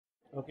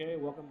Okay,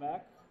 welcome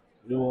back.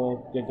 We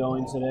will get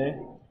going today.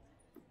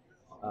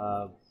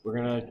 We're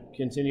going to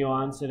continue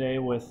on today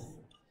with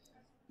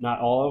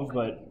not all of,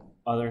 but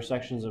other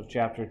sections of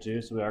Chapter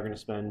 2. So we are going to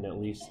spend at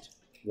least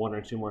one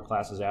or two more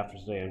classes after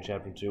today on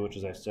Chapter 2, which,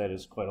 as I said,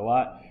 is quite a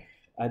lot.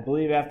 I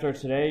believe after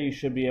today, you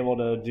should be able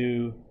to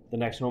do the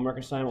next homework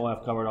assignment. We'll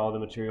have covered all the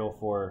material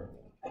for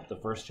the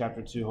first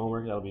Chapter 2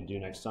 homework. That'll be due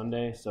next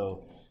Sunday,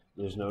 so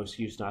there's no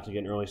excuse not to get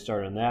an early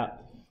start on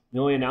that. The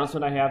only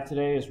announcement I have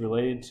today is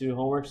related to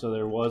homework, so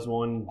there was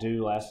one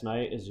due last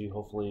night, as you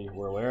hopefully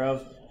were aware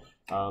of.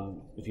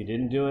 If you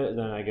didn't do it,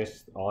 then I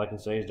guess all I can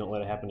say is don't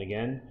let it happen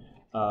again.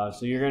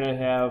 So you're going to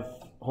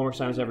have homework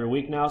assignments every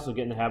week now, so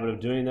get in the habit of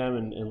doing them,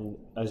 and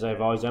as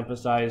I've always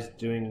emphasized,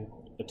 doing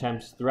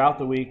attempts throughout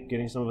the week,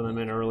 getting some of them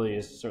in early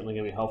is certainly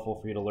going to be helpful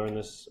for you to learn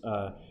this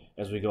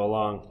as we go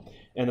along.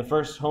 And the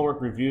first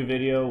homework review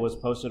video was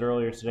posted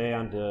earlier today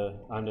onto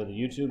the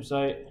YouTube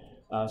site.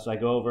 So I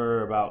go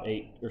over about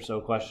 8 or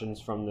so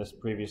questions from this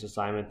previous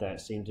assignment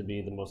that seemed to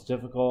be the most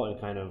difficult, and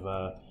kind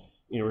of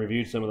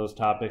reviewed some of those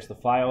topics. The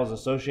files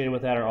associated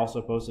with that are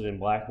also posted in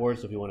Blackboard,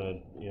 so if you want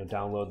to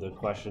download the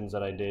questions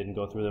that I did and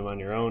go through them on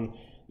your own,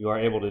 you are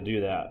able to do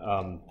that.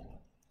 All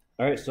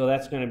right, so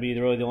that's going to be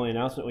really the only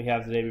announcement we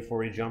have today before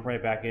we jump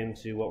right back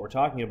into what we're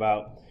talking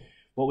about.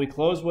 What we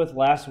closed with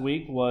last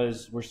week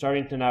was we're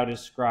starting to now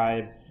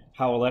describe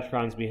how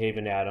electrons behave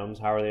in atoms,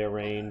 how are they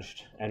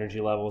arranged,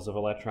 energy levels of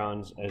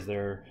electrons as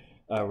they're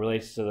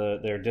relates to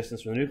their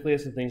distance from the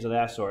nucleus and things of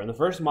that sort. And the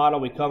first model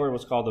we covered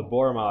was called the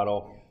Bohr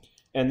model,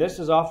 and this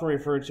is often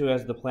referred to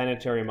as the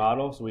planetary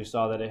model. So we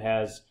saw that it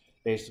has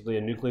basically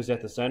a nucleus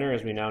at the center,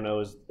 as we now know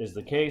is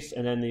the case,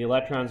 and then the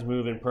electrons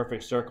move in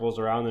perfect circles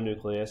around the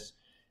nucleus,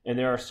 and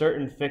there are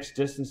certain fixed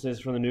distances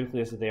from the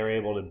nucleus that they are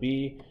able to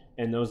be,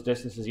 and those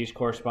distances each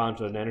correspond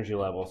to an energy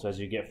level. So as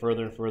you get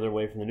further and further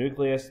away from the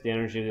nucleus, the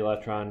energy of the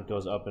electron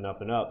goes up and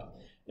up and up.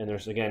 And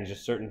there's, again,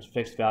 just certain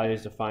fixed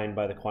values defined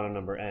by the quantum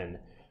number n.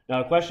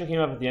 Now, a question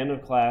came up at the end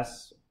of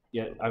class.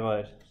 Yeah, I go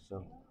ahead.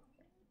 So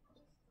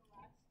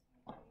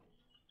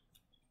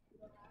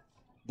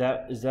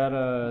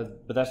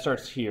but that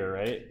starts here,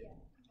 right?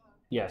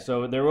 Yeah,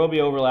 so there will be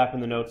overlap in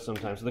the notes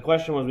sometimes. So the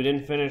question was, we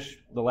didn't finish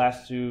the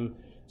last two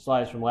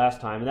slides from last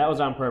time, and that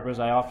was on purpose.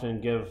 I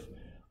often give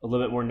a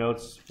little bit more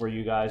notes for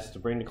you guys to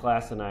bring to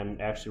class than I'm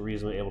actually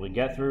reasonably able to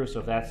get through. So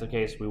if that's the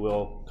case, we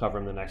will cover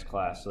them in the next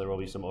class. So there will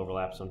be some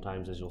overlap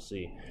sometimes, as you'll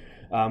see.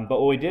 But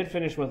what we did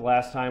finish with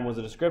last time was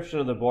a description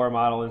of the Bohr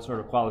model in sort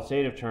of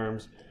qualitative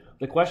terms.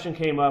 The question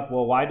came up,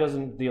 well, why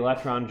doesn't the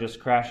electron just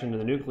crash into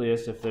the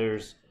nucleus if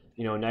there's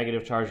a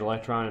negative charged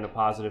electron and a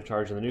positive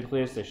charge in the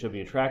nucleus? They should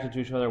be attracted to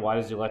each other. Why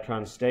does the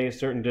electron stay a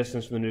certain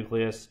distance from the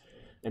nucleus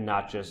and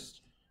not just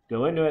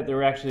go into it?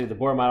 The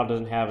Bohr model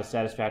doesn't have a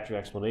satisfactory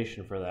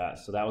explanation for that.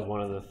 So that was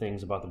one of the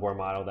things about the Bohr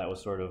model that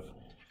was sort of,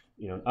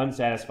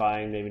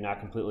 unsatisfying, maybe not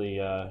completely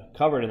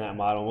covered in that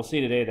model. And we'll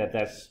see today that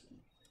that's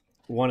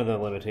one of the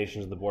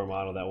limitations of the Bohr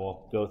model that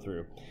we'll go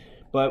through.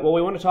 But what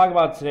we want to talk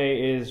about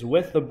today is,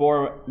 with the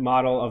Bohr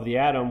model of the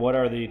atom, what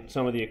are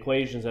some of the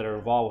equations that are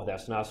involved with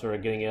that? So now sort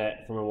of getting at it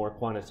from a more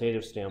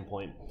quantitative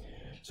standpoint.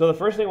 So the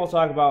first thing we'll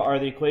talk about are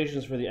the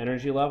equations for the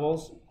energy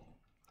levels.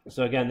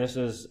 So again, this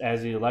is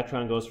as the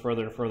electron goes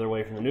further and further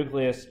away from the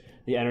nucleus,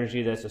 the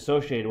energy that's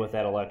associated with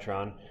that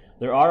electron.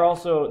 There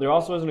also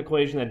is an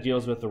equation that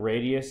deals with the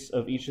radius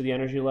of each of the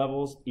energy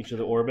levels, each of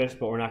the orbits,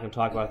 but we're not going to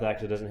talk about that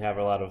because it doesn't have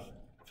a lot of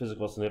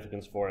physical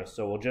significance for us.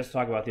 So we'll just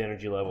talk about the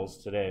energy levels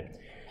today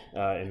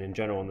and in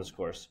general in this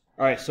course.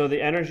 All right, so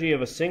the energy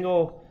of a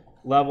single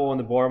level in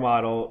the Bohr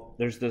model,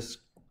 there's this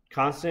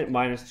constant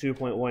minus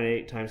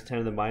 2.18 times 10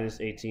 to the minus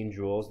 18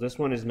 joules. This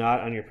one is not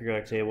on your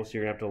periodic table, so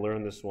you're going to have to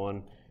learn this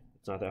one.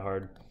 It's not that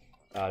hard,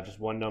 just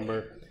one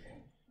number.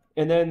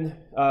 And then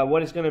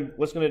what's going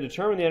to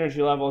determine the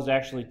energy level is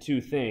actually two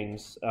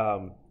things.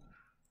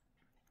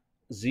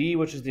 Z,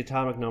 which is the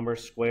atomic number,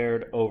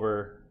 squared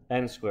over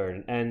n squared.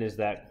 And n is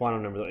that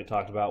quantum number that we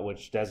talked about,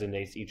 which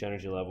designates each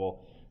energy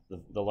level,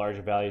 the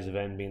larger values of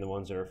n being the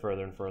ones that are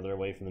further and further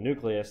away from the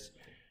nucleus.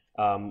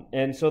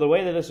 And so the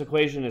way that this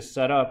equation is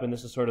set up, and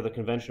this is sort of the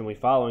convention we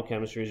follow in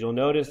chemistry, is you'll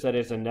notice that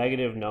it's a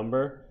negative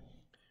number.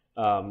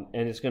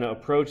 And it's going to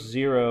approach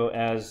 0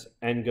 as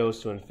n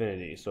goes to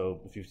infinity.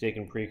 So if you've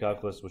taken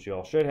pre-calculus, which you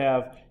all should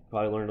have, you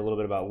probably learned a little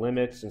bit about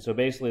limits. And so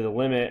basically the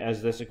limit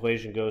as this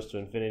equation goes to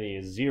infinity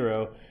is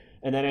 0.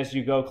 And then as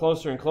you go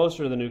closer and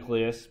closer to the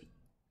nucleus,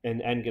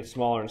 and n gets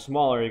smaller and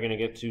smaller, you're going to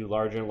get to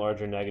larger and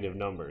larger negative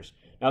numbers.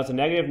 Now it's a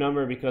negative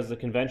number because the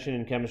convention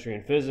in chemistry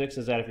and physics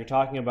is that if you're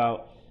talking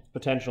about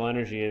potential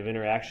energy of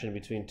interaction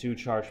between two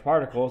charged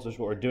particles, which is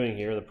what we're doing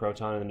here, the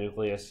proton in the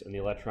nucleus and the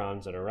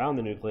electrons that are around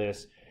the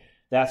nucleus,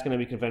 that's going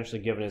to be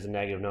conventionally given as a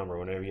negative number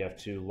whenever you have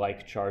two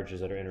like charges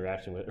that are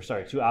interacting with,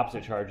 two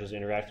opposite charges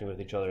interacting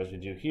with each other, as we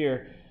do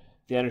here.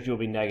 The energy will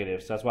be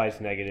negative, so that's why it's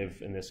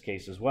negative in this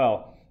case as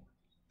well.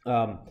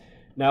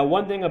 Now,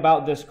 one thing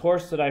about this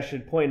course that I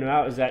should point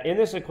out is that in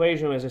this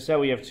equation, as I said,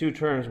 we have two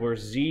terms where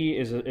Z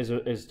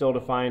is still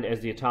defined as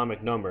the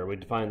atomic number. We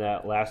defined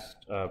that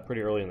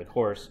pretty early in the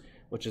course.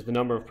 which is the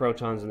number of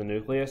protons in the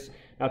nucleus.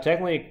 Now,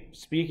 technically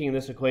speaking,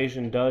 this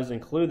equation does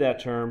include that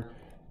term,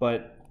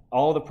 but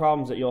all the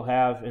problems that you'll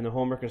have in the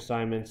homework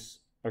assignments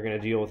are going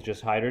to deal with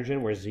just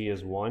hydrogen, where Z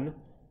is 1.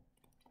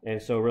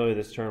 And so really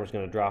this term is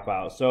going to drop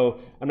out. So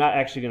I'm not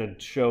actually going to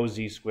show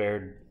Z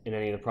squared in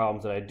any of the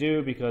problems that I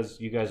do, because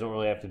you guys don't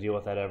really have to deal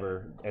with that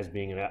ever as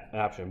being an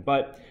option.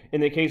 But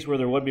in the case where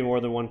there would be more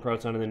than one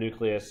proton in the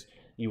nucleus,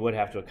 you would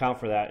have to account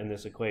for that in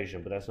this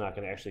equation, but that's not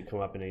going to actually come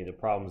up in any of the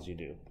problems you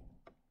do.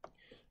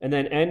 And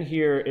then n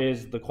here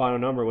is the quantum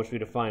number which we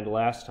defined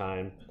last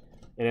time.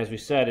 And as we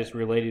said, it's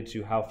related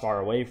to how far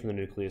away from the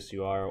nucleus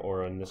you are,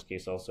 or in this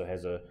case also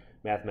has a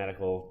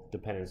mathematical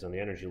dependence on the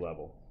energy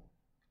level.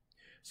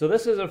 So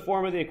this is a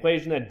form of the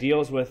equation that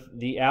deals with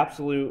the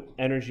absolute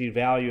energy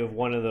value of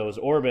one of those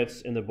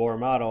orbits in the Bohr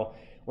model.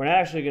 We're not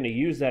actually going to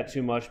use that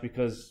too much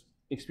because,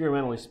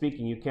 experimentally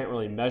speaking, you can't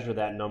really measure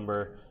that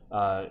number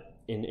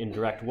in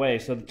direct way.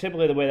 So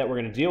typically the way that we're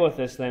going to deal with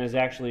this then is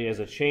actually as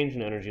a change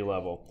in energy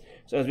level.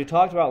 So as we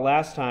talked about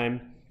last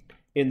time,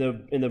 in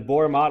the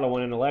Bohr model,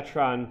 when an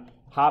electron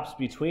hops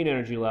between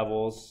energy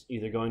levels,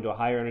 either going to a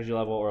higher energy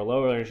level or a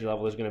lower energy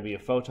level, there's going to be a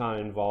photon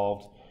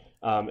involved.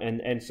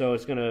 And so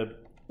it's going to,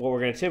 what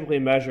we're going to typically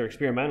measure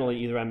experimentally,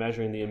 either by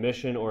measuring the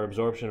emission or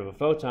absorption of a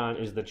photon,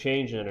 is the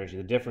change in energy,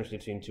 the difference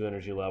between two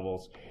energy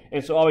levels.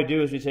 And so all we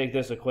do is we take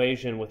this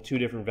equation with two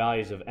different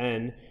values of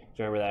n.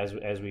 Remember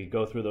that as we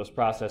go through those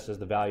processes,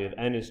 the value of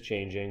n is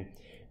changing,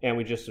 and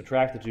we just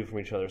subtract the two from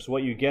each other. So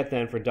what you get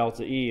then for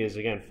delta E is,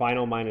 again,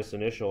 final minus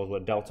initial is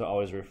what delta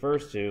always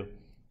refers to.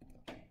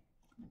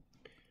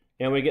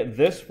 And we get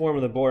this form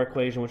of the Bohr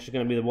equation, which is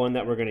going to be the one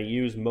that we're going to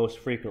use most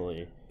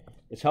frequently.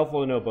 It's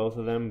helpful to know both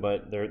of them,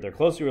 but they're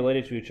closely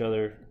related to each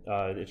other.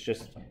 It's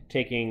just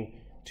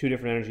taking two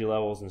different energy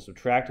levels and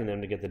subtracting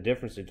them to get the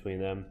difference between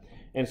them.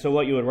 And so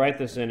what you would write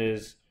this in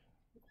is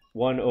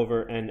 1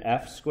 over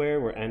nf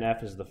squared, where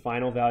nf is the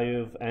final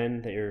value of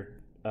n that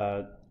you're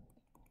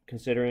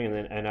considering, and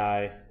then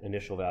ni,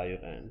 initial value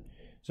of n.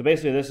 So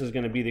basically this is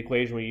going to be the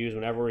equation we use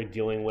whenever we're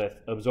dealing with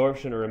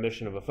absorption or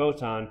emission of a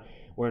photon,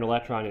 where an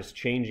electron is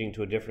changing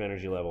to a different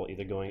energy level,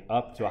 either going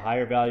up to a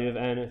higher value of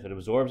n if it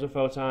absorbs a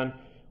photon,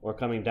 or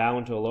coming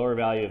down to a lower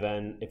value of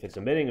n if it's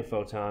emitting a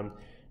photon.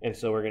 And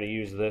so we're going to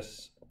use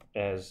this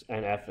as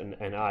nf and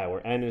ni,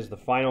 where n is the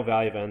final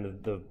value of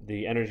n,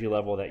 the energy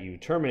level that you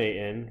terminate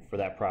in for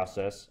that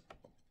process,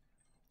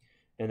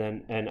 and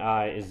then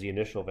ni is the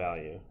initial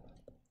value.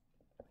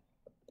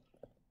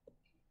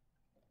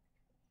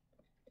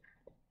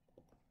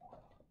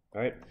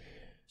 All right,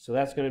 so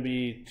that's going to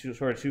be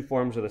sort of two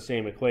forms of the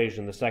same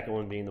equation, the second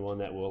one being the one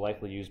that we'll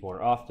likely use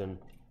more often.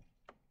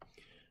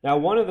 Now,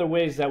 one of the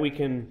ways that we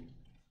can,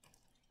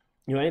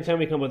 anytime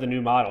we come up with a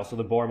new model, so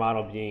the Bohr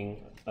model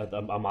being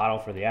a model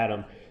for the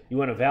atom, you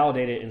want to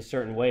validate it in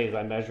certain ways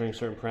by measuring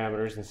certain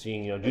parameters and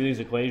seeing, do these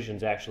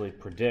equations actually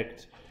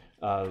predict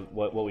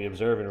what we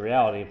observe in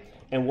reality?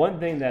 And one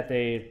thing that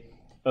they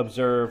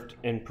observed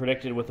and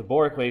predicted with the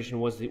Bohr equation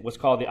was what's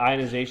called the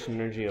ionization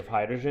energy of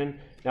hydrogen.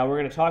 Now we're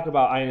going to talk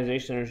about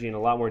ionization energy in a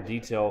lot more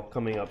detail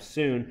coming up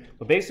soon,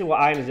 but basically what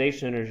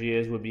ionization energy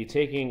is would be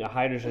taking a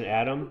hydrogen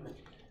atom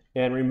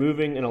and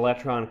removing an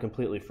electron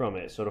completely from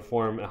it, so to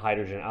form a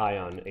hydrogen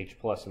ion, H+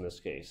 in this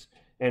case.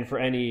 And for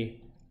any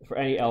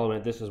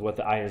element, this is what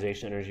the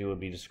ionization energy would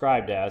be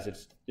described as.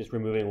 It's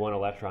removing one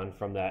electron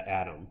from that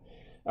atom.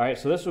 All right,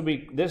 so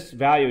this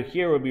value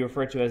here would be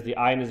referred to as the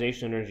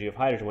ionization energy of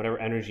hydrogen, whatever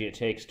energy it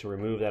takes to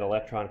remove that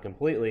electron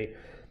completely.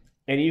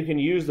 And you can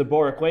use the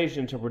Bohr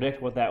equation to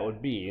predict what that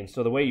would be. And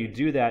so the way you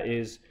do that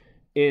is,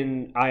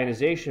 in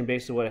ionization,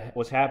 basically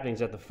what's happening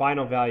is at the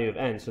final value of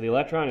n. So the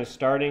electron is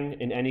starting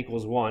in n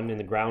equals 1 in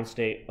the ground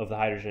state of the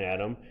hydrogen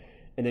atom,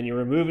 and then you're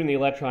removing the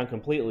electron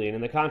completely. And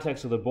in the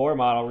context of the Bohr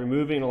model,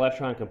 removing an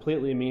electron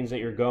completely means that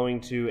you're going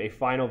to a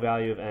final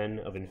value of n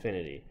of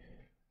infinity.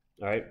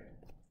 All right?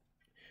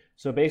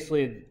 So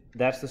basically,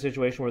 that's the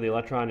situation where the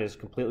electron is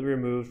completely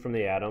removed from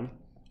the atom.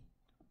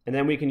 And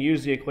then we can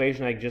use the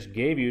equation I just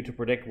gave you to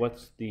predict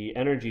what's the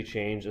energy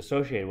change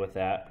associated with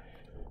that,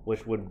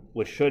 which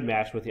should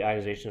match with the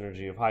ionization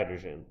energy of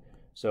hydrogen.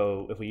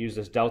 So if we use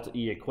this delta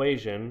E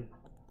equation,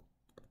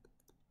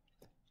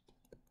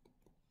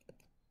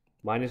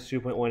 minus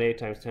 2.18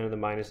 times 10 to the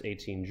minus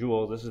 18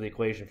 joules, this is the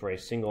equation for a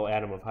single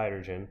atom of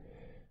hydrogen.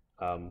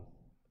 And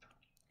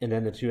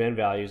then the two n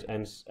values,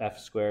 nf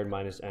squared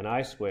minus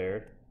ni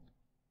squared.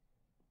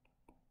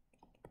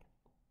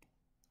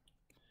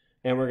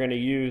 And we're going to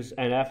use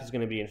nf is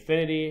going to be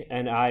infinity,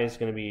 ni is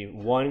going to be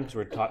 1 because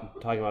we're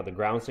talking about the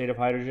ground state of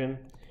hydrogen.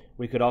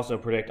 We could also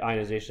predict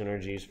ionization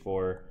energies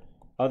for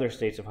other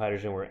states of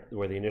hydrogen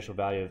where the initial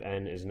value of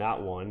n is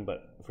not 1,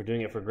 but if we're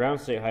doing it for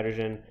ground state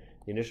hydrogen,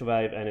 the initial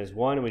value of n is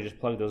 1, and we just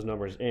plug those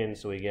numbers in,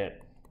 so we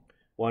get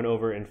 1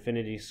 over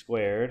infinity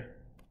squared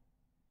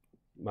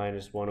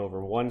minus 1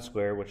 over 1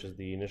 squared, which is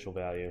the initial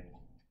value.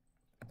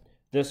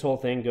 This whole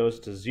thing goes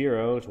to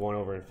 0, it's 1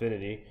 over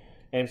infinity.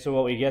 And so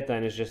what we get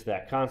then is just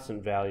that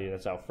constant value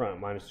that's out front,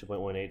 minus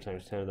 2.18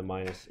 times 10 to the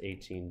minus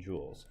 18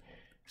 joules.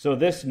 So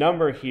this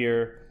number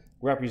here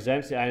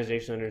represents the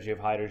ionization energy of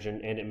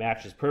hydrogen, and it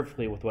matches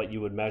perfectly with what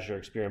you would measure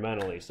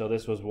experimentally. So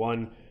this was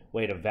one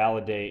way to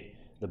validate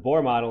the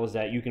Bohr model, is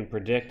that you can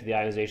predict the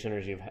ionization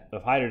energy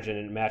of hydrogen,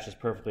 and it matches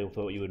perfectly with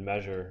what you would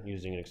measure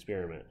using an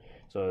experiment.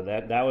 So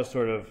that was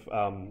sort of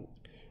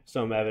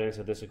some evidence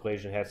that this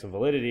equation had some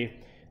validity.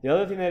 The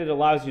other thing that it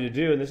allows you to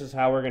do, and this is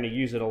how we're going to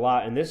use it a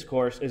lot in this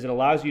course, is it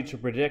allows you to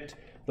predict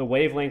the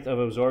wavelength of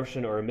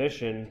absorption or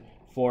emission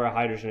for a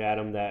hydrogen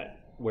atom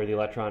where the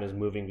electron is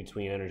moving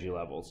between energy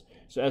levels.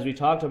 So as we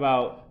talked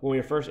about when we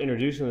were first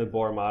introducing the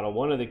Bohr model,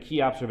 one of the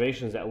key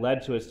observations that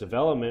led to its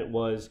development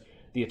was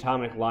the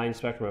atomic line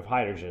spectrum of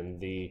hydrogen.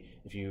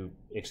 If you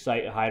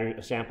excite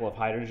a sample of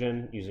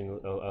hydrogen using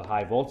a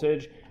high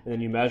voltage, and then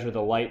you measure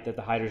the light that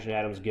the hydrogen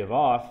atoms give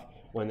off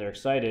when they're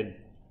excited,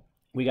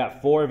 we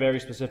got 4 very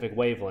specific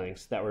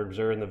wavelengths that were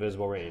observed in the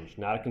visible range.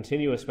 Not a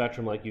continuous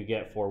spectrum like you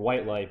get for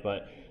white light,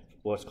 but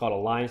what's called a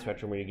line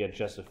spectrum, where you get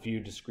just a few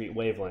discrete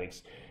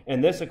wavelengths.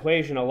 And this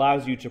equation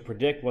allows you to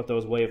predict what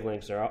those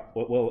wavelengths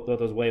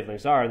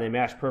are, and they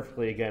match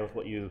perfectly again with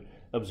what you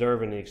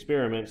observe in the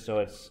experiment. So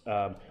it's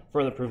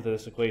further proof that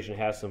this equation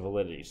has some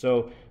validity.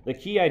 So the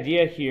key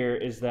idea here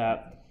is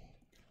that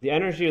the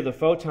energy of the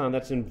photon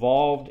that's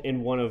involved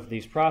in one of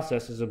these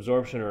processes,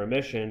 absorption or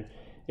emission,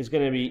 is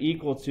going to be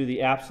equal to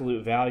the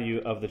absolute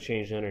value of the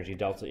change in energy,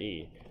 delta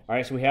E. All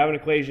right, so we have an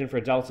equation for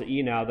delta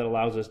E now that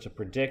allows us to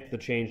predict the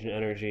change in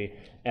energy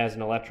as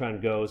an electron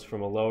goes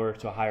from a lower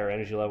to a higher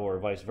energy level, or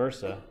vice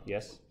versa.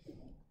 Yes?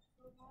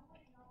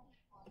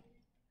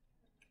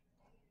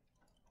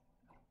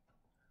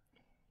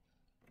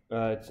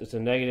 It's a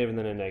negative and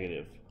then a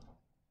negative.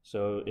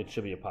 So it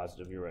should be a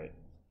positive, you're right.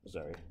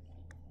 Sorry.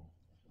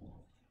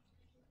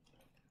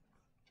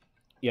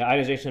 Yeah,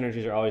 ionization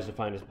energies are always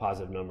defined as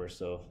positive numbers,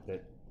 so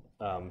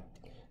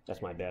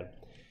that's my bad.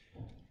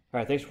 All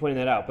right, thanks for pointing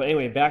that out. But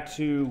anyway, back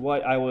to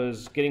what I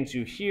was getting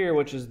to here,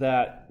 which is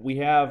that we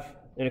have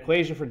an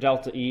equation for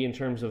delta E in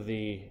terms of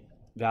the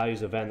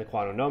values of n, the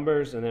quantum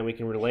numbers, and then we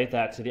can relate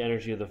that to the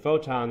energy of the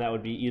photon that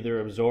would be either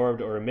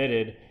absorbed or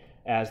emitted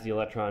as the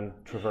electron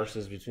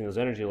traverses between those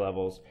energy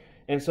levels.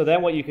 And so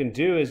then what you can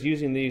do is,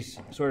 using these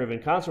sort of in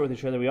concert with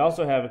each other, we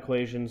also have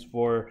equations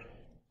for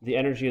the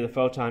energy of the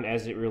photon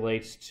as it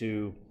relates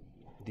to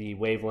the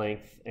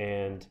wavelength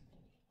and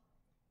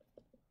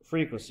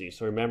frequency.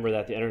 So remember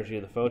that the energy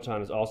of the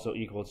photon is also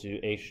equal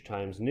to h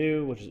times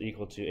nu, which is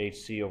equal to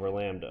hc over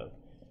lambda.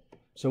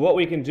 So what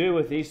we can do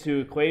with these two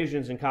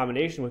equations in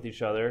combination with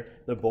each other,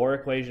 the Bohr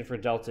equation for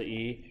delta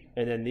E,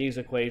 and then these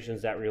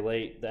equations that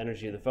relate the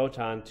energy of the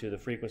photon to the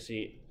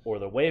frequency or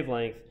the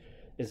wavelength,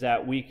 is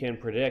that we can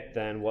predict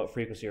then what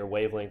frequency or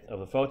wavelength of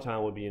the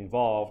photon would be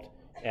involved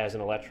as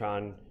an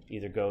electron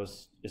either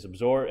is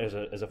absorbed,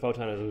 as a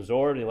photon is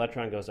absorbed, the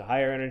electron goes to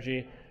higher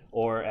energy,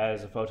 or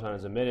as a photon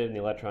is emitted and the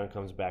electron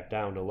comes back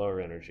down to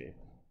lower energy.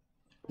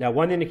 Now,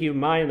 one thing to keep in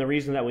mind, the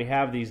reason that we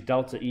have these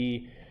delta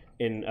E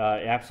in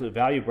absolute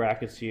value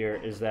brackets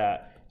here, is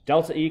that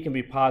delta E can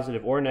be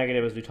positive or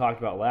negative, as we talked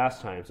about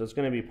last time. So it's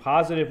going to be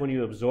positive when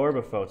you absorb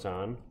a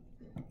photon,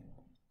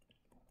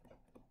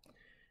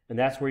 and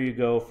that's where you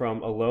go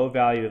from a low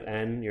value of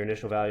n, your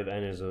initial value of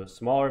n is a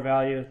smaller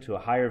value, to a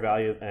higher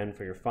value of n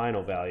for your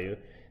final value.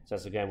 So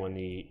that's again when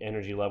the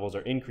energy levels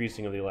are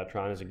increasing of the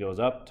electron as it goes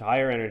up to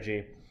higher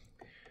energy.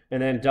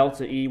 And then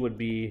delta E would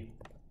be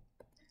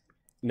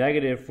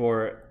negative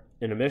for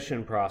an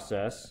emission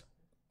process,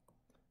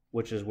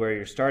 which is where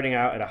you're starting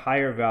out at a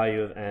higher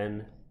value of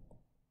n,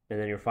 and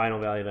then your final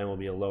value of n will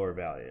be a lower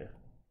value.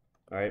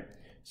 All right.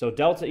 So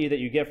delta E that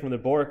you get from the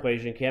Bohr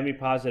equation can be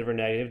positive or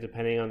negative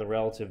depending on the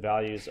relative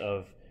values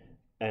of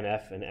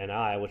NF and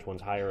NI, which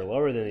one's higher or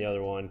lower than the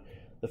other one.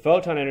 The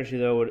photon energy,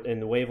 though,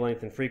 and the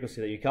wavelength and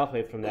frequency that you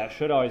calculate from that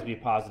should always be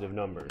positive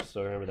numbers.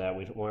 So remember that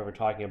when we're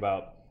talking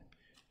about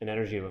an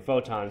energy of a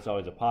photon, it's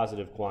always a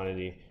positive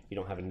quantity. You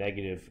don't have a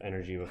negative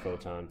energy of a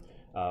photon.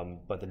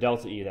 But the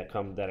delta E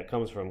that it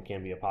comes from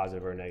can be a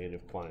positive or a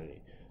negative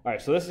quantity. All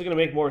right, so this is going to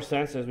make more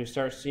sense as we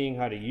start seeing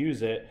how to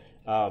use it.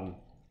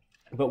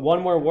 But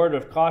one more word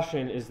of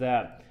caution is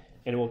that,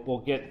 and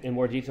we'll get in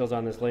more details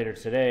on this later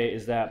today,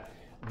 is that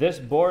this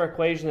Bohr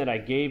equation that I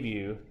gave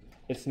you,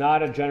 it's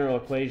not a general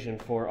equation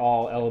for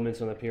all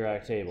elements on the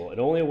periodic table. It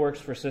only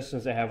works for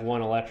systems that have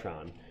one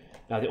electron.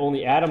 Now, the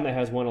only atom that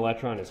has one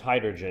electron is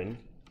hydrogen.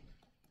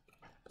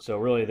 So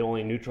really, the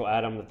only neutral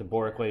atom that the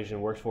Bohr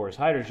equation works for is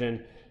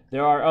hydrogen.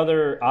 There are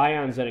other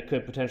ions that it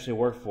could potentially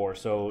work for.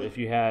 So if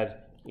you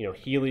had,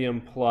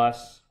 helium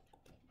plus,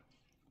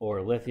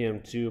 or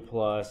lithium 2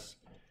 plus,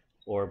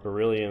 or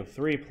beryllium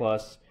 3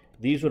 plus,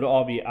 these would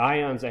all be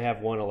ions that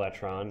have one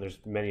electron. There's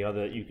many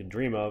other that you could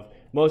dream of.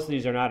 Most of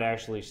these are not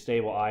actually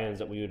stable ions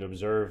that we would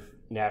observe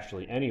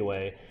naturally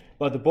anyway.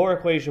 But the Bohr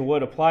equation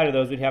would apply to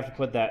those. We'd have to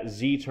put that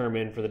Z term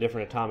in for the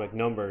different atomic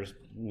numbers.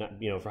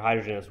 For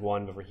hydrogen it's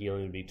 1, but for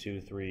helium it would be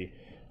 2, 3,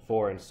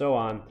 4, and so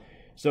on.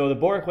 So the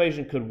Bohr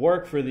equation could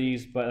work for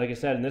these, but like I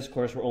said, in this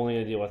course we're only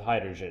going to deal with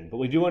hydrogen. But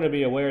we do want to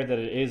be aware that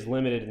it is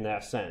limited in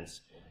that sense.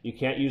 You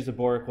can't use the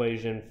Bohr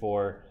equation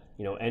for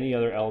any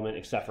other element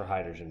except for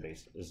hydrogen,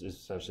 is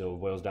essentially what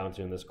it boils down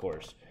to in this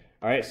course.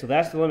 All right, so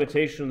that's the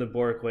limitation of the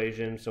Bohr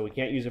equation, so we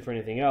can't use it for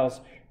anything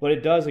else, but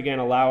it does, again,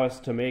 allow us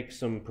to make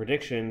some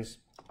predictions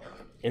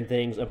and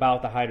things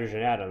about the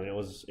hydrogen atom. And it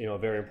was, a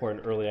very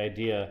important early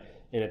idea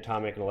in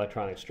atomic and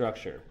electronic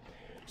structure.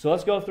 So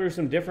let's go through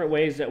some different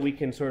ways that we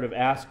can sort of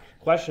ask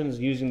questions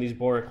using these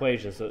Bohr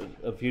equations,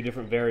 a few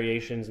different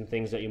variations and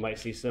things that you might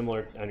see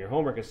similar on your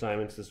homework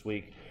assignments this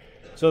week.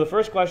 So the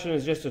first question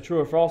is just a true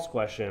or false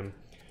question.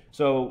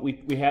 So we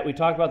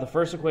talked about the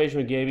first equation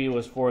we gave you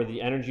was for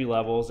the energy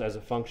levels as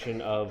a function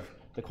of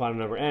the quantum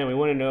number n. We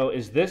want to know,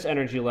 is this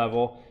energy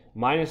level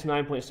minus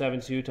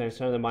 9.72 times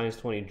 10 to the minus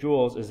 20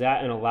 joules, is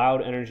that an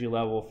allowed energy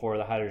level for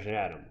the hydrogen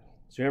atom?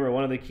 So remember,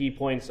 one of the key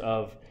points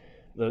of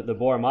the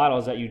Bohr model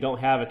is that you don't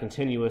have a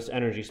continuous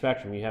energy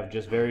spectrum. You have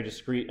just very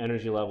discrete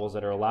energy levels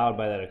that are allowed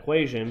by that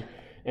equation,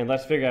 and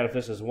let's figure out if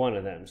this is one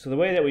of them. So the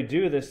way that we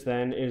do this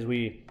then is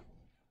we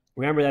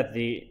remember that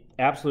the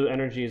absolute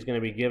energy is going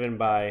to be given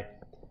by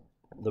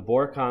the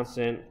Bohr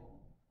constant.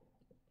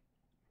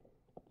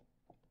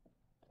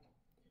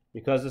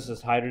 Because this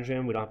is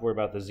hydrogen, we don't have to worry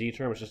about the z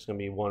term, it's just going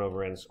to be 1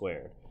 over n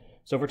squared.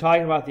 So if we're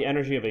talking about the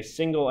energy of a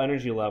single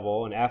energy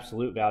level, an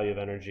absolute value of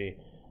energy,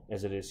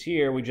 as it is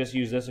here, we just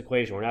use this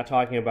equation. We're not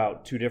talking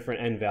about two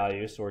different n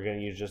values, so we're going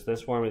to use just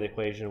this form of the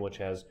equation, which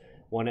has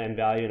one n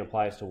value and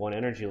applies to one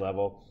energy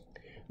level.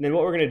 And then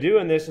what we're going to do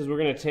in this is we're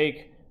going to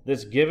take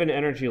this given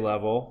energy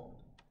level,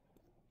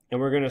 and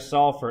we're going to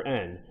solve for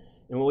n.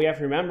 And what we have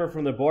to remember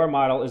from the Bohr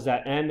model is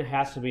that n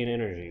has to be an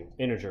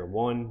integer,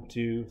 1,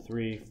 2,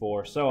 3,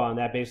 4, so on.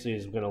 That basically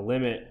is going to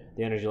limit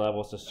the energy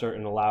levels to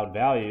certain allowed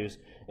values.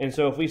 And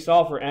so if we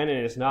solve for n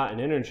and it's not an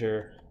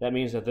integer, that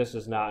means that this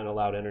is not an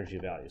allowed energy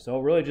value. So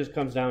it really just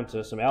comes down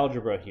to some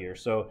algebra here.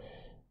 So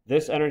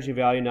this energy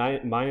value,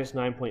 minus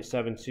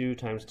 9.72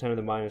 times 10 to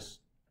the minus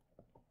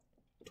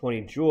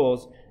 20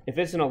 joules, if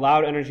it's an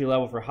allowed energy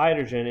level for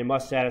hydrogen, it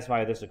must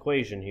satisfy this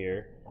equation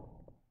here.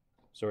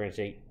 So we're going to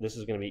take, this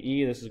is going to be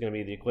E, this is going to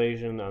be the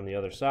equation on the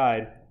other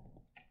side.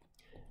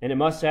 And it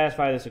must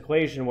satisfy this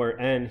equation where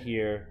n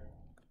here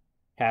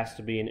has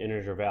to be an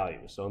integer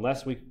value. So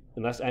unless n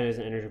is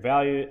an integer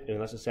value,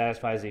 unless it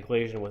satisfies the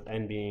equation with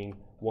n being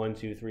 1,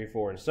 2, 3,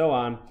 4, and so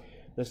on,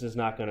 this is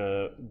not going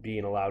to be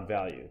an allowed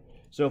value.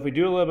 So if we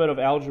do a little bit of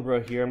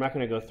algebra here, I'm not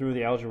going to go through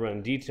the algebra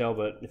in detail,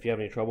 but if you have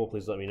any trouble,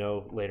 please let me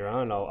know later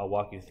on. I'll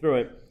walk you through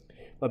it.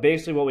 But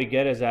basically what we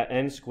get is that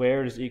n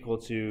squared is equal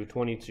to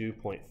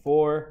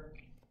 22.4,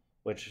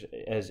 which,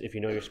 as if you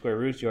know your square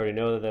roots, you already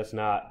know that that's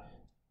not,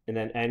 and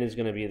then n is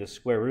going to be the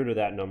square root of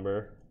that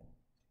number,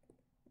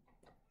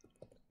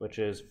 which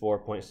is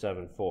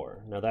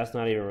 4.74. Now that's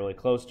not even really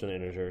close to an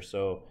integer,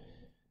 so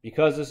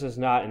because this is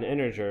not an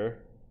integer,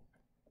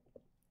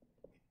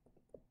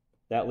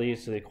 that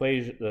leads to the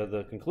equation,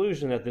 the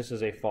conclusion that this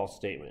is a false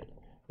statement.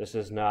 This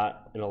is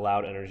not an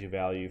allowed energy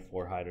value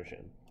for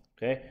hydrogen.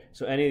 Okay,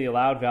 so any of the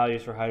allowed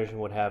values for hydrogen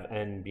would have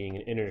n being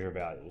an integer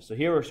value. So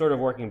here we're sort of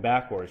working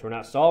backwards. We're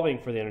not solving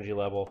for the energy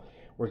level.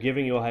 We're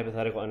giving you a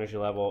hypothetical energy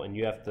level, and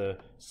you have to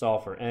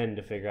solve for n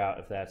to figure out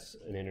if that's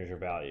an integer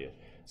value.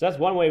 So that's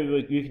one way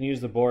we can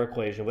use the Bohr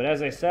equation. But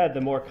as I said,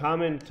 the more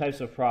common types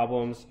of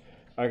problems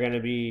are going to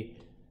be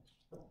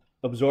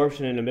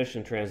absorption and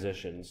emission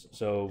transitions.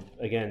 So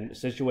again,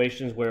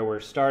 situations where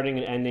we're starting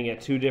and ending at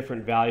two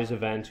different values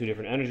of n, two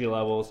different energy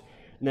levels,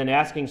 and then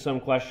asking some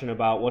question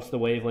about what's the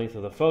wavelength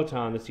of the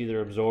photon that's either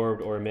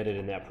absorbed or emitted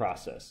in that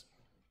process.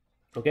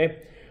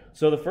 Okay,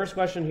 so the first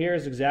question here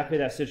is exactly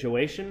that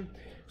situation.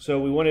 So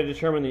we want to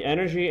determine the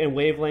energy and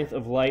wavelength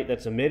of light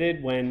that's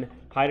emitted when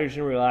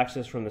hydrogen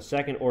relaxes from the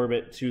second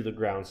orbit to the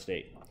ground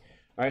state.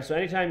 All right, so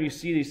anytime you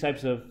see these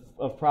types of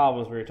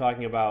problems where you're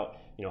talking about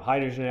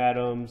hydrogen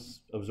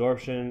atoms,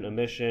 absorption,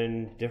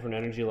 emission, different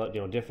energy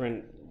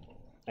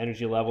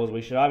levels,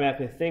 we should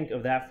automatically think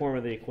of that form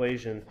of the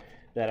equation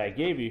that I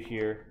gave you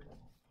here,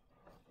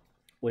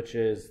 which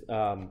is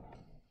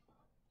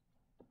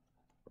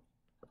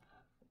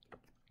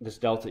this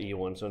delta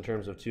E1, so in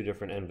terms of two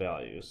different n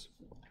values.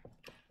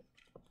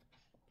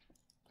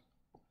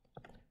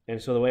 And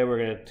so the way we're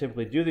going to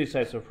typically do these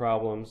types of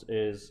problems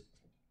is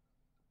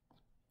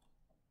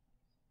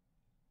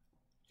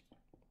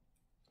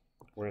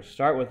we're going to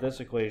start with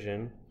this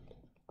equation.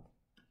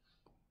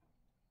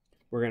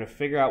 We're going to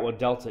figure out what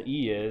delta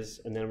E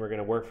is, and then we're going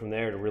to work from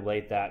there to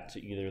relate that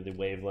to either the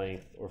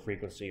wavelength or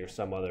frequency or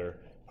some other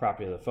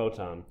property of the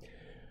photon.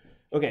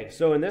 Okay,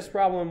 so in this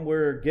problem,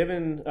 we're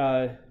given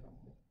the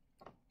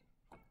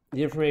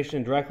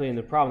information directly in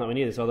the problem that we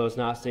need this, although it's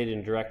not stated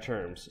in direct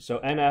terms. So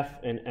NF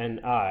and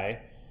NI,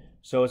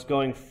 so it's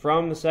going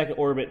from the second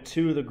orbit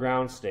to the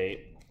ground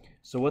state.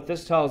 So what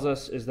this tells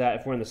us is that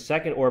if we're in the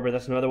second orbit,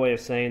 that's another way of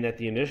saying that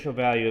the initial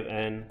value of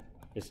n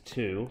is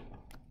 2.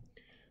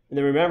 And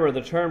then remember,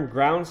 the term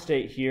ground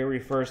state here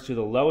refers to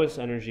the lowest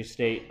energy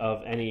state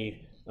of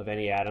any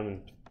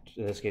atom,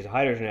 in this case a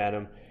hydrogen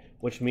atom,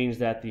 which means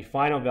that the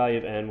final value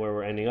of n, where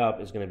we're ending up,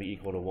 is going to be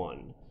equal to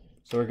 1.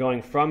 So we're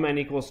going from n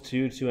equals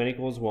 2 to n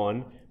equals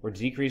 1. We're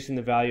decreasing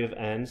the value of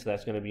n, so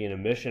that's going to be an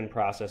emission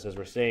process, as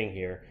we're saying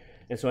here.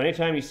 And so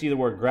anytime you see the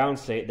word ground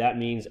state, that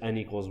means n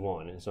equals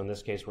 1. And so in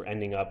this case, we're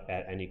ending up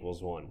at n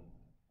equals 1.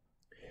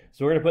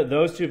 So we're going to put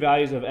those two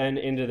values of n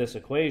into this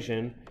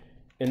equation.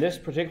 In this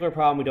particular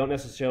problem, we don't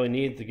necessarily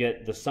need to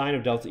get the sign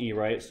of delta E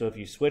right. So if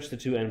you switch the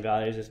two n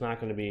values, it's not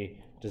going to be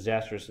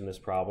disastrous in this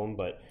problem,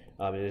 but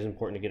it is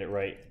important to get it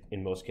right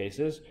in most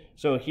cases.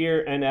 So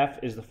here,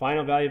 nf is the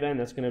final value of n.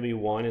 That's going to be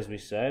 1, as we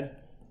said.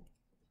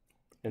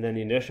 And then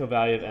the initial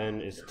value of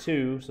n is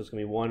 2, so it's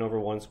going to be 1 over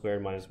 1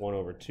 squared minus 1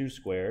 over 2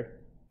 squared.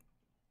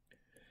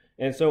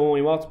 And so when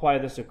we multiply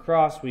this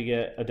across, we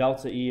get a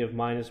delta E of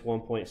minus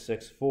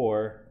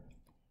 1.64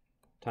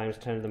 times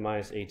 10 to the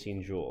minus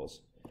 18 joules.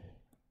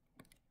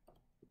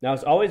 Now,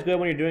 it's always good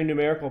when you're doing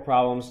numerical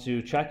problems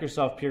to check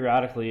yourself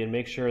periodically and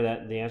make sure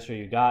that the answer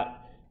you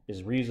got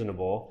is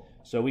reasonable.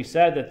 So we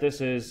said that this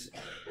is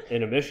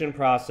an emission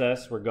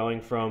process. We're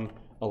going from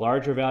a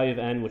larger value of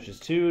n, which is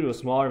 2, to a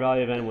smaller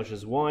value of n, which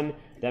is 1.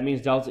 That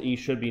means delta E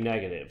should be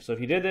negative. So if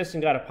you did this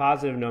and got a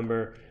positive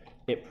number,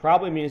 it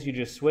probably means you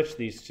just switched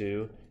these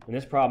two. In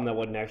this problem, that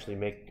wouldn't actually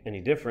make any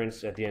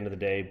difference at the end of the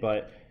day,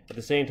 but at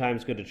the same time,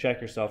 it's good to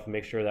check yourself and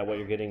make sure that what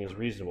you're getting is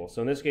reasonable.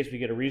 So in this case, we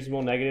get a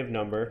reasonable negative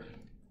number.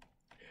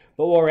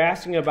 But what we're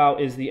asking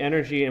about is the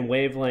energy and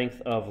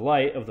wavelength of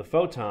light of the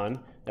photon.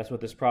 That's what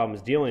this problem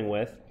is dealing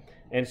with.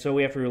 And so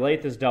we have to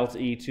relate this delta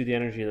E to the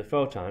energy of the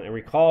photon. And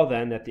recall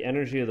then that the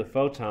energy of the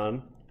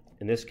photon,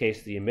 in this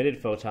case the emitted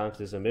photon,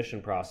 because it's an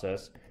emission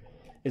process,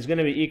 is going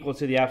to be equal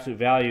to the absolute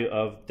value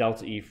of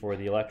delta E for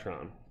the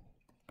electron.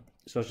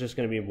 So it's just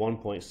going to be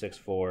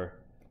 1.64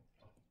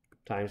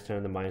 times 10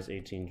 to the minus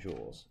 18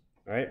 joules.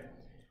 All right?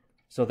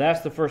 So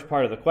that's the first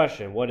part of the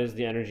question. What is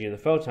the energy of the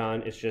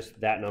photon? It's just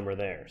that number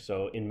there.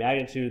 So in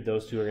magnitude,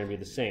 those two are going to be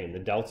the same. The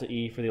delta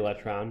E for the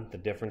electron, the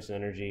difference in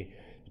energy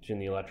between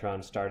the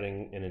electrons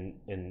starting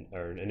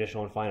in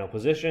initial and final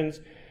positions,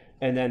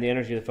 and then the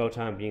energy of the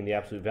photon being the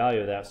absolute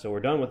value of that. So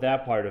we're done with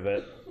that part of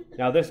it.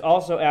 Now this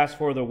also asks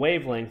for the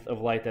wavelength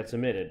of light that's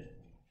emitted.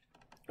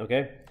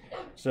 Okay?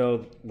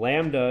 So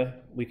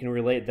lambda, we can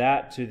relate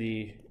that to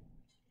the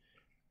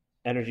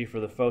energy for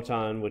the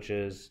photon, which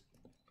is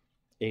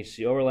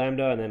hc over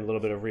lambda, and then a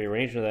little bit of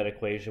rearrangement of that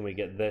equation, we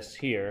get this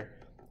here.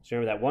 So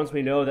remember that once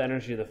we know the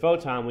energy of the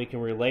photon, we can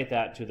relate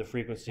that to the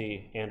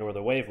frequency and or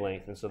the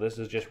wavelength. And so this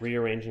is just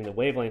rearranging the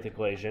wavelength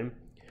equation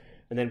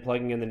and then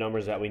plugging in the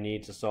numbers that we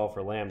need to solve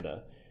for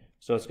lambda.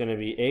 So it's going to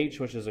be h,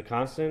 which is a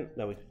constant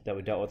that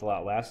we dealt with a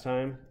lot last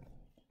time.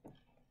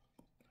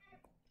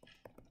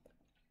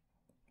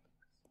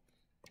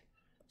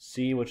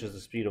 C, which is the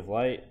speed of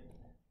light.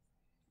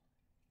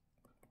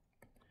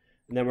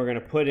 And then we're going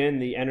to put in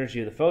the energy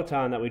of the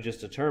photon that we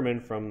just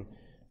determined from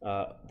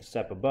the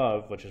step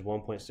above, which is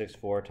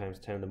 1.64 times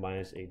 10 to the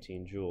minus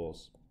 18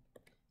 joules.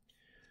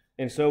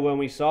 And so when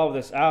we solve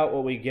this out,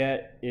 what we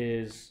get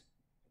is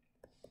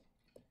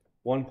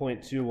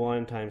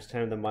 1.21 times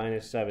 10 to the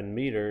minus 7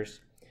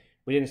 meters.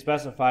 We didn't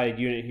specify a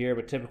unit here,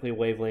 but typically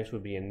wavelengths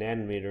would be in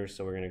nanometers,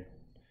 so we're going to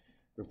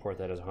report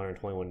that as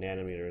 121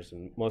 nanometers.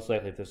 And most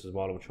likely, if this is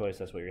multiple choice,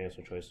 that's what your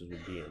answer choices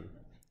would be in.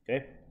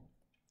 Okay?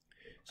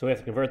 So we have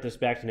to convert this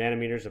back to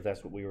nanometers if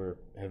that's what we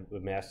have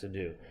been asked to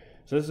do.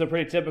 So this is a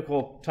pretty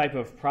typical type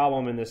of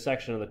problem in this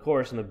section of the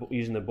course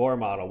using the Bohr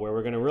model, where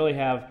we're going to really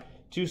have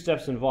two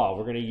steps involved.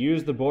 We're going to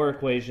use the Bohr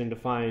equation to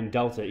find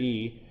delta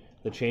E,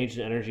 the change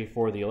in energy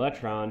for the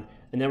electron,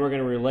 and then we're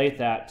going to relate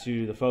that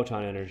to the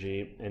photon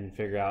energy and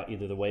figure out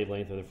either the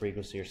wavelength or the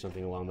frequency or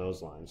something along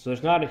those lines. So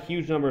there's not a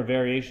huge number of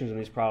variations in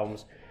these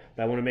problems,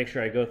 but I want to make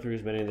sure I go through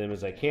as many of them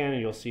as I can,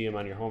 and you'll see them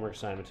on your homework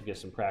assignment to get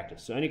some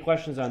practice. So any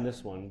questions on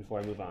this one before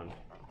I move on?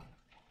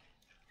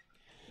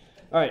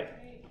 All right.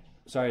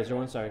 Sorry, is there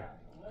one? Sorry.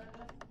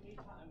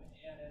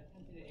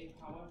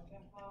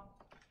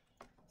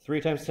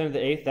 3 times 10 to the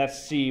 8th,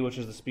 that's c, which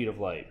is the speed of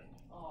light.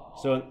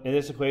 So in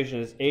this equation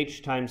is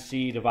h times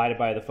c divided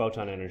by the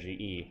photon energy,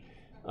 E.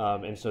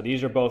 And so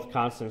these are both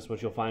constants,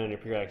 which you'll find in your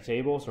periodic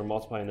table. So we're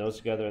multiplying those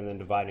together and then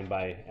dividing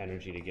by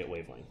energy to get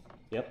wavelength.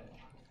 Yep.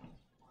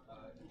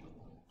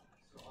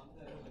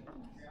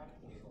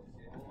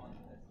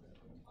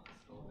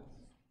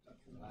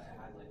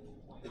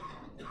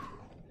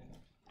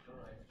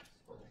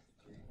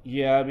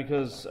 Yeah,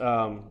 because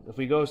if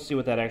we go see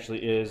what that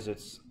actually is,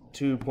 it's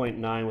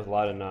 2.9 with a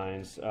lot of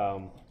 9s.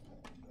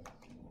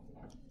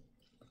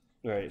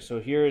 All right, so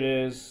here it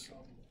is,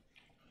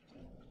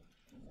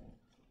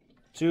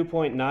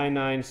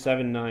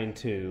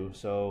 2.99792.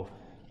 So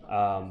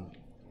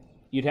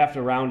you'd have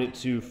to round it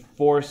to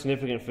 4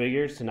 significant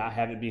figures to not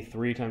have it be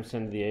 3 times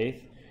 10 to the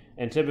 8th.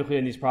 And typically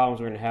in these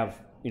problems, we're going to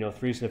have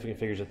 3 significant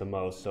figures at the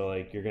most. So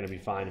like you're going to be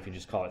fine if you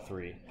just call it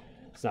 3.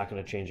 It's not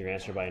going to change your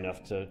answer by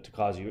enough to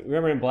cause you.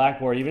 Remember in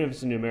Blackboard, even if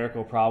it's a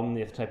numerical problem, you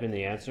have to type in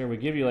the answer. We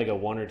give you like a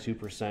 1 or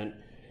 2%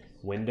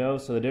 window.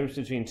 So the difference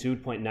between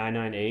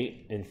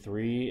 2.998 and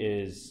 3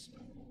 is,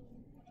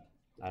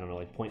 I don't know,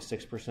 like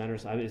 0.6% or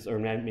something, or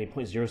maybe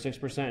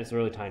 0.06%. It's a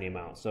really tiny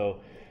amount. So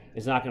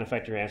it's not going to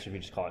affect your answer if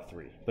you just call it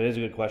 3. But it is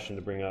a good question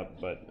to bring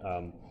up, but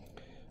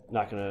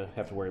not going to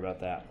have to worry about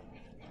that.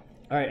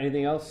 All right,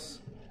 anything else?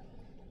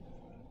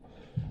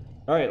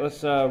 All right,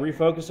 let's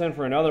refocus then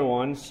for another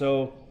one.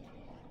 So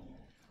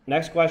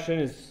next question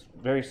is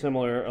very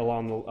similar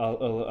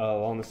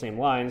along the same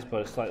lines,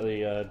 but a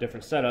slightly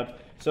different setup.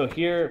 So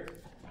here,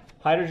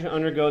 hydrogen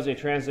undergoes a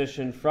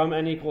transition from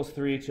n equals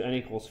 3 to n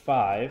equals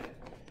 5.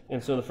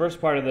 And so the first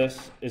part of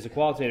this is a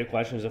qualitative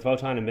question. Is a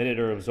photon emitted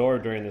or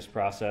absorbed during this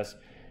process?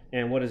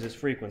 And what is its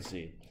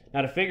frequency?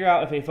 Now, to figure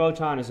out if a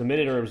photon is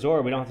emitted or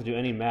absorbed, we don't have to do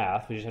any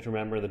math. We just have to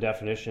remember the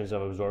definitions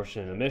of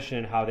absorption and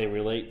emission, how they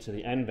relate to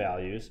the n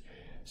values.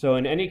 So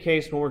in any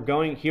case, when we're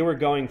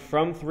going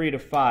from 3 to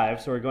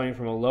 5, so we're going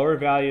from a lower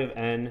value of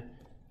n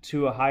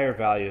to a higher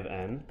value of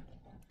n.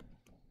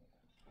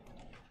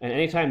 And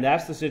anytime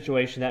that's the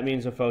situation, that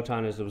means a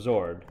photon is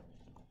absorbed,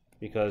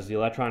 because the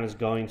electron is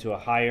going to a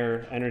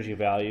higher energy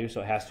value,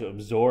 so it has to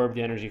absorb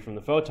the energy from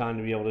the photon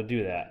to be able to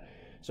do that.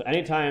 So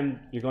anytime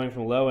you're going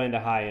from low end to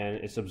high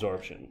end, it's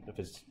absorption. If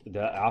it's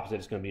the opposite,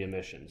 it's going to be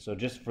emission. So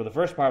just for the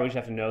first part, we just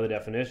have to know the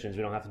definitions.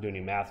 We don't have to do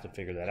any math to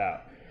figure that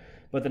out.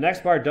 But the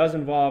next part does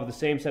involve the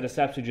same set of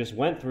steps we just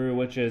went through,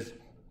 which is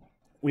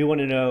we want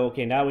to know,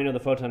 okay, now we know the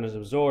photon is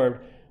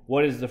absorbed.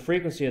 What is the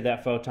frequency of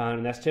that photon?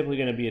 And that's typically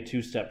going to be a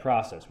two-step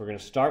process. We're going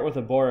to start with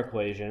a Bohr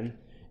equation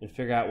and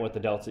figure out what the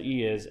delta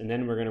E is, and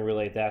then we're going to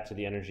relate that to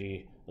the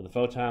energy of the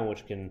photon,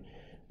 which can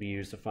be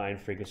used to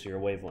find frequency or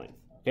wavelength.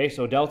 Okay,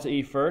 so delta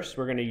E first,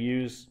 we're going to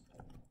use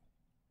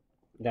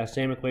that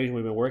same equation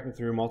we've been working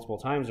through multiple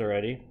times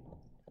already.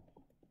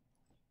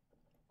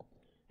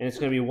 And it's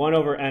going to be 1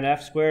 over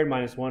nf squared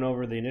minus 1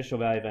 over the initial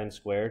value of n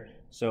squared.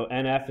 So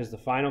nf is the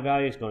final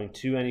value. It's going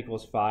to n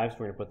equals 5, so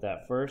we're going to put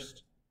that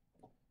first.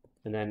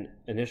 And then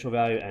initial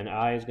value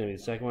ni is going to be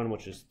the second one,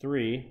 which is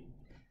 3.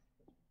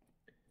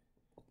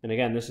 And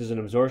again, this is an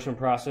absorption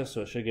process,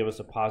 so it should give us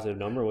a positive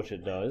number, which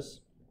it does.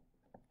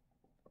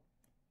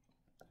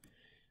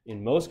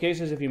 In most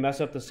cases, if you mess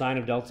up the sign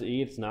of delta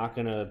E, it's not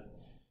going to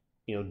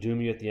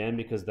doom you at the end,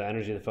 because the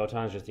energy of the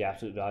photon is just the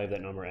absolute value of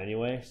that number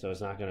anyway, so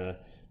it's not going to.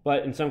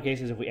 But in some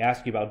cases, if we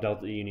ask you about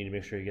delta E, you need to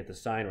make sure you get the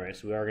sign right,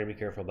 so we are going to be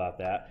careful about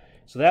that.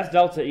 So that's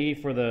delta E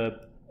for the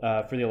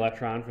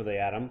electron, for the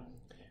atom.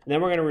 And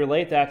then we're going to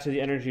relate that to the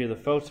energy of the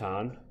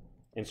photon.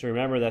 And so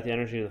remember that the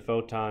energy of the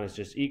photon is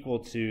just equal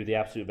to the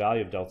absolute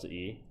value of delta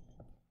E.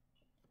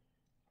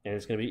 And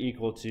it's going to be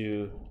equal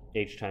to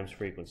h times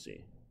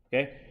frequency.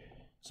 Okay?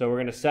 So we're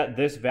going to set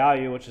this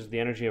value, which is the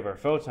energy of our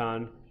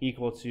photon,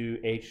 equal to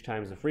h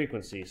times the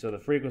frequency. So the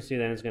frequency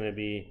then is going to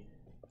be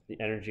the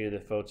energy of the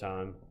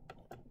photon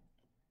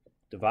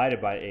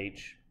divided by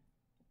h.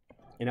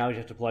 And now we just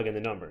have to plug in the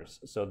numbers.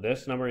 So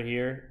this number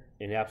here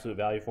in the absolute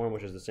value form,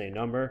 which is the same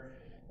number,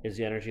 is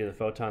the energy of the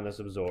photon that's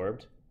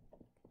absorbed.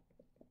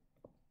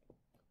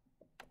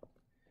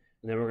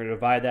 And then we're going to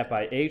divide that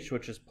by h,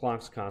 which is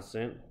Planck's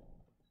constant.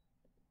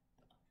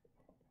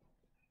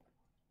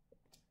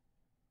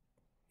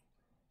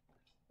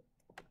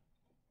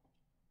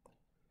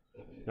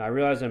 Now I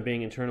realize I'm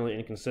being internally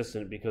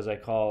inconsistent because I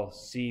call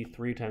c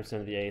 3 times 10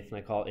 to the 8th and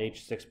I call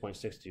h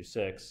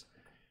 6.626.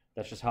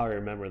 That's just how I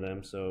remember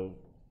them, so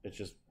it's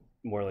just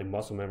more like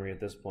muscle memory at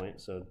this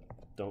point, so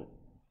don't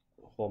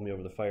hold me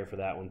over the fire for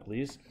that one,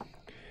 please.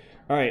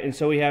 All right, and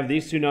so we have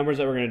these two numbers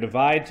that we're going to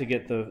divide to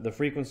get the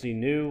frequency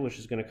nu, which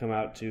is going to come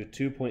out to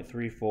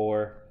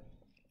 2.34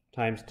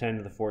 times 10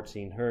 to the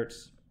 14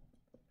 hertz.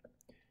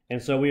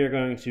 And so we are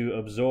going to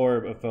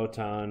absorb a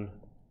photon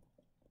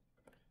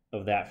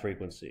of that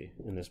frequency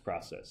in this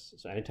process.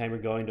 So anytime you're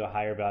going to a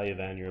higher value of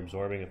n, you're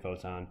absorbing a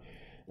photon.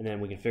 And then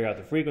we can figure out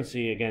the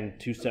frequency, again,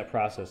 two-step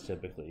process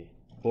typically.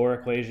 Bohr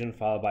equation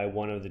followed by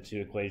one of the two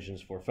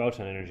equations for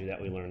photon energy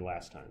that we learned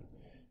last time.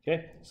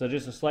 Okay, so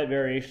just a slight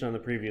variation on the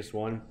previous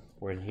one.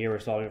 We're in here, we're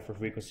solving it for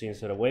frequency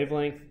instead of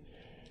wavelength.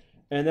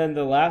 And then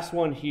the last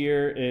one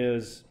here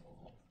is,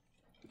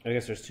 I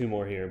guess there's two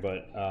more here,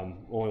 but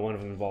only one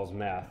of them involves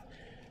math.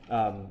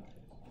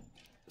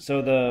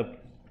 So the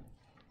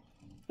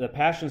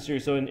Paschen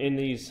series, so in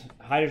these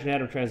hydrogen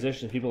atom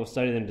transitions, people have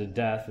studied them to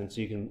death, and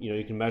so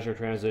you can measure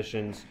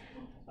transitions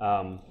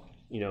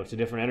to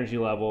different energy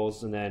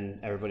levels, and then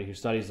everybody who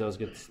studies those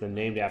gets them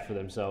named after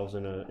themselves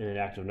in an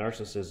act of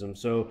narcissism.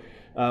 So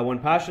when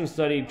Paschen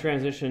studied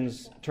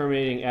transitions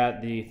terminating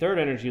at the third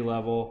energy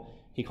level,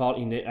 I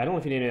don't know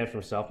if he named it after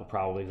himself, but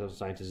probably, because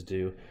scientists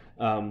do.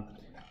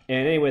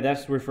 And anyway,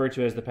 that's referred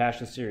to as the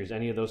Paschen series,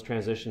 any of those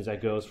transitions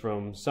that goes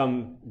from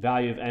some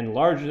value of n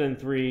larger than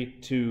 3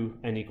 to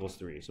n equals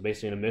 3. So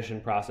basically an emission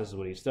process is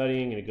what he's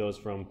studying, and it goes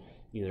from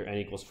either n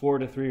equals 4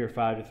 to 3 or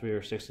 5 to 3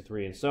 or 6 to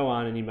 3 and so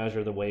on, and he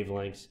measured the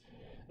wavelengths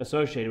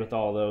associated with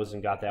all of those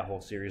and got that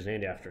whole series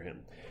named after him.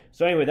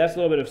 So anyway, that's a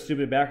little bit of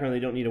stupid background that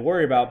you don't need to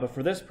worry about, but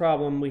for this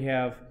problem we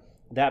have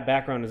that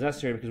background is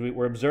necessary because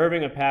we're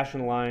observing a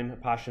Paschen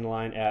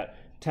line at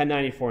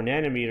 1094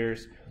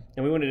 nanometers,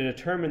 and we want to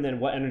determine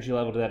then what energy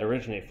level did that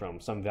originate from,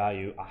 some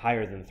value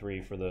higher than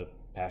 3 for the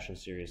Paschen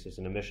series. It's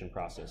an emission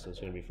process, so it's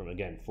going to be from,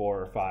 again,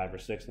 4 or 5 or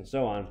 6 and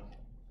so on.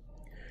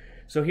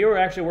 So here we're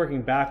actually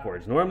working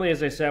backwards. Normally,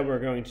 as I said, we're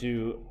going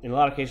to, in a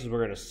lot of cases, we're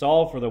going to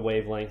solve for the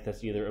wavelength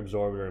that's either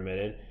absorbed or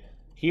emitted.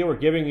 Here we're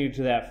giving you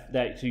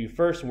that to you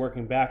first and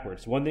working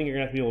backwards. One thing you're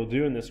going to have to be able to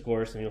do in this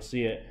course, and you'll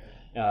see it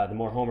the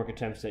more homework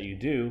attempts that you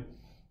do,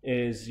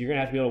 is you're going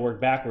to have to be able to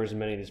work backwards in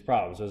many of these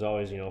problems. There's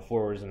always, a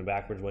forwards and a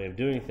backwards way of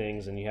doing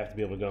things, and you have to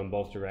be able to go in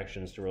both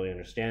directions to really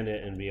understand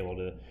it and be able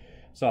to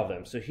solve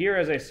them. So here,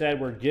 as I said,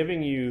 we're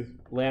giving you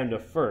lambda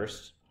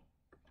first.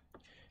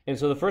 And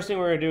so the first thing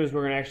we're going to do is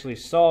we're going to actually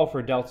solve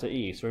for delta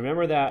E. So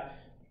remember that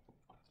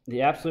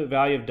the absolute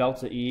value of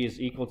delta E is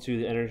equal to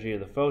the energy of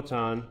the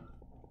photon,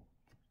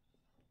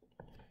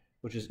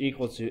 which is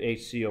equal to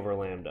hc over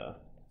lambda.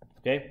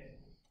 Okay?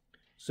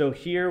 So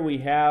here we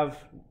have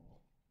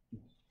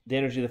the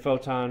energy of the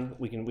photon.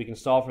 We can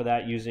solve for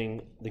that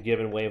using the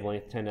given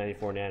wavelength,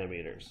 1094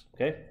 nanometers.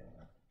 Okay?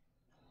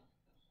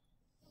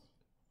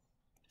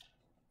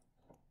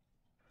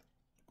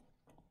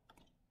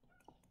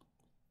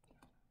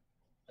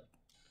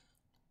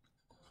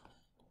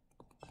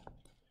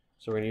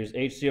 So we're going to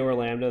use hc over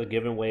lambda, the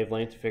given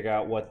wavelength, to figure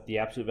out what the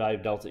absolute value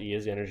of delta E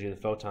is, the energy of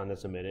the photon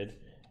that's emitted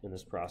in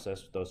this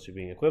process, those two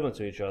being equivalent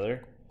to each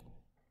other.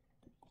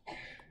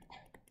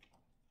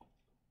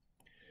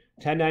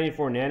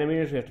 1094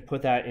 nanometers, we have to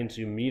put that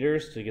into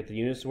meters to get the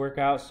units to work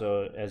out.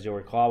 So as you'll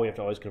recall, we have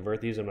to always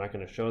convert these. I'm not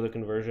going to show the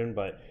conversion,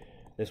 but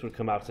this would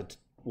come out to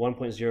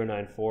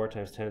 1.094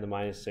 times 10 to the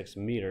minus 6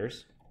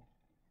 meters.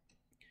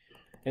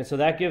 And so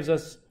that gives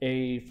us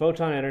a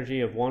photon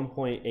energy of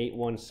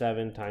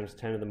 1.817 times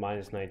 10 to the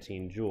minus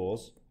 19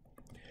 joules.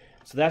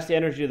 So that's the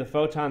energy of the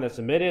photon that's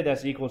emitted.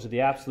 That's equal to the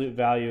absolute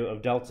value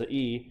of delta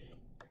E.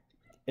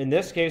 In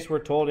this case, we're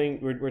telling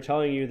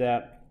you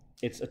that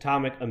it's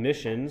atomic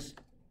emissions.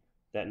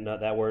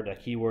 That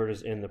key word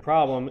is in the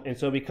problem. And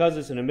so because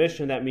it's an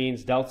emission, that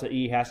means delta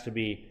E has to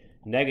be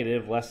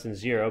negative, less than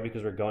 0,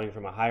 because we're going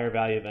from a higher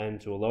value of n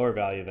to a lower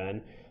value of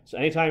n. So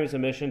anytime it's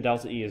emission,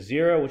 delta E is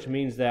 0, which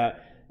means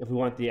that if we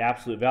want the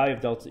absolute value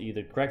of delta E,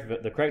 the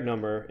correct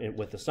number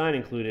with the sign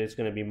included, it's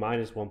going to be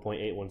minus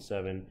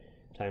 1.817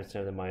 times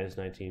 10 to the minus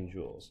 19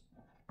 joules.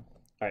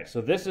 All right,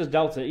 so this is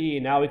delta E.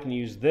 Now we can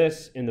use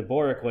this in the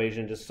Bohr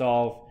equation to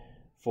solve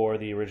for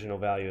the original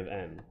value of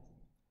n.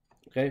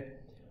 Okay?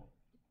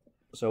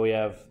 So we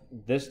have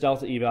this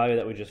delta E value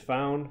that we just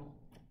found.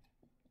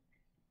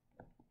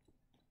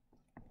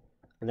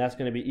 And that's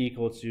going to be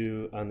equal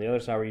to, on the other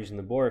side, we're using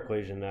the Bohr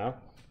equation now.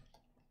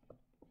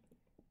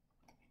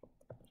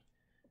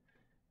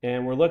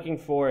 And we're looking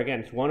for, again,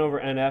 it's 1 over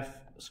nf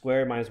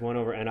squared minus 1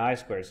 over ni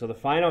squared. So the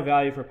final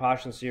value for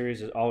Paschen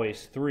series is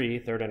always 3,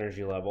 third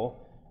energy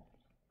level.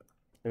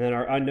 And then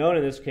our unknown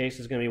in this case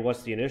is going to be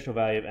what's the initial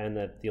value of n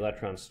that the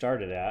electron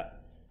started at.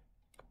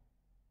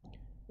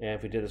 And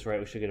if we did this right,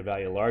 we should get a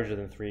value larger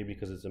than 3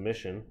 because it's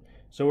emission.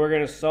 So we're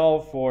going to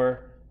solve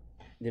for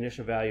the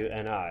initial value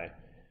ni.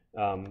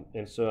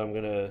 And so I'm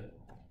going to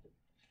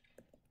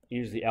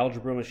use the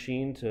algebra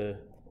machine to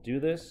do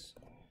this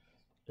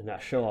and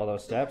not show all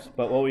those steps.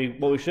 But what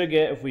we should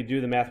get if we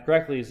do the math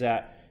correctly is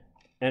that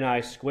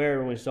ni squared,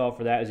 when we solve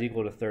for that, is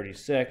equal to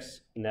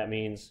 36. And that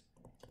means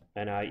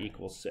ni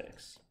equals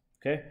 6.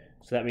 Okay?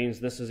 So that means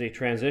this is a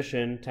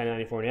transition,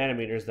 1094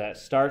 nanometers, that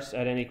starts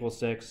at n equals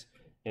 6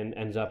 and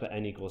ends up at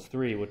n equals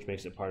 3, which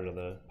makes it part of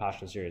the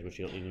Paschen series, which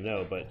you don't need to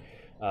know. But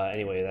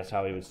anyway, that's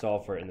how we would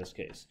solve for it in this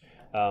case.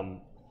 All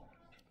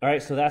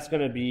right, so that's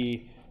going to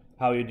be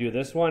how you do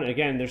this one.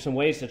 Again, there's some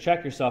ways to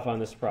check yourself on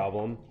this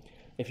problem.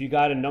 If you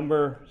got a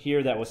number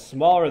here that was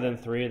smaller than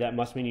 3, that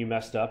must mean you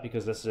messed up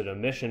because this is an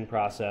emission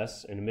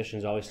process, and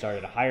emissions always start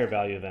at a higher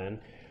value of n.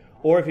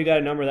 Or if you got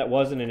a number that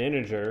wasn't an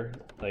integer,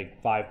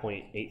 like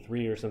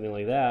 5.83 or something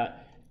like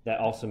that, that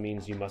also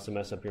means you must have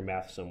messed up your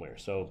math somewhere.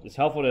 So it's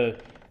helpful to,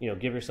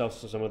 give yourself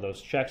some of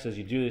those checks as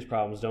you do these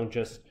problems. Don't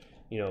just,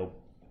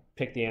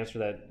 pick the answer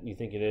that you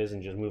think it is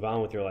and just move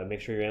on with your life. Make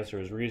sure your answer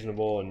is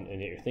reasonable and that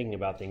you're thinking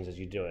about things as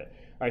you do it.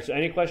 All right, so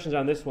any questions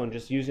on this one,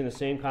 just using the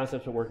same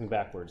concepts but working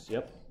backwards?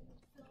 Yep.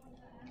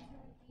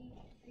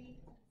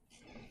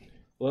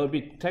 Well, it would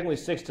be technically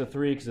 6 to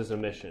 3 because it's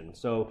emission.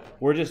 So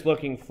we're just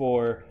looking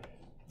for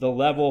the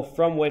level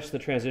from which the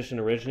transition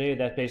originated.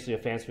 That's basically a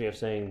fancy way of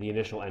saying the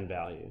initial n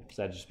value.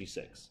 So that'd just be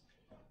 6.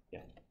 Yeah.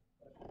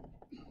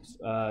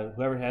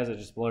 Whoever has it,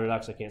 just blurt it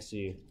out because I can't see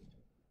you.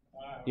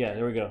 Yeah,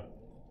 there we go.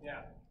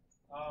 Yeah.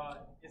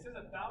 It says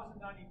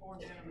 1,094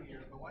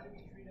 nanometers, but why do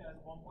we treat it as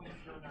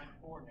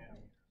 1.094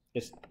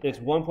 nanometers? It's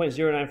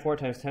 1.094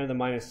 times 10 to the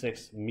minus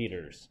 6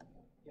 meters.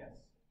 Yes.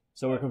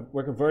 So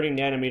we're converting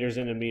nanometers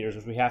into meters,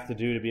 which we have to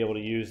do to be able to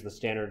use the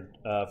standard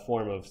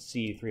form of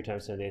C, 3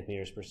 times 10 to the 8th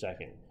meters per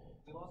second.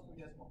 We lost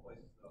 2 decimal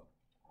places, though.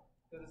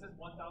 Because it says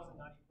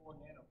 1,094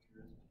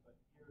 nanometers, but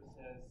here it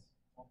says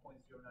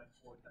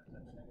 1.094 times 10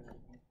 to the negative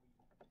 3.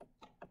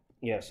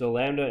 Yeah, so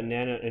lambda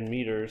in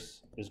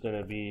meters is going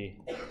to be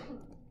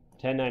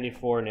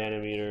 1094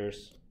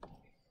 nanometers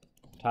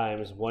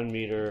times 1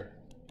 meter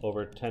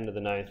over 10 to the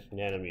 9th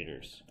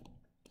nanometers.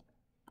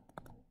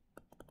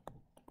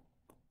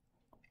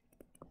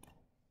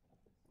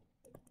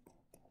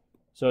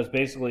 So it's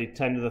basically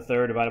 10 to the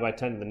 3rd divided by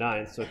 10 to the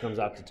 9th, so it comes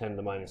out to 10 to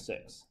the minus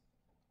 6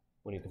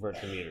 when you convert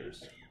to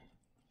meters.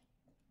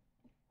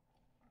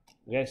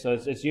 Okay, so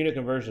it's unit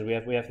conversion. We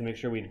have to make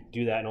sure we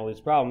do that in all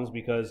these problems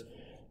because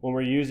when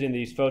we're using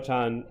these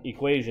photon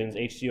equations,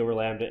 hc over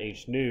lambda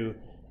h nu,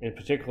 in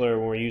particular,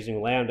 when we're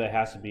using lambda, it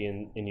has to be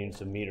in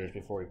units of meters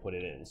before we put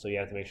it in. So you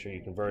have to make sure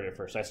you convert it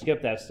first. I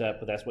skipped that step,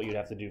 but that's what you'd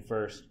have to do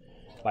first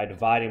by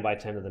dividing by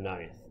 10 to the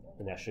 9th.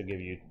 And that should give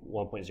you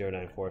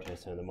 1.094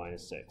 times 10 to the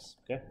minus 6.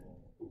 Okay?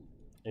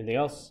 Anything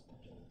else?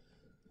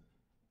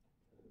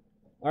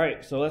 All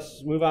right, so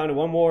let's move on to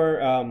one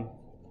more.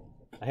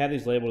 I have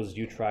these labeled as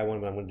you try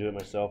one, but I'm going to do it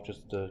myself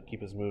just to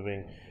keep us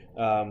moving.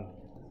 All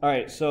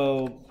right,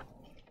 so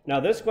now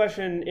this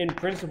question in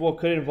principle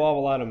could involve a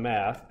lot of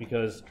math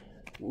because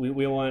we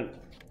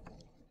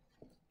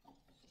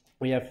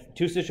have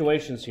two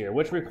situations here.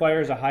 Which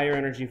requires a higher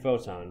energy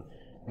photon?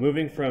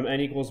 Moving from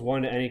n equals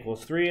 1 to n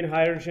equals 3 in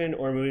hydrogen,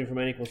 or moving from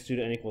n equals 2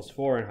 to n equals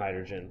 4 in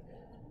hydrogen?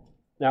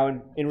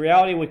 Now, in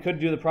reality, we could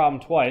do the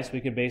problem twice.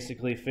 We could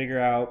basically figure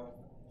out,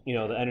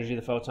 the energy of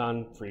the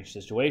photon for each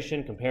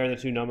situation, compare the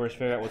two numbers,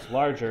 figure out what's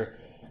larger.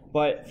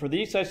 But for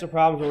these types of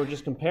problems where we're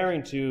just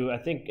comparing two, I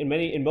think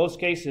in most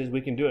cases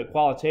we can do it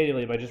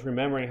qualitatively by just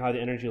remembering how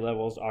the energy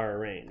levels are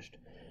arranged.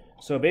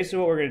 So basically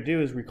what we're going to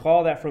do is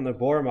recall that from the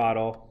Bohr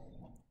model,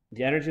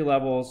 the energy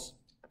levels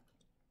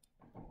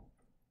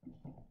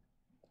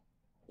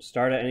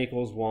start at n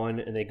equals 1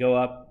 and they go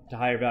up to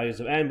higher values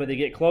of n, but they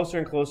get closer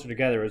and closer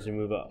together as we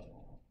move up.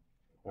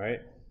 All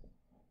right?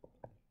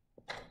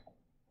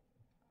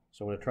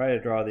 So I'm going to try to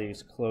draw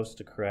these close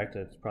to correct.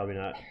 It's probably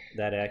not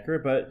that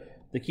accurate, but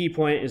the key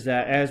point is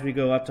that as we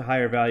go up to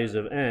higher values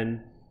of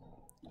n,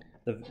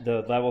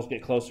 the levels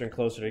get closer and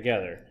closer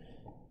together.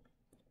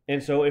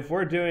 And so if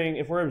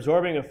we're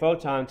absorbing a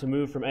photon to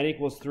move from n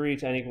equals 3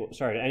 to n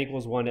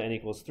equals 1 to n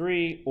equals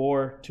 3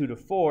 or 2 to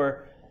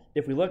 4,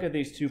 if we look at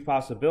these two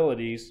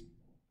possibilities,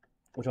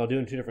 which I'll do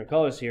in two different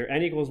colors here,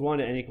 n equals 1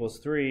 to n equals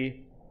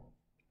 3,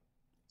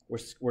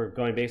 we're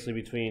going basically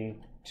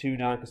between two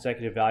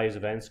non-consecutive values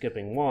of n,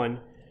 skipping 1.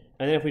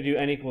 And then if we do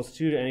n equals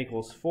 2 to n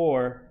equals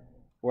 4,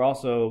 we're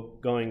also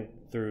going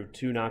through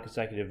two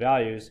non-consecutive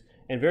values.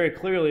 And very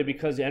clearly,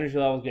 because the energy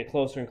levels get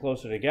closer and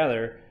closer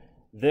together,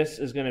 this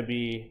is going to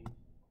be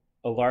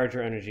a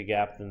larger energy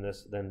gap than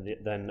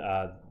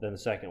the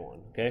second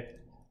one. Okay.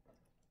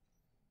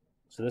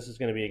 So this is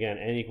going to be, again,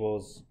 n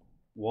equals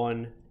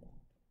 1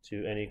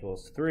 to n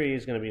equals 3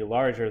 is going to be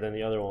larger than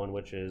the other one,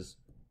 which is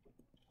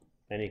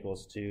n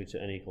equals 2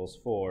 to n equals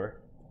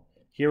 4.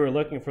 Here we're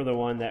looking for the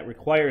one that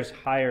requires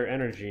higher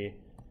energy,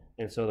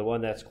 and so the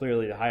one that's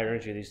clearly the higher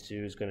energy of these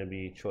two is going to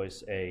be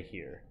choice A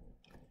here.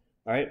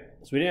 All right,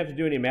 so we didn't have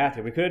to do any math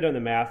here. We could have done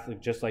the math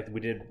just like we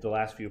did the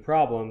last few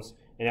problems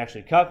and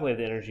actually calculate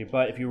the energy,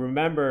 but if you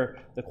remember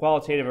the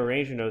qualitative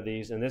arrangement of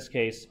these, in this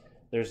case,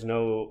 there's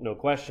no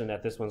question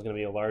that this one's going to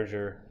be a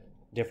larger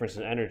difference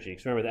in energy.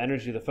 Because remember, the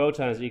energy of the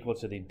photon is equal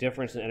to the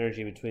difference in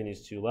energy between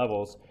these two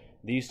levels.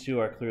 These two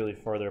are clearly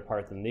further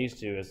apart than these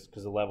two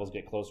because the levels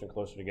get closer and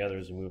closer together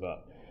as you move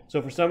up. So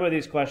for some of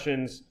these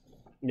questions,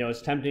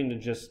 it's tempting to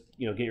just,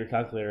 get your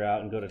calculator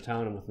out and go to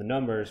town with the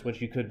numbers, which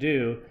you could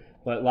do,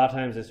 but a lot of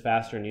times it's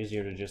faster and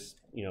easier to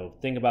just,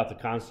 think about the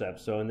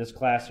concept. So in this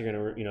class, you're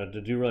going to,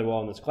 to do really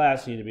well in this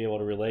class, you need to be able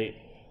to relate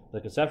the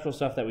conceptual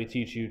stuff that we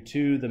teach you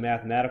to the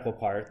mathematical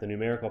part, the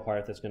numerical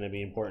part that's going to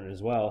be important as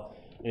well.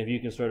 And if you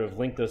can sort of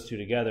link those two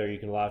together, you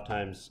can a lot of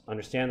times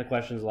understand the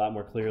questions a lot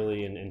more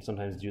clearly and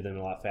sometimes do them in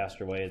a lot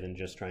faster way than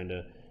just trying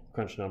to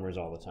crunch numbers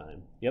all the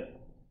time. Yep?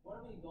 What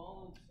are we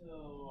going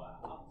to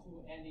up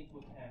to n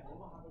equals 10?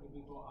 What happens if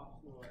we go up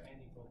to n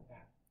equals 10?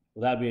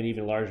 Well, that would be an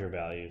even larger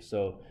value.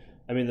 So,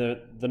 I mean,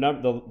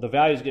 the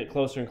values get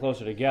closer and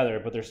closer together,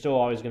 but they're still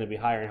always going to be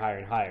higher and higher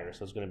and higher.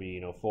 So it's going to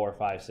be, 4,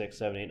 5, 6,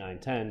 7, 8, 9,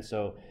 10.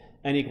 So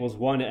n equals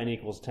 1 to n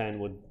equals 10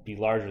 would be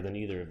larger than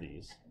either of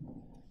these.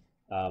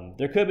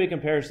 There could be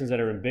comparisons that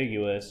are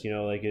ambiguous,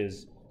 like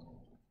is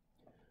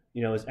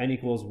n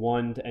equals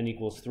 1 to n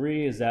equals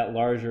 3, is that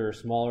larger or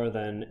smaller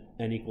than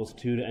n equals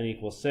 2 to n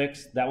equals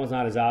 6? That one's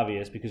not as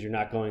obvious because you're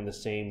not going the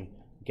same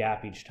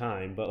gap each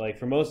time. But like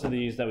for most of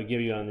these that we give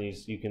you on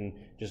these, you can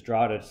just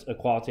draw a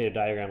qualitative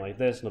diagram like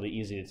this, and it'll be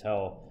easy to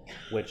tell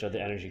which of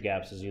the energy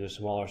gaps is either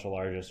smallest or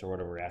largest or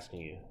whatever we're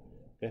asking you.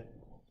 Okay?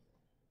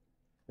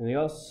 Anything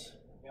else?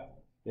 Yeah.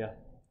 Yeah.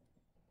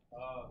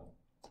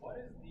 What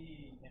is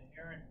the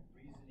inherent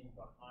reasoning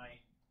behind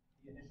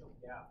the initial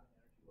gap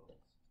in energy levels?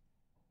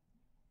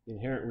 The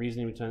inherent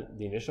reasoning behind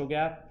the initial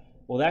gap?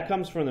 Well, that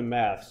comes from the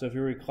math. So if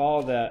you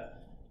recall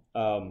that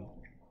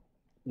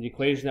the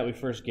equation that we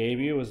first gave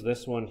you was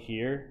this one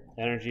here.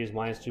 Energy is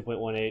minus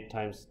 2.18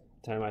 times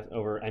 10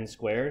 over n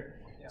squared.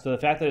 Yeah. So the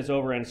fact that it's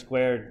over n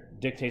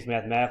squared dictates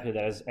mathematically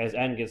that as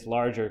n gets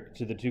larger,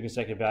 to the two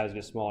consecutive values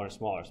get smaller and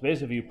smaller. So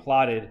basically, if you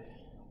plotted,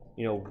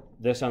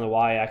 this on the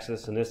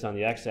y-axis and this on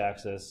the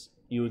x-axis,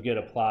 you would get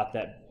a plot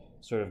that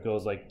sort of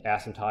goes like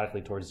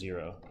asymptotically towards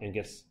 0 and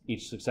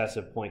each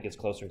successive point gets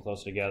closer and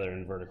closer together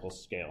in vertical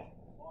scale.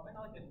 Well, I mean,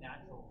 like the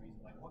natural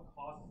reason, like what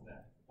causes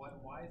that?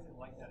 Why is it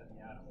like that in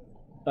the atom?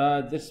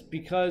 That's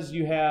because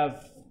you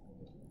have,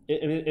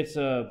 there's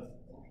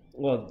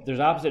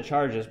opposite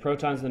charges,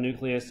 protons in the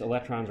nucleus,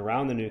 electrons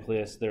around the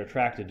nucleus, they're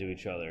attracted to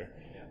each other.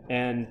 Yeah.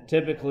 And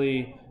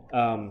typically,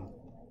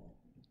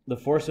 the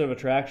force of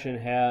attraction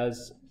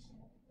has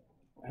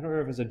I don't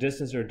know if it's a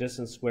distance or a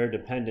distance squared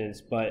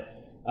dependence, but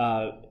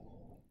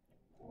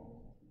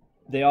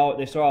they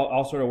all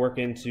sort of work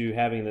into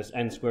having this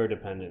n squared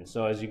dependence.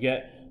 So as you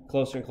get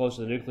closer and closer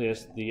to the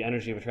nucleus, the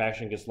energy of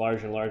attraction gets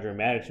larger and larger in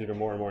magnitude, or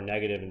more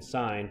negative in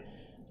sign.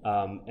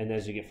 And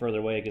as you get further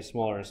away, it gets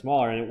smaller and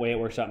smaller. And the way it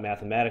works out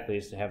mathematically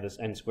is to have this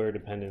n squared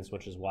dependence,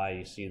 which is why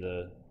you see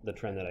the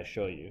trend that I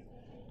show you.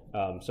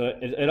 So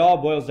it all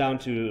boils down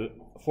to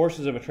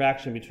forces of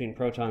attraction between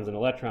protons and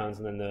electrons,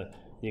 and then the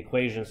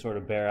equations sort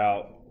of bear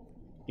out,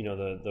 you know,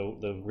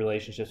 the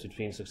relationships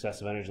between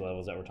successive energy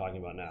levels that we're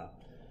talking about now.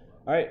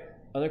 All right,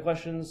 other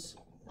questions?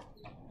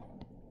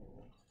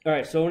 All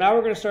right, so now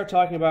we're going to start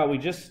talking about, we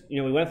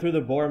went through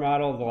the Bohr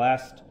model the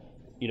last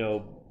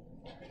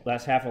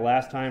half of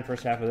last time,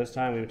 first half of this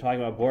time. We've been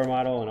talking about Bohr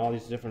model and all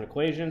these different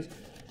equations.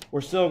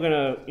 We're still going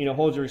to,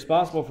 hold you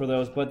responsible for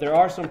those, but there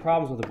are some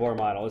problems with the Bohr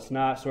model. It's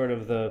not sort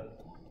of the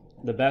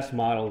best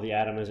model of the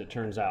atom as it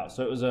turns out.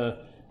 So it was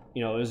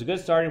a good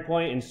starting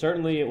point, and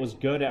certainly it was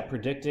good at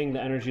predicting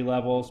the energy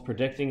levels,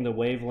 predicting the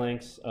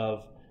wavelengths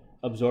of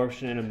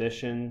absorption and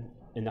emission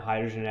in the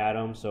hydrogen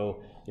atom.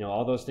 So,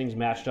 all those things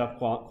matched up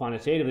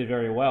quantitatively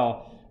very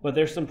well, but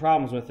there's some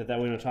problems with it that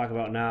we're going to talk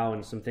about now,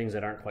 and some things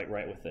that aren't quite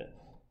right with it.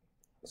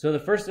 So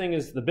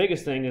the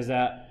biggest thing is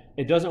that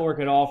it doesn't work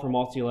at all for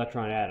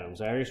multi-electron atoms.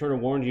 I already sort of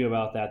warned you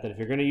about that if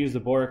you're going to use the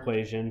Bohr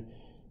equation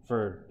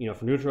for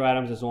neutral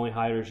atoms, it's only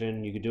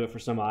hydrogen. You could do it for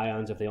some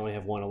ions if they only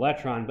have one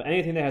electron, but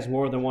anything that has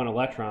more than one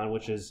electron,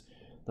 which is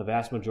the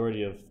vast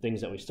majority of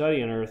things that we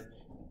study on Earth,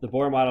 the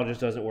Bohr model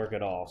just doesn't work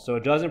at all. So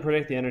it doesn't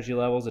predict the energy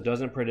levels, it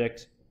doesn't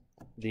predict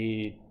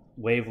the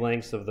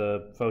wavelengths of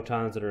the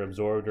photons that are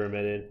absorbed or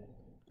emitted.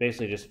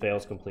 Basically just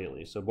fails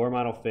completely. So Bohr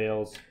model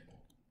fails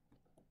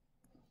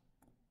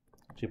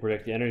to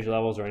predict the energy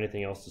levels or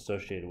anything else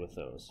associated with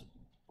those.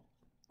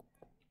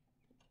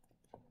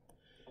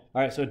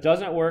 All right, so it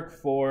doesn't work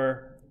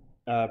for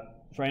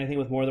anything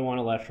with more than one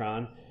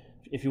electron.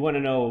 If you want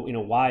to know,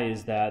 why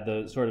is that,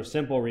 the sort of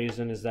simple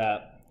reason is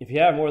that if you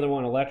have more than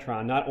one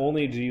electron, not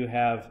only do you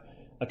have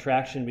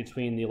attraction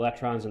between the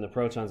electrons and the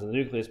protons in the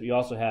nucleus, but you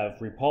also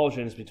have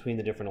repulsions between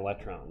the different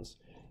electrons.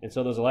 And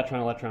so those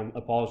electron-electron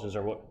repulsions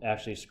are what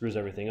actually screws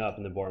everything up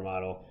in the Bohr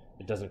model.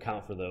 It doesn't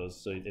count for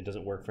those, so it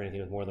doesn't work for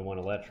anything with more than one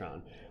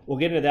electron. We'll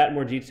get into that in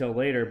more detail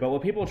later, but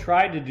what people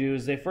tried to do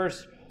is they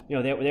first,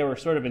 they were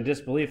sort of in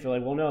disbelief. They're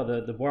like, well, no,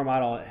 the Bohr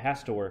model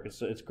has to work.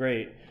 It's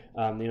great.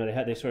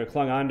 They sort of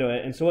clung onto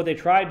it. And so what they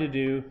tried to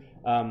do,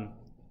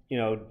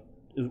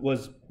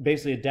 was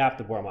basically adapt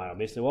the Bohr model.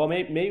 Basically, well,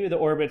 maybe the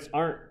orbits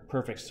aren't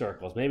perfect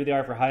circles. Maybe they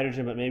are for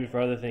hydrogen, but maybe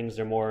for other things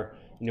they're more,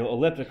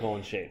 elliptical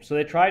in shape. So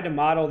they tried to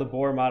model the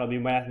Bohr model, be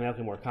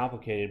mathematically more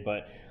complicated,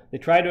 but they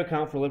tried to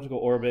account for elliptical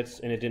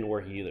orbits, and it didn't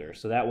work either.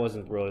 So that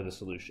wasn't really the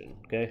solution,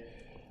 okay?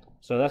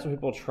 So that's what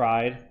people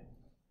tried.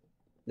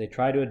 They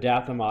tried to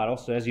adapt the model.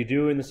 So as you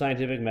do in the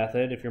scientific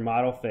method, if your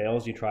model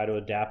fails, you try to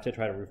adapt it,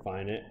 try to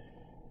refine it.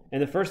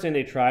 And the first thing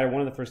they tried, or one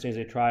of the first things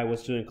they tried,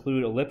 was to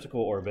include elliptical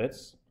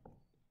orbits.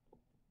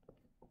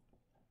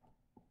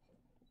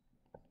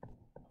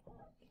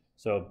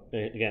 So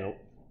again,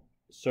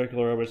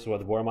 circular orbits is what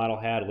the Bohr model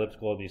had.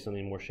 Elliptical would be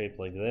something more shaped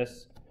like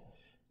this.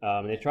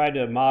 And they tried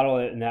to model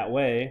it in that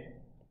way,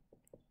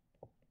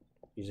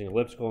 using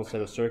elliptical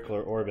instead of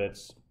circular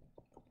orbits.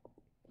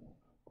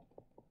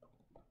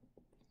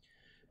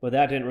 But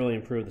that didn't really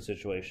improve the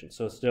situation.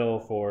 So still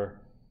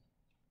for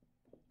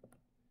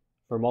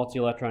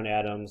multi-electron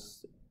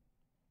atoms,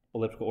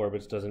 elliptical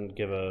orbits doesn't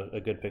give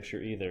a good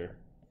picture either.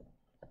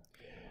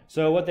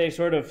 So what they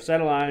sort of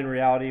settled on in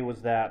reality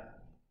was that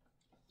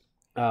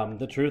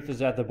the truth is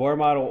that the Bohr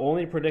model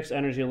only predicts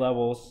energy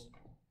levels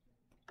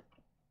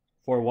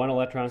for one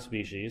electron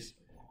species.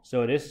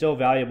 So it is still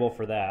valuable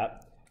for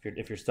that.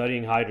 If you're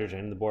studying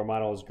hydrogen, the Bohr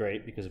model is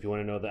great, because if you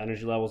want to know the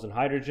energy levels in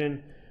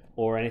hydrogen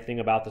or anything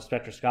about the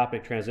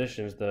spectroscopic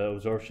transitions, the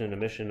absorption and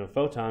emission of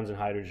photons in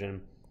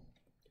hydrogen,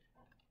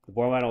 the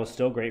Bohr model is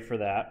still great for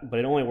that, but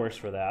it only works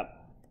for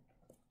that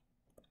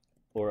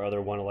or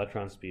other one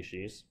electron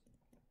species.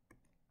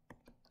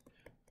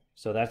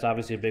 So that's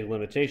obviously a big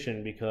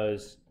limitation,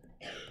 because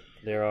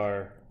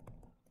there's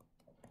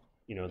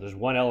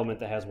one element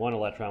that has one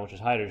electron, which is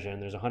hydrogen.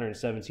 There's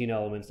 117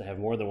 elements that have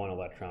more than one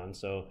electron.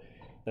 So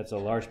that's a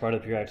large part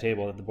of the periodic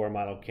table that the Bohr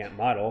model can't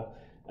model.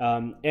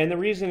 And the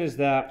reason is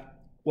that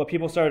what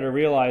people started to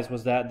realize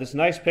was that this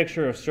nice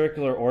picture of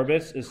circular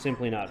orbits is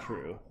simply not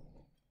true.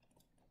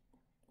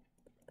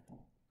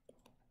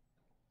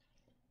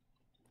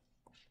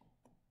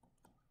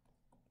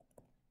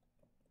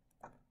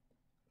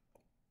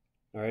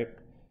 All right.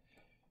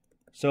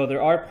 So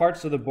there are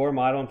parts of the Bohr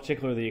model, in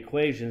particular the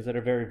equations, that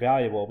are very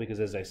valuable, because,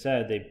 as I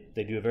said,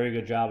 they do a very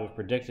good job of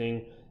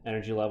predicting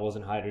energy levels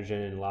in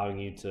hydrogen and allowing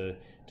you to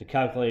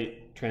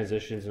calculate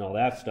transitions and all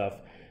that stuff.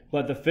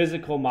 But the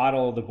physical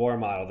model of the Bohr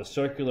model, the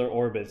circular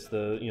orbits,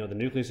 the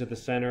nucleus at the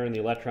center and the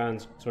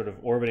electrons sort of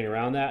orbiting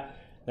around that,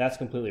 that's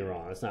completely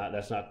wrong.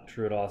 That's not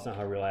true at all. It's not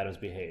how real atoms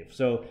behave.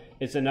 So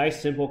it's a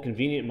nice, simple,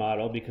 convenient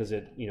model, because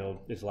it's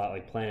a lot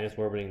like planets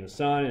orbiting the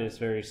sun, and it's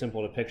very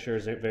simple to picture,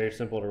 it's very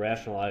simple to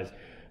rationalize.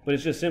 but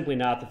it's just simply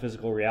not the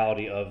physical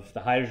reality of the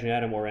hydrogen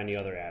atom or any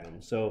other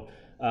atom. So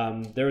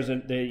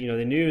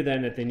they knew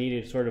then that they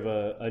needed sort of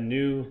a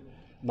new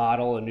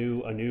model, a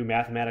new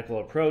mathematical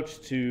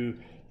approach to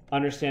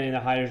understanding the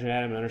hydrogen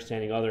atom and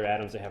understanding other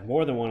atoms that have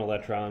more than one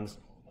electrons.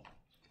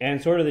 And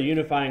sort of the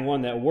unifying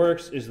one that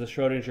works is the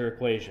Schrodinger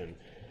equation.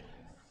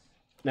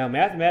 Now,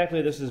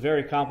 mathematically, this is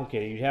very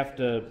complicated. You have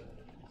to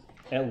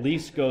at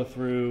least go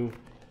through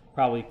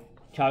probably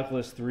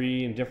calculus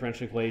 3 and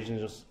differential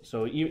equations.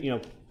 So,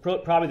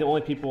 probably the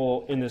only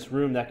people in this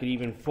room that could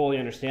even fully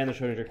understand the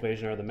Schrodinger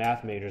equation are the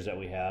math majors that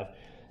we have.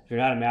 If you're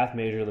not a math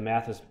major, the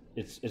math is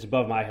it's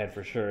above my head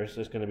for sure.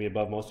 So it's going to be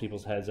above most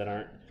people's heads that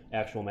aren't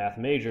actual math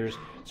majors.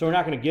 So we're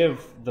not going to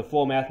give the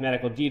full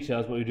mathematical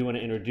details, but we do want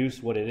to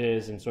introduce what it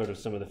is and sort of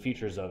some of the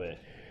features of it.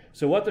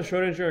 So what the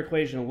Schrodinger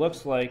equation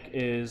looks like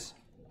is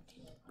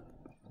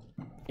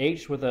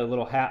H with a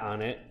little hat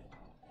on it,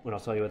 and I'll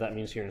tell you what that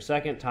means here in a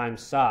second,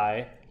 times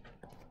psi,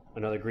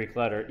 another Greek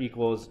letter,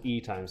 equals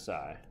E times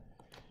psi.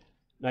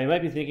 Now you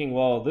might be thinking,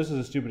 well, this is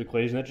a stupid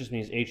equation, that just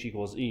means H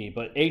equals E,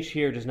 but H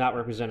here does not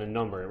represent a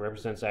number, it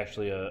represents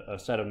actually a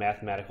set of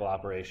mathematical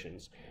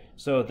operations.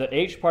 So the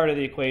H part of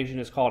the equation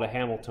is called a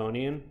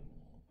Hamiltonian.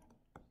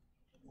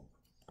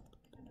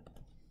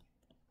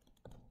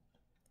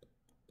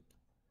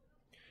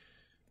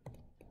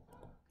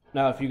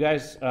 Now if you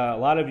guys, a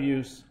lot of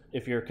you,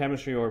 if you're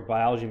chemistry or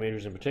biology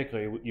majors in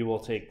particular, you will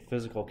take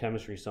physical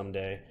chemistry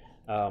someday.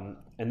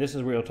 And this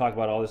is where we'll talk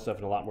about all this stuff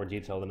in a lot more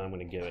detail than I'm going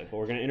to give it. But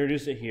we're going to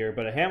introduce it here.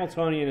 But a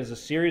Hamiltonian is a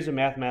series of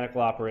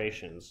mathematical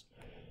operations.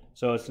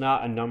 So it's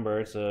not a number,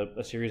 it's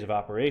a series of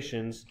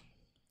operations.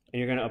 And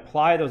you're going to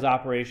apply those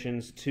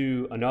operations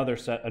to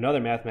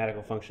another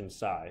mathematical function,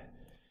 psi.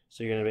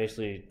 So you're going to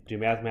basically do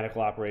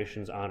mathematical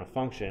operations on a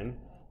function,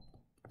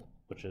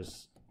 which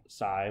is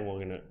psi, and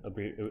we're going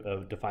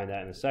to define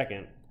that in a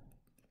second.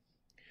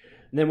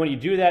 And then when you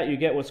do that, you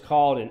get what's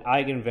called an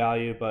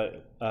eigenvalue,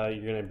 but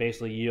you're going to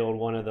basically yield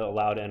one of the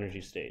allowed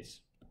energy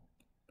states.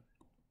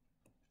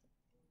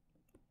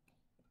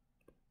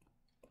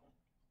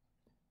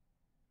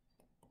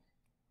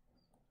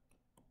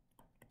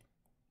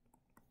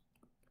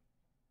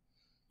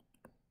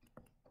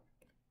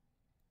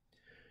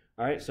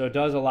 All right, so it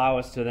does allow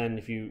us to then,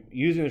 if you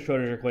using the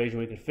Schrodinger equation,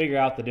 we can figure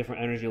out the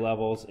different energy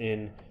levels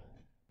in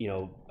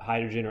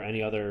hydrogen or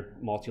any other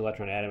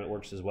multi-electron atom. It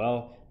works as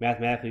well.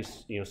 Mathematically,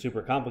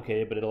 super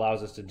complicated, but it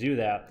allows us to do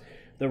that.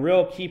 The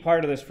real key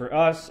part of this for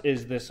us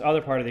is this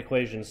other part of the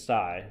equation,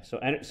 psi. So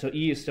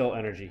E is still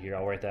energy here.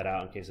 I'll write that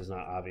out in case it's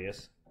not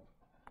obvious.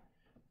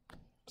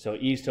 So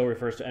E still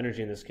refers to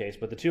energy in this case,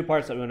 but the two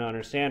parts that we want to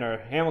understand are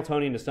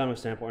Hamiltonian to some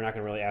extent, but we're not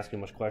going to really ask you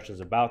much questions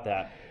about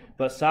that.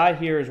 But psi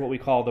here is what we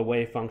call the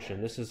wave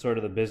function. This is sort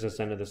of the business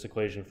end of this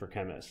equation for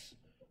chemists.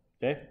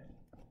 Okay?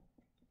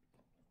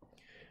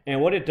 And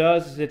what it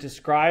does is it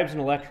describes an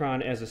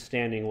electron as a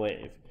standing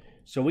wave.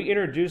 So we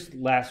introduced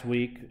last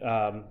week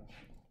the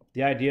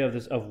idea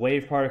of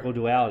wave-particle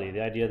duality,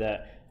 the idea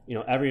that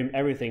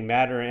everything,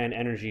 matter and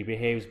energy,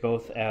 behaves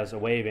both as a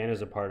wave and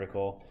as a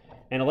particle.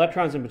 And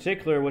electrons in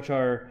particular, which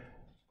are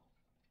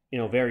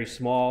very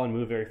small and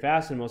move very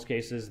fast in most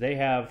cases, they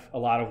have a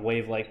lot of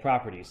wave-like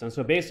properties. And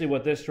so basically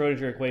what this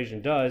Schrodinger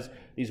equation does,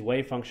 these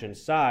wave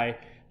functions psi,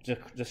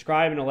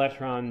 describe an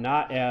electron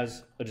not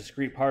as a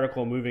discrete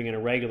particle moving in a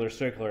regular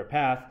circular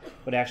path,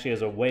 but actually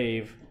as a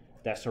wave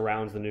that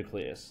surrounds the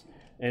nucleus.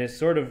 And it's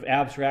sort of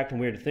abstract and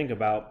weird to think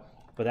about,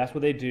 but that's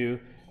what they do.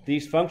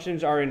 These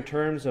functions are in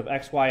terms of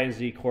x, y, and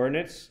z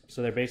coordinates,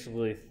 so they're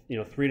basically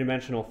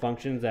three-dimensional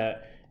functions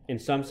that in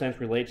some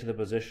sense relate to the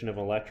position of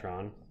an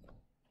electron.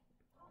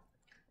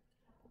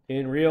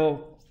 In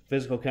real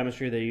physical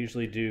chemistry, they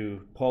usually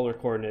do polar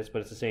coordinates, but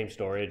it's the same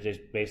story. It's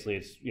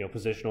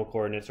positional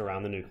coordinates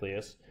around the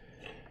nucleus.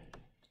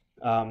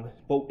 But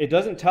it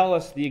doesn't tell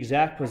us the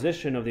exact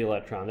position of the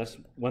electron. That's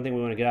one thing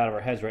we want to get out of our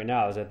heads right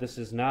now, is that this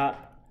is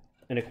not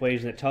an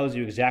equation that tells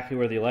you exactly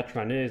where the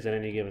electron is at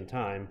any given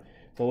time.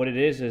 But what it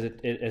is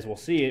as we'll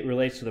see, it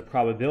relates to the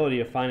probability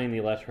of finding the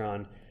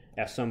electron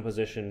at some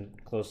position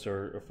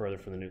closer or further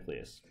from the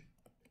nucleus.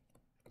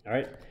 All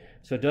right?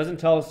 So it doesn't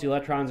tell us the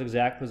electron's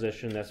exact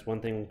position. That's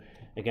one thing.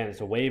 Again,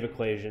 it's a wave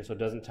equation, so it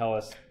doesn't tell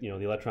us, the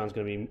electron's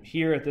going to be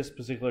here at this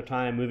particular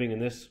time, moving in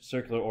this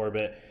circular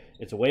orbit.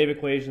 It's a wave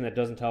equation that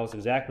doesn't tell us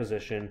exact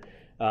position,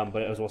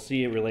 but as we'll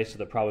see, it relates to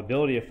the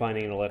probability of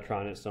finding an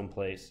electron at some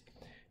place.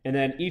 And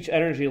then each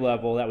energy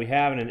level that we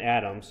have in an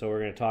atom, so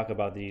we're going to talk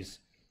about these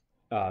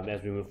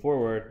as we move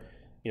forward.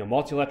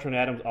 Multi-electron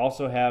atoms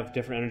also have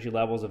different energy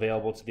levels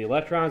available to the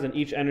electrons, and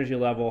each energy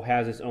level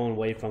has its own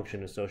wave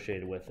function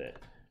associated with it.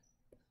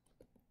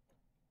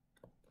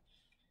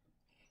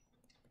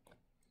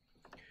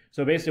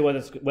 So basically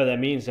what that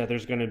means is that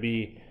there's going to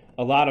be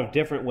a lot of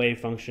different wave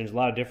functions, a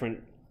lot of different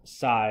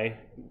psi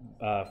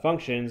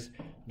functions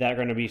that are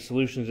going to be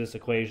solutions to this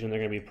equation.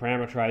 They're going to be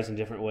parameterized in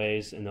different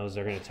ways, and those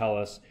are going to tell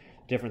us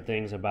different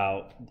things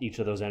about each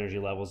of those energy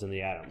levels in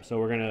the atom. So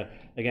we're going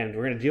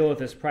to deal with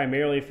this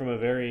primarily from a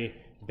very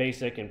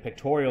basic and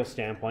pictorial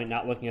standpoint,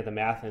 not looking at the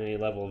math in any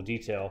level of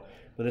detail,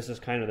 but this is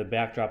kind of the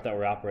backdrop that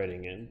we're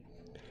operating in.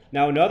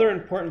 Now, another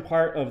important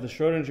part of the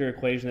Schrodinger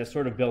equation that's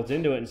sort of built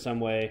into it in some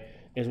way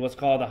is what's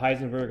called the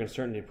Heisenberg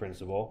uncertainty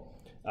principle.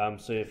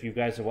 So if you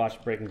guys have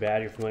watched Breaking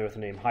Bad, you're familiar with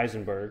the name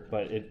Heisenberg,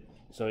 but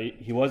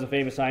he was a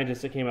famous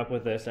scientist that came up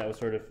with this. That was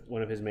sort of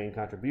one of his main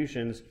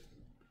contributions.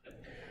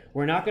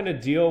 We're not going to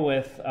deal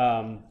with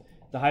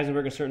the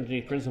Heisenberg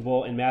uncertainty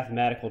principle in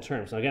mathematical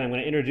terms. So again, I'm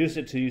going to introduce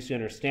it to you so you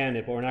understand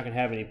it, but we're not going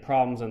to have any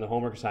problems on the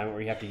homework assignment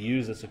where you have to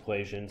use this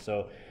equation.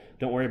 So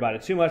don't worry about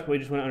it too much, but we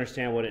just want to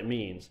understand what it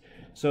means.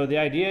 So the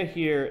idea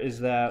here is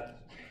that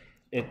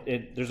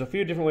there's a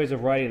few different ways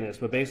of writing this,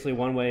 but basically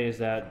one way is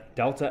that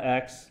delta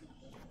x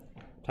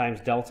times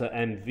delta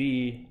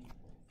mv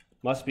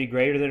must be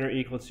greater than or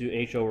equal to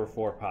h over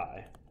 4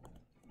 pi.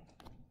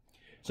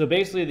 So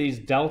basically these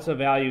delta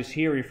values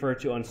here refer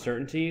to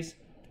uncertainties.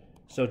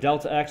 So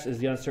delta x is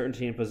the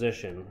uncertainty in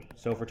position.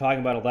 So if we're talking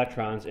about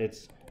electrons,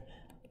 it's,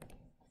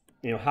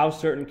 how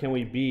certain can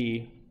we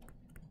be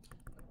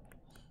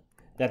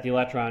that the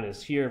electron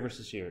is here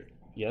versus here?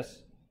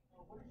 Yes?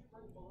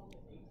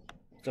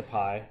 It's a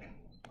pi.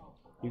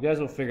 You guys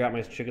will figure out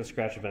my chicken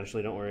scratch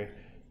eventually, don't worry.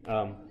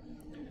 All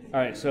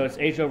right, so it's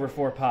h over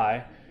 4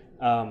 pi.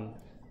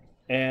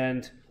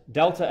 And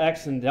delta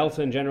x and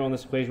delta in general in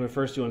this equation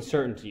refers to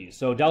uncertainties.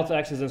 So delta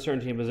x is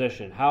uncertainty in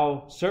position.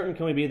 How certain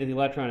can we be that the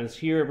electron is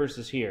here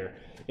versus here?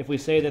 If we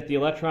say that the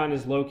electron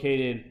is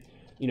located,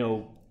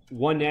 1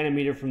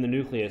 nanometer from the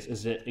nucleus,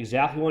 is it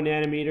exactly 1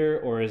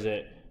 nanometer, or is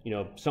it,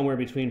 somewhere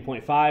between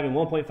 0.5 and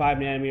 1.5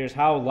 nanometers?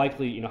 How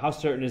likely, how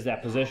certain is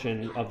that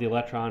position of the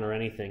electron or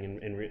anything?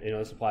 And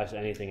this applies to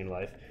anything in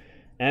life.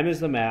 M is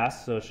the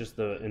mass, so it's just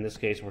in this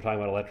case, we're talking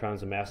about electrons,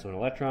 the mass of an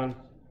electron.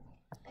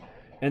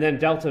 And then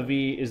delta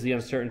V is the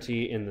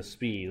uncertainty in the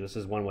speed. This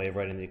is one way of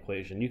writing the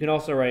equation. You can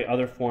also write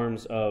other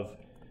forms of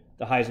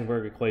the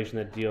Heisenberg equation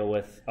that deal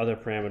with other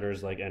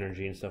parameters like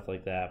energy and stuff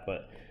like that,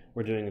 but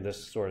we're doing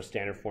this sort of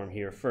standard form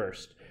here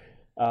first.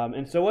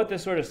 And so what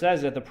this sort of says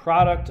is that the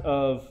product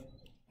of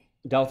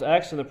delta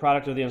x and the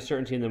product of the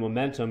uncertainty in the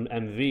momentum,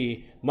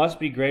 mv,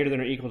 must be greater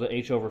than or equal to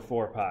h over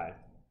 4 pi.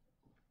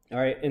 All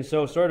right, and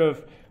so sort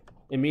of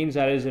it means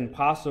that it is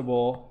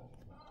impossible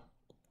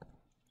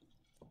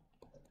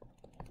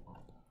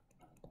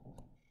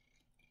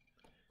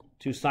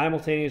to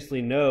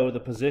simultaneously know the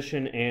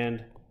position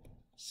and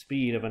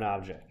speed of an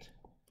object.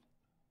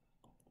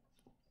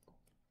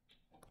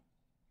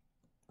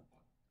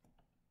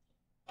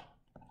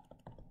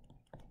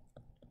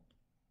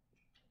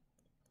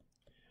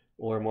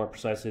 Or more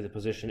precisely, the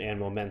position and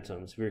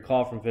momentum. So if you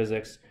recall from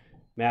physics,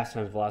 mass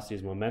times velocity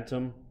is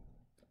momentum.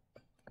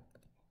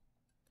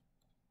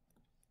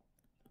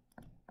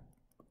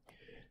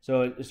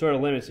 So it sort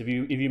of limits. If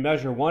you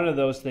measure one of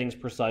those things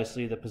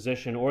precisely, the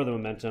position or the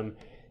momentum,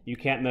 you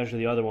can't measure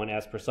the other one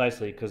as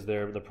precisely because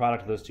the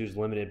product of those two is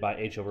limited by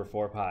h over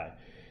 4 pi.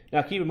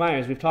 Now keep in mind,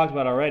 as we've talked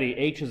about already,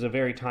 h is a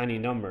very tiny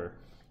number.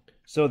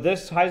 So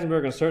this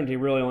Heisenberg uncertainty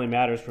really only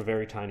matters for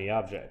very tiny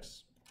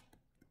objects.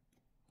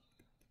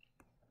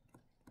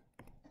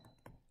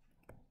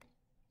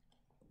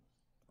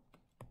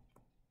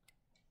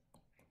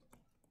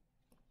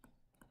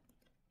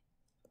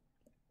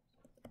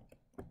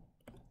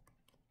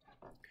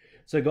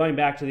 So going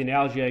back to the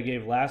analogy I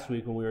gave last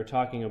week when we were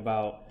talking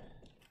about,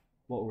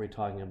 what were we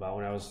talking about?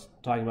 When I was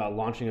talking about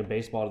launching a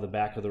baseball to the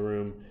back of the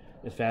room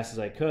as fast as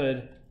I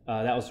could,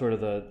 that was sort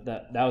of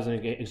that was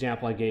an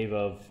example I gave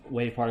of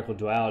wave-particle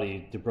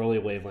duality, de Broglie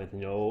wavelength.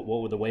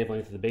 What would the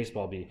wavelength of the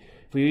baseball be?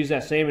 If we use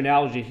that same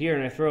analogy here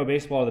and I throw a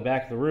baseball to the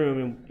back of the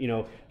room,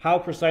 and how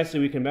precisely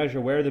we can measure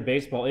where the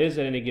baseball is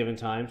at any given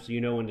time, so you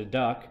know when to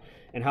duck,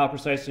 and how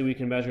precisely we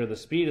can measure the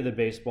speed of the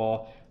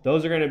baseball,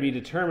 those are going to be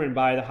determined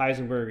by the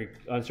Heisenberg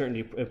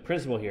uncertainty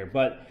principle here.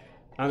 But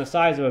on the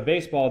size of a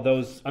baseball,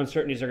 those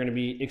uncertainties are going to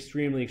be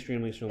extremely,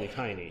 extremely, extremely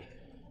tiny.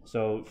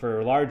 So for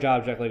a large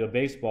object like a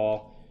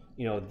baseball,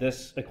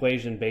 this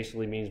equation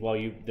basically means, well,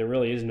 there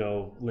really is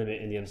no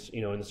limit in the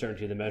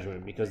uncertainty of the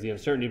measurement, because the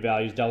uncertainty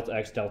values delta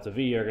x, delta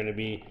v are going to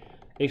be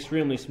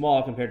extremely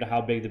small compared to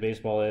how big the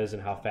baseball is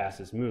and how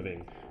fast it's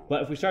moving.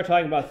 But if we start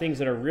talking about things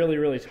that are really,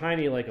 really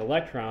tiny, like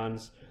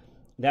electrons,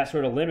 that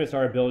sort of limits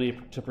our ability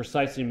to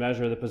precisely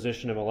measure the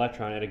position of an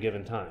electron at a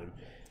given time.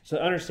 So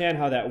to understand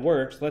how that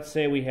works, let's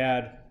say we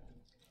had,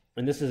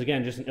 and this is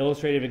again just an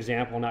illustrative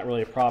example, not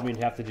really a problem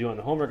you'd have to do on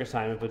the homework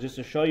assignment, but just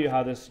to show you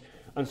how this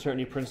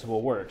uncertainty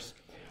principle works.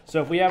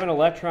 So if we have an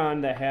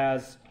electron that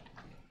has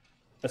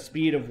a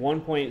speed of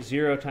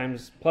 1.0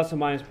 times plus or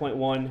minus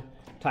 0.1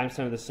 times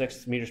 10 to the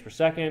 6 meters per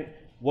second,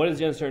 what is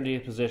the uncertainty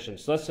of position?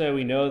 So let's say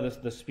we know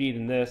the speed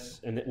in this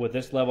and with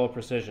this level of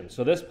precision.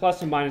 So this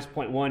plus or minus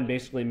 0.1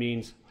 basically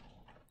means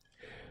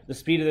the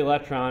speed of the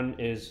electron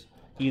is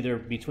either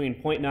between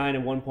 0.9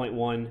 and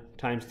 1.1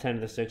 times 10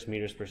 to the 6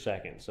 meters per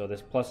second. So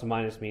this plus or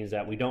minus means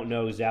that we don't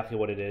know exactly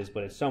what it is,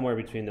 but it's somewhere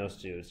between those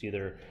two. It's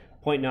either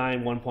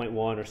 0.9, 1.1,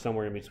 or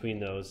somewhere in between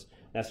those.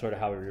 That's sort of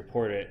how we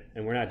report it.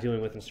 And we're not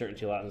dealing with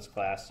uncertainty a lot in this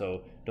class,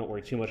 so don't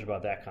worry too much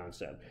about that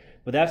concept.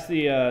 But that's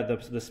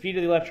the speed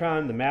of the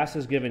electron. The mass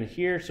is given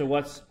here, so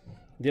what's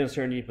the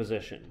uncertainty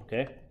position,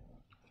 okay?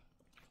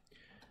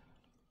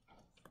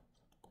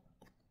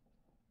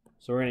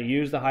 So we're going to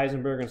use the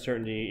Heisenberg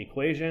uncertainty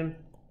equation,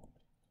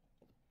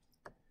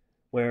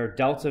 where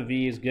delta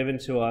V is given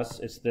to us.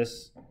 It's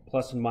this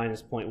plus and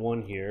minus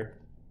 0.1 here,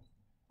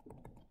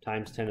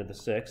 times 10 to the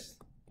 6th.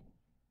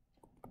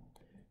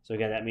 So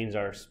again, that means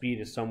our speed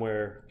is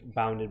somewhere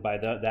bounded by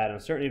that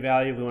uncertainty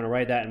value. If we want to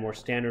write that in more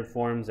standard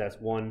forms, that's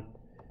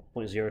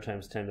 1.0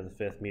 times 10 to the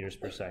 5th meters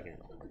per second.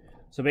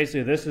 So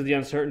basically, this is the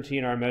uncertainty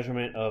in our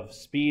measurement of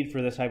speed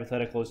for this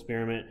hypothetical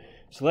experiment.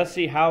 So let's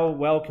see how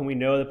well can we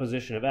know the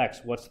position of x.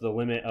 What's the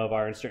limit of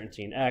our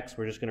uncertainty in x?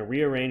 We're just going to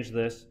rearrange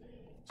this.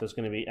 So it's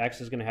going to be x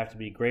is going to have to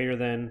be greater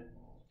than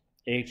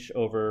h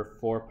over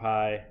 4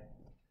 pi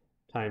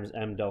times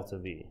m delta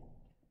v.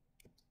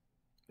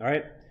 All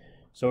right.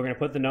 So we're going to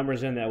put the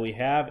numbers in that we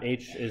have.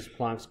 H is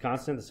Planck's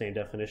constant, the same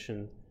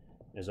definition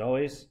as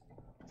always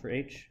for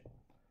h.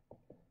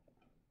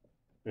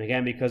 And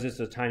again, because it's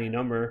a tiny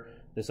number,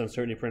 this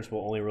uncertainty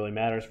principle only really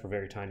matters for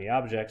very tiny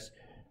objects.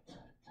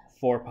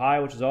 4 pi,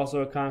 which is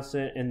also a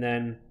constant, and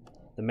then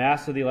the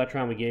mass of the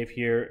electron we gave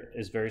here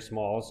is very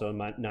small, so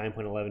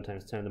 9.11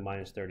 times 10 to the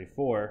minus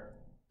 31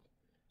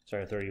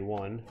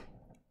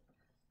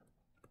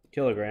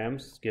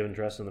 kilograms, given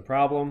to us in the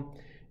problem.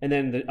 And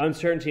then the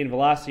uncertainty in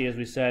velocity, as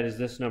we said, is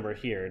this number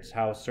here. It's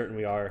how certain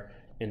we are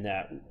in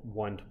that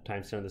 1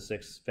 times 10 to the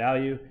 6th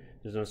value.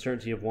 There's an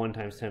uncertainty of 1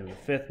 times 10 to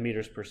the 5th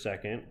meters per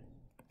second.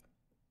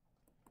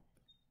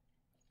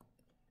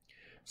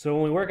 So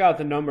when we work out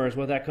the numbers,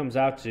 what that comes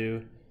out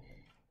to,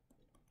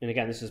 and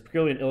again, this is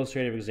purely an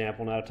illustrative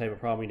example, not a type of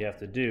problem you'd have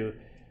to do,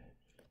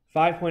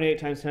 5.8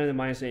 times 10 to the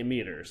minus 8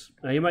 meters.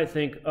 Now you might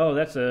think, oh,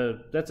 that's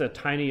a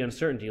tiny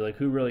uncertainty. Like,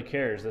 who really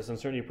cares? This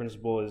uncertainty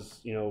principle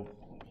is,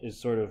 is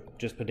sort of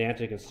just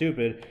pedantic and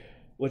stupid,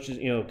 which is,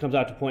 comes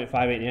out to 0.58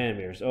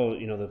 nanometers. Oh,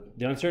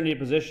 the uncertainty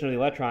position of the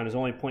electron is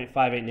only 0.58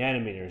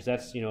 nanometers.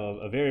 That's,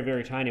 a very,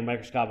 very tiny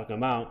microscopic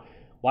amount.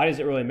 Why does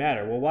it really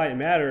matter? Well, why it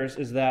matters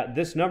is that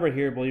this number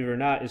here, believe it or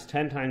not, is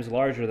 10 times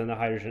larger than the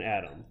hydrogen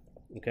atom.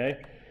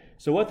 Okay?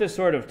 So what this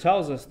sort of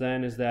tells us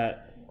then is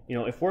that,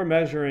 if we're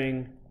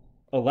measuring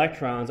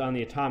electrons on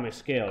the atomic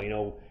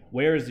scale,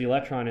 where is the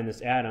electron in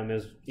this atom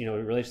as, it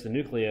relates to the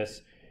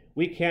nucleus,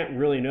 we can't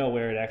really know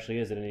where it actually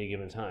is at any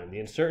given time. The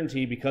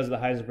uncertainty, because of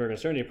the Heisenberg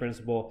uncertainty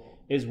principle,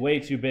 is way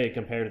too big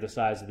compared to the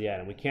size of the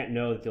atom. We can't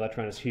know that the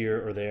electron is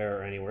here or there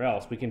or anywhere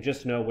else. We can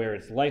just know where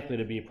it's likely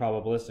to be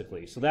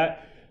probabilistically. So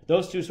that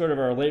those two sort of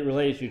are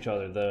related to each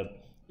other. The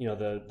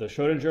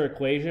Schrodinger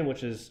equation,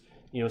 which is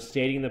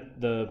stating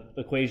the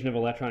equation of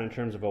electron in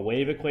terms of a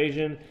wave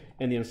equation,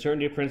 and the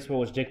uncertainty principle,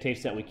 which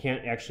dictates that we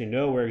can't actually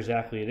know where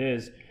exactly it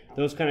is.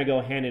 Those kind of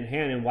go hand in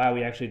hand in why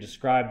we actually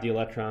describe the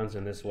electrons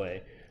in this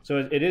way.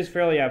 So it is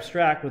fairly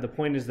abstract, but the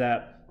point is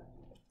that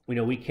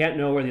we can't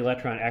know where the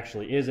electron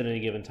actually is at any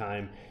given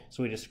time,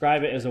 so we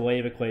describe it as a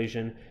wave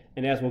equation.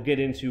 And as we'll get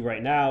into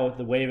right now,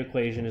 the wave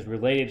equation is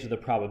related to the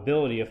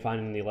probability of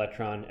finding the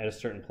electron at a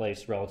certain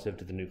place relative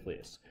to the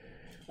nucleus.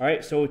 All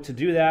right, so to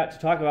do that, to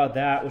talk about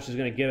that, which is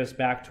going to get us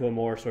back to a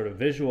more sort of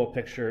visual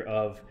picture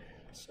of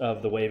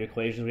the wave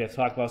equations, we have to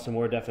talk about some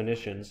more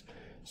definitions.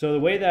 So the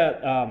way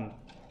that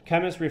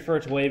chemists refer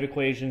to wave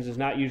equations is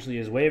not usually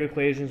as wave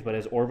equations, but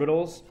as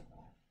orbitals.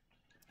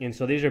 And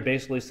so these are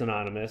basically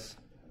synonymous.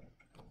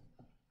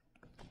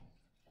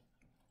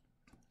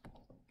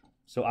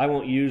 So I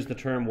won't use the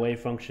term wave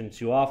function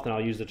too often.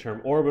 I'll use the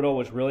term orbital,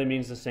 which really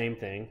means the same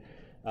thing.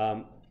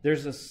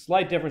 There's a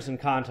slight difference in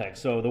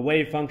context. So the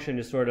wave function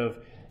is sort of,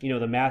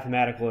 the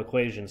mathematical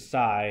equation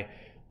psi.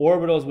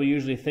 Orbitals we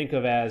usually think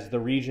of as the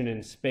region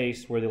in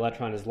space where the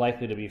electron is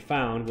likely to be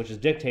found, which is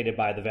dictated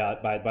by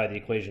the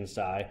equation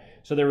psi.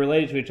 So they're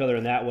related to each other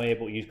in that way,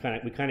 but we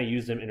kind of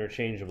use them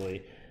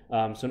interchangeably.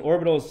 So an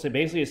orbital is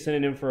basically a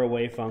synonym for a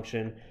wave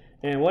function.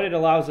 And what it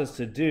allows us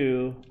to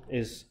do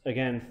is,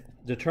 again,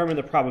 determine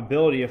the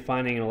probability of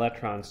finding an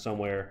electron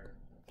somewhere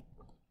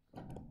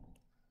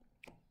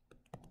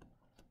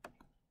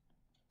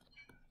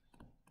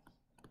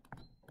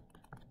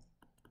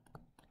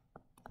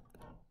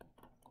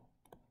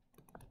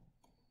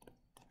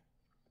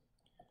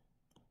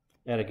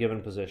at a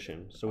given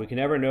position. So we can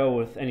never know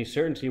with any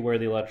certainty where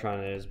the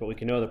electron is, but we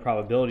can know the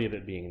probability of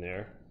it being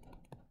there.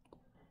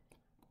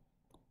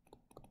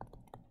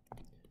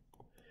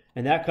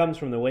 And that comes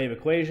from the wave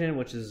equation,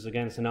 which is,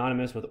 again,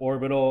 synonymous with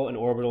orbital. An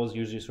orbital is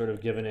usually sort of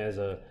given as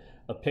a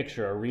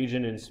picture, a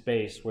region in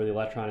space where the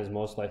electron is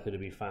most likely to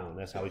be found.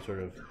 That's how we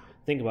sort of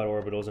think about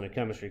orbitals in a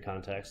chemistry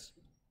context.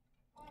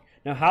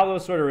 Now, how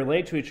those sort of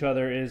relate to each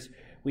other is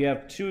we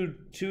have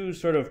two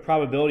sort of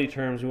probability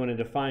terms we want to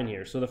define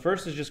here. So the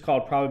first is just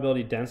called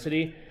probability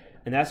density,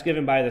 and that's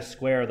given by the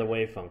square of the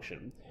wave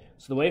function.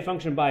 So the wave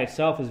function by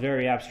itself is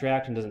very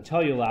abstract and doesn't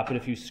tell you a lot, but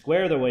if you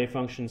square the wave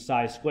function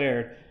psi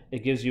squared,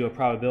 it gives you a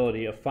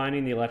probability of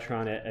finding the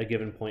electron at a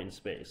given point in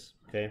space.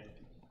 Okay?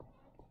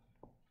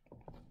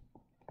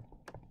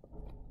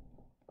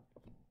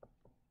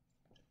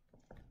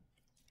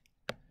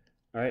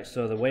 All right,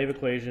 so the wave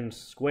equation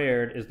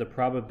squared is the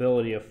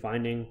probability of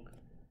finding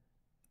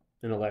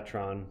an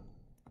electron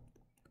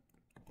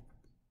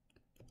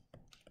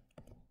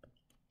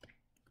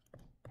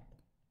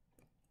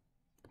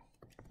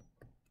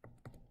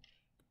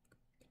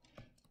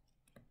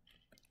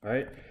All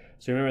right.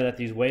 So remember that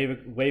these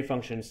wave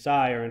functions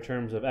psi are in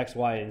terms of x,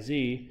 y, and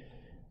z.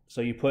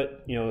 So you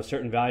put a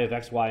certain value of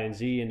x, y, and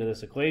z into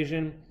this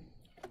equation,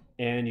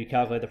 and you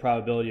calculate the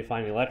probability of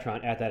finding an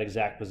electron at that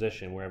exact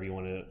position wherever you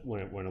want to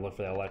look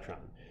for that electron.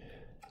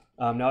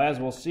 Now, as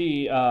we'll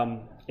see,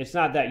 it's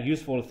not that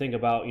useful to think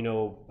about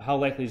how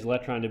likely is the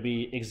electron to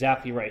be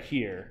exactly right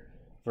here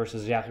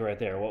versus exactly right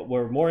there. What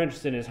we're more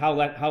interested in is how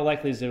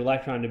likely is the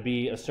electron to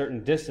be a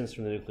certain distance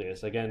from the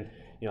nucleus. Again,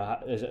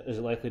 is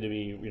it likely to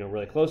be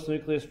really close to the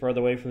nucleus,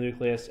 further away from the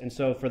nucleus? And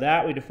so for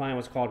that, we define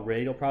what's called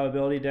radial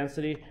probability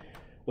density,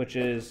 which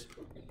is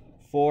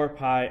 4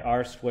 pi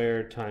r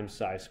squared times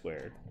psi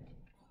squared.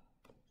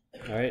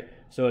 All right,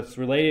 so it's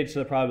related to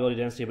the probability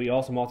density, but you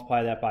also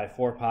multiply that by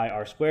 4 pi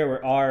r squared,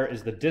 where r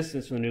is the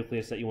distance from the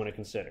nucleus that you want to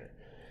consider.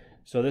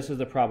 So this is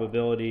the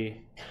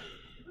probability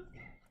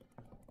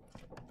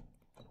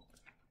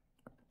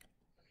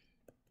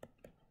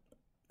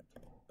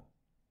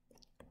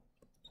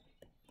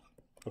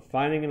of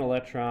finding an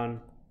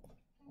electron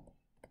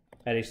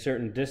at a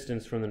certain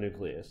distance from the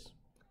nucleus.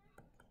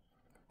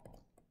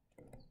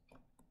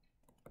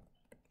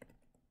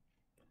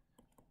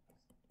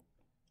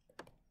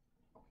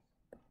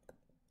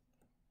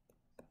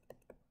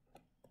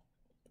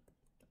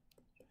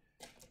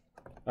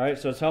 All right,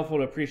 so it's helpful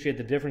to appreciate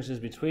the differences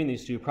between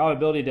these two.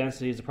 Probability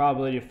density is the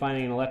probability of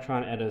finding an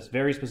electron at a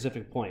very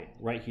specific point,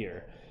 right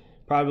here.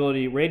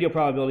 Radial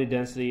probability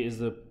density is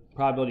the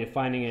probability of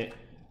finding it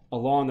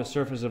along the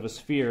surface of a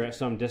sphere at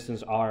some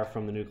distance r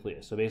from the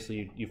nucleus. So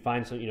basically, you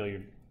find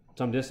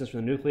some distance from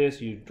the nucleus,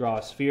 you draw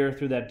a sphere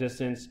through that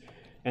distance,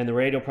 and the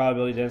radial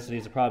probability density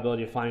is the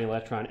probability of finding an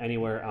electron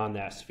anywhere on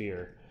that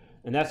sphere.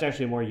 And that's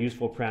actually a more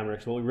useful parameter,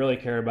 because what we really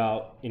care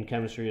about in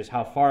chemistry is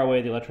how far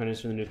away the electron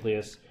is from the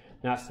nucleus,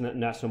 not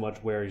so much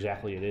where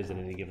exactly it is at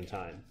any given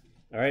time.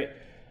 All right.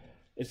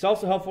 It's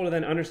also helpful to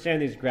then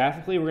understand these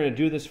graphically. We're going to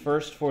do this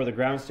first for the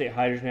ground state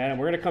hydrogen atom.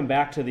 We're going to come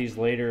back to these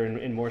later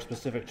in more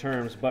specific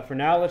terms, but for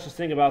now, let's just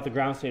think about the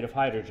ground state of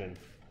hydrogen.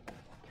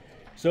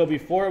 So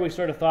before we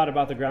sort of thought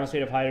about the ground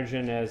state of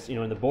hydrogen as,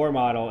 in the Bohr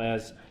model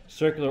as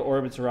circular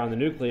orbits around the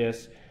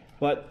nucleus,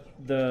 but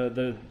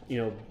the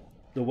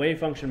wave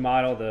function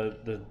model,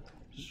 the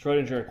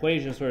Schrodinger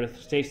equation sort of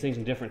states things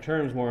in different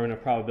terms, more in a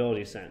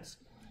probability sense.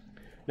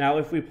 Now,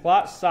 if we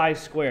plot psi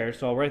squared,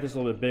 so I'll write this a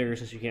little bit bigger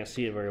since you can't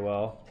see it very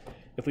well.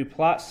 If we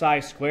plot psi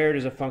squared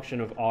as a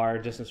function of r,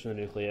 distance from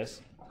the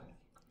nucleus,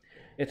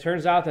 it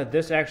turns out that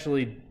this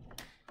actually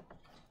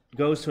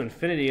goes to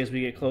infinity as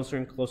we get closer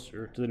and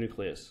closer to the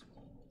nucleus,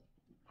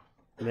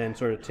 and then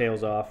sort of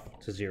tails off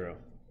to 0.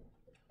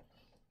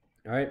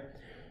 All right?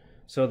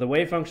 So the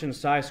wave function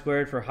psi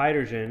squared for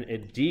hydrogen,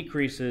 it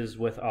decreases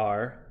with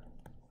r.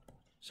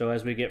 So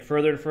as we get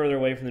further and further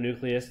away from the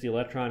nucleus, the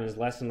electron is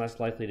less and less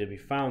likely to be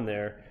found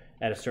there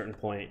at a certain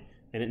point,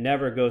 and it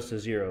never goes to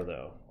 0,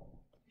 though.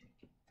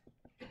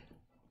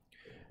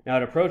 Now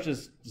it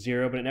approaches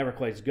 0, but it never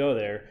quite goes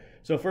there.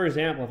 So for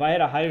example, if I had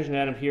a hydrogen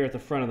atom here at the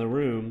front of the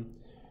room,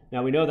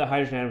 now we know that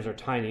hydrogen atoms are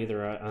tiny.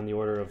 They're on the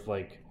order of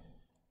half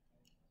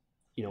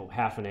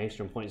an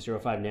angstrom,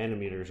 0.05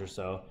 nanometers or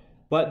so.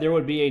 But there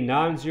would be a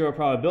non-zero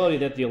probability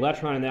that the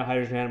electron in that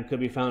hydrogen atom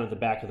could be found at the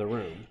back of the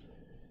room.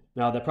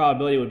 Now, the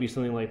probability would be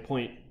something like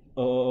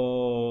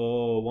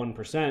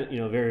 0.001%,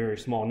 very, very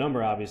small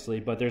number, obviously,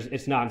 but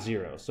it's not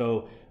 0.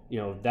 So,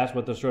 that's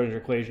what the Schrodinger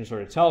equation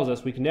sort of tells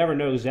us. We can never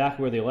know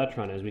exactly where the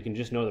electron is. We can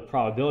just know the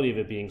probability of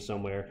it being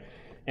somewhere.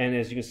 And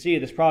as you can see,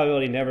 this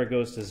probability never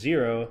goes to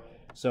 0.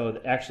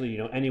 So actually,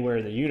 anywhere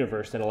in the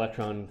universe that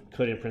electron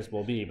could in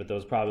principle be, but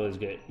those probabilities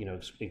get,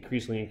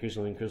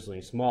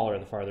 increasingly smaller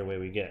the farther away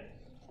we get.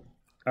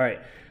 All right.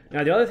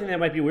 Now, the other thing that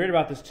might be weird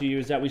about this to you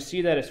is that we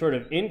see that it sort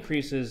of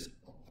increases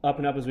up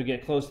and up as we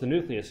get close to the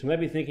nucleus. You might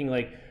be thinking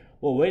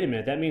well, wait a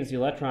minute, that means the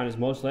electron is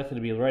most likely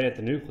to be right at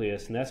the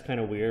nucleus, and that's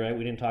kind of weird, right?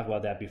 We didn't talk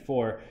about that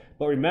before.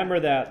 But remember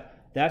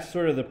that that's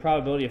sort of the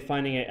probability of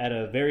finding it at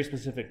a very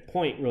specific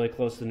point really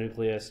close to the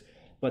nucleus,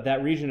 but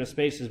that region of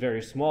space is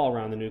very small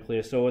around the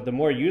nucleus. So the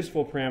more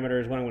useful parameter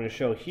is what I'm going to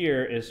show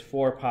here is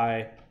 4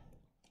 pi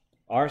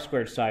r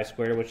squared psi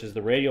squared, which is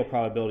the radial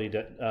probability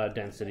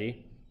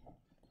density,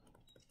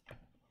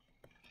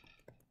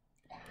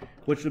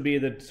 which would be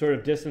the sort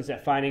of distance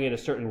at finding it a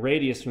certain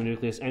radius from the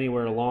nucleus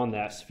anywhere along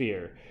that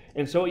sphere.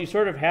 And so what you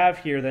sort of have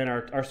here then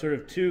are sort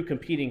of two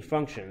competing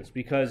functions,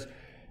 because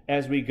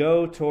as we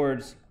go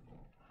towards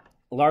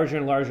larger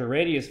and larger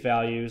radius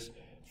values,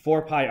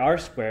 4 pi r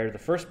squared, the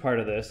first part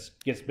of this,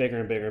 gets bigger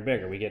and bigger and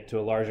bigger. We get to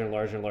a larger and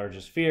larger and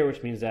larger sphere,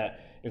 which means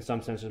that in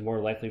some sense it's more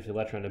likely for the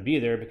electron to be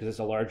there because it's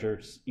a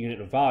larger unit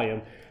of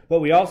volume.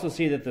 But we also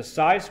see that the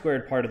psi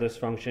squared part of this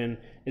function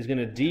is going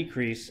to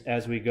decrease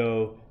as we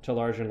go to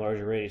larger and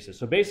larger radiuses.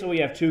 So basically we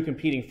have two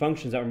competing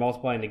functions that we're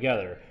multiplying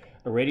together.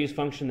 A radius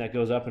function that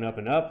goes up and up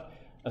and up,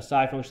 a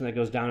psi function that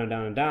goes down and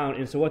down and down.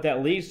 And so what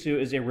that leads to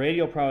is a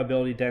radial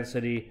probability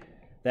density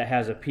that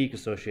has a peak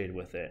associated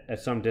with it at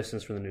some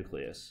distance from the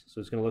nucleus. So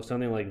it's going to look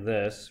something like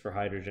this for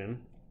hydrogen.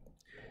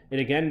 It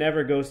again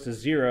never goes to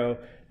 0,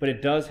 but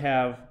it does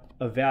have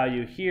a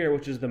value here,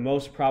 which is the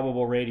most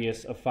probable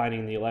radius of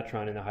finding the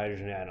electron in the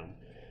hydrogen atom.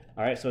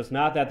 All right, so it's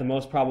not that the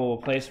most probable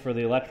place for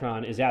the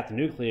electron is at the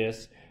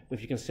nucleus.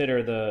 If you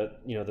consider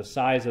the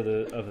size of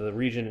the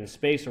region in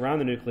space around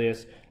the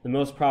nucleus, the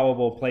most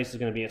probable place is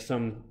going to be at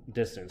some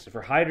distance. So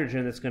for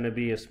hydrogen, it's going to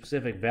be a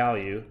specific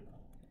value,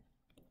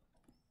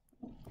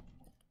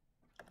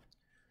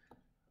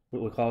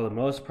 what we call the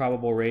most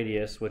probable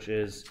radius, which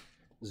is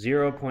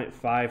 0.529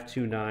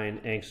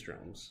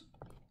 angstroms.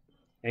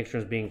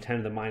 Angstroms being 10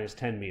 to the minus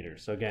 10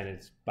 meters. So again,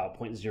 it's about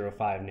 0.05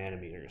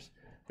 nanometers,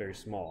 very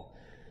small.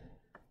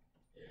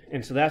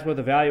 And so that's what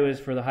the value is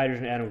for the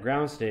hydrogen atom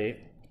ground state.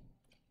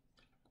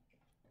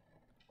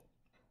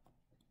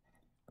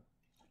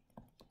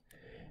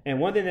 And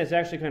one thing that's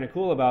actually kind of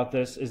cool about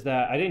this is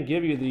that I didn't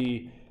give you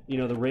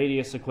the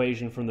radius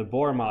equation from the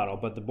Bohr model,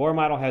 but the Bohr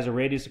model has a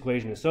radius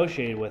equation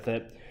associated with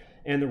it,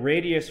 and the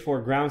radius for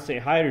ground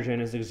state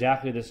hydrogen is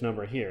exactly this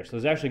number here. So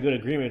there's actually good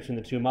agreement between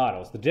the two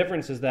models. The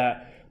difference is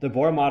that the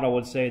Bohr model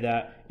would say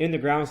that in the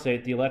ground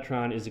state, the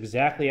electron is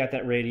exactly at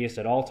that radius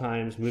at all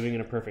times, moving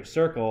in a perfect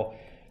circle.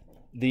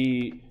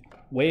 The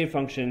wave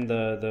function,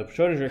 the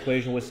Schrödinger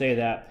equation, would say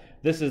that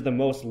this is the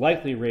most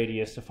likely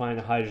radius to find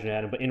the hydrogen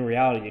atom, but in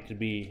reality it could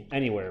be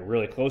anywhere,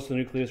 really close to the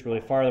nucleus,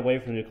 really far away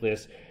from the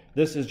nucleus.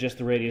 This is just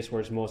the radius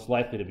where it's most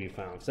likely to be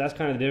found. So that's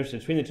kind of the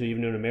difference between the two,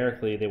 even though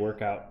numerically they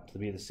work out to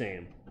be the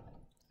same.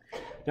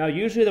 Now,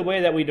 usually the way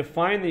that we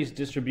define these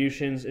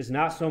distributions is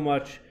not so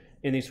much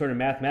in these sort of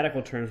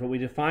mathematical terms. What we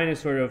define is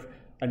sort of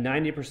a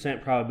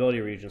 90%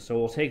 probability region. So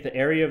we'll take the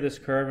area of this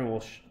curve and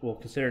we'll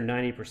consider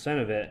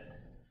 90% of it.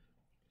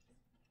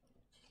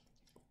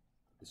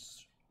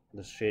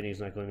 This shading is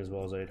not going as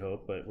well as I'd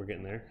hope, but we're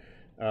getting there.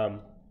 I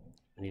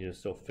need to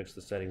still fix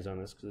the settings on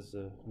this because it's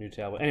a new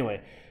tablet. Anyway,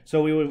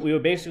 so we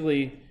would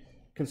basically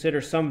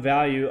consider some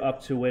value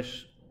up to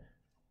which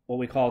what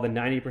we call the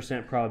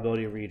 90%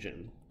 probability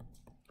region.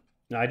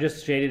 Now, I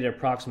just shaded it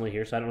approximately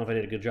here, so I don't know if I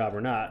did a good job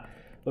or not.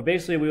 But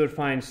basically, we would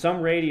find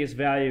some radius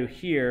value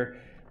here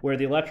where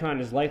the electron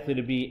is likely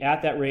to be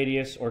at that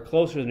radius or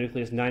closer to the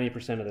nucleus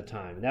 90% of the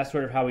time. And that's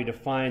sort of how we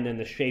define then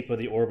the shape of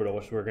the orbital,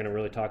 which we're going to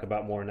really talk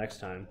about more next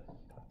time.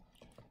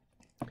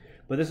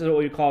 But this is what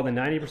we call the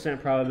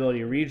 90%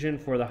 probability region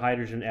for the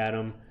hydrogen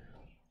atom.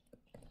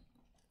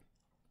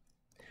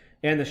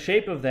 And the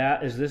shape of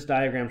that, as this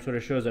diagram sort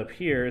of shows up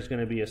here, is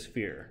going to be a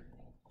sphere.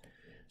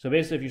 So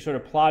basically, if you're sort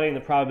of plotting the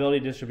probability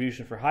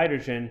distribution for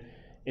hydrogen,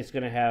 it's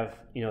going to have,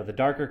 the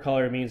darker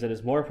color means that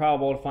it's more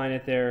probable to find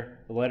it there.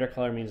 The lighter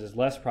color means it's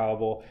less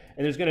probable.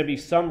 And there's going to be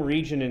some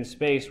region in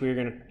space where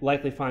you're going to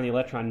likely find the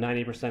electron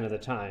 90% of the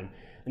time.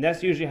 And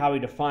that's usually how we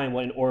define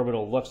what an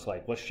orbital looks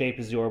like. What shape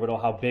is the orbital?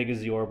 How big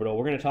is the orbital?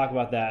 We're going to talk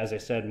about that, as I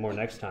said, more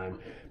next time.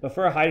 But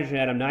for a hydrogen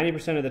atom,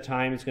 90% of the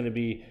time it's going to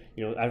be,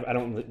 I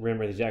don't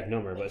remember the exact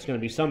number, but it's going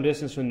to be some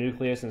distance from the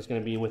nucleus, and it's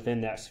going to be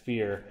within that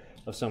sphere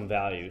of some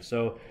value.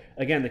 So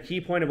again, the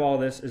key point of all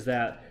this is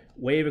that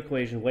wave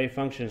equations, wave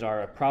functions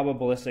are a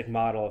probabilistic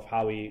model of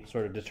how we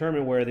sort of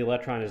determine where the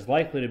electron is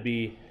likely to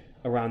be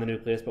around the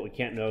nucleus, but we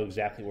can't know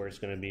exactly where it's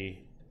going to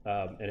be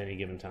at any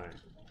given time.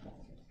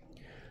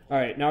 All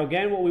right, now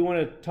again, what we want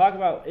to talk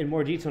about in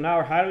more detail now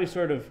are how do we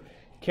sort of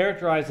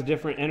characterize the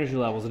different energy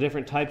levels, the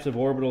different types of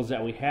orbitals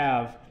that we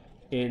have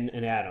in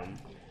an atom.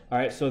 All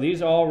right, so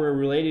these all were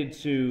related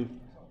to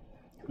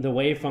the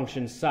wave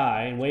function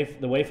psi, and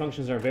the wave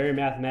functions are very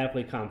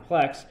mathematically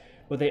complex,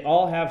 but they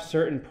all have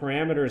certain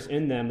parameters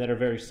in them that are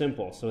very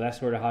simple. So that's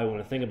sort of how we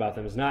want to think about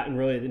them. It's not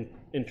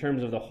in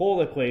terms of the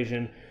whole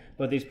equation,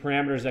 but these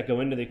parameters that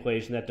go into the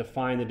equation that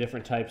define the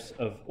different types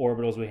of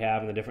orbitals we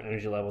have and the different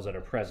energy levels that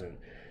are present.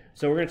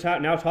 So we're going to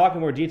now talk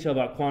in more detail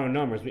about quantum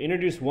numbers. We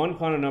introduced one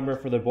quantum number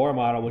for the Bohr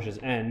model, which is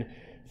n.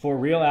 For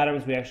real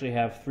atoms, we actually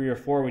have three or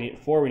four.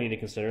 Four we need to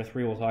consider.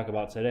 Three we'll talk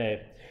about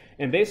today.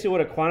 And basically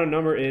what a quantum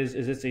number is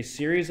it's a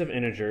series of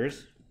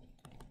integers.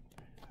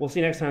 We'll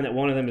see next time that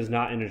one of them is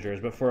not integers,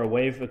 but for a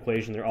wave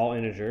equation, they're all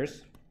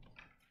integers.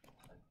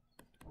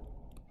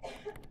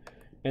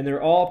 And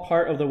they're all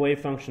part of the wave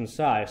function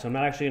psi. So I'm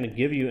not actually going to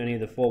give you any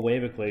of the full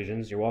wave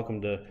equations. You're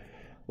welcome to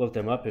look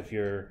them up if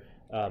you're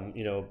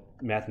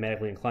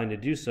mathematically inclined to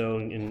do so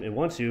and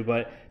want to,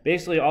 but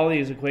basically all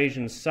these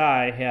equations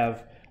psi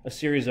have a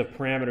series of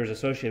parameters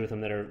associated with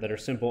them that are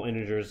simple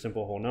integers,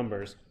 simple whole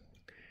numbers.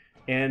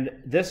 And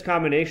this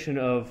combination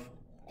of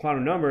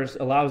quantum numbers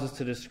allows us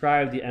to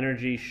describe the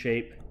energy,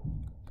 shape,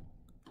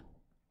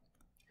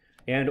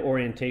 and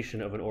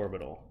orientation of an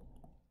orbital.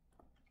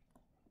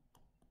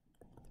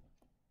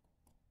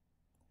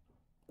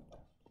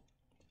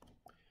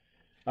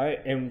 All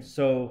right, and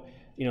so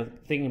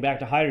thinking back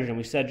to hydrogen,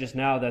 we said just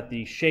now that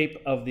the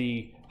shape of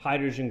the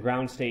hydrogen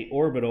ground state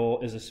orbital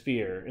is a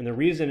sphere. And the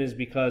reason is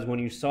because when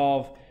you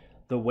solve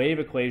the wave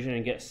equation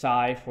and get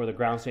psi for the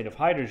ground state of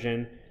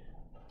hydrogen,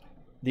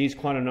 these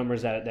quantum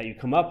numbers that you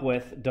come up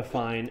with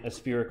define a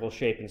spherical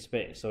shape in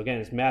space. So again,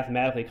 it's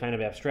mathematically kind of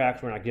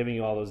abstract. We're not giving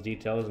you all those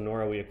details,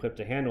 nor are we equipped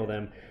to handle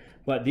them.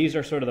 But these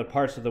are sort of the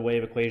parts of the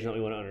wave equation that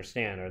we want to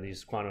understand, are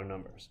these quantum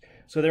numbers.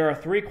 So there are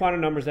three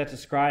quantum numbers that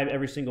describe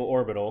every single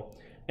orbital.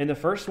 And the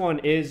first one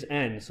is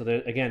n. So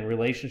again,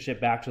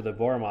 relationship back to the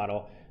Bohr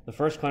model. The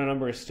first quantum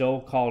number is still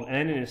called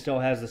n, and it still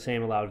has the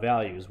same allowed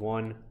values,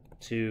 1,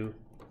 2,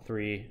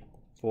 3,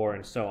 4,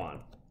 and so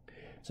on.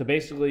 So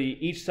basically,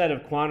 each set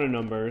of quantum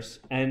numbers,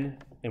 n,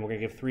 and we're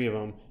going to give 3 of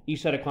them,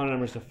 each set of quantum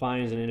numbers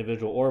defines an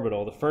individual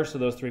orbital. The first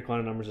of those 3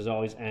 quantum numbers is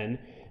always n,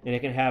 and it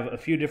can have a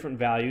few different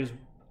values,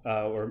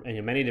 or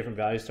many different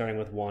values, starting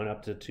with 1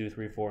 up to 2,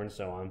 3, 4, and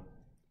so on.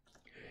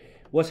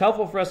 What's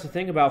helpful for us to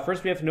think about,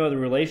 first we have to know the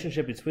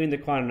relationship between the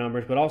quantum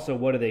numbers, but also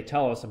what do they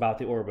tell us about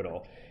the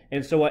orbital.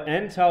 And so what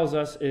n tells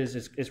us is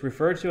it's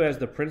referred to as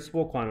the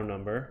principal quantum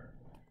number.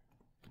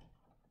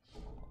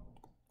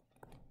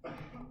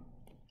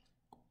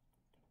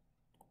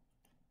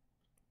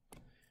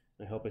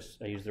 I hope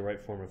I use the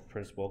right form of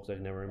principal because I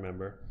can never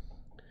remember.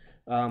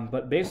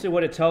 But basically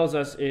what it tells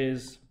us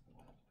is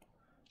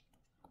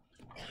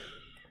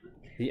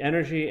the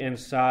energy and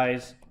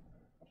size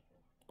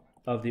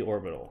of the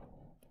orbital.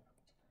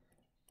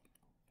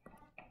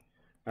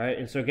 All right,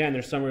 and so again,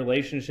 there's some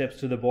relationships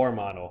to the Bohr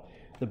model.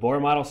 The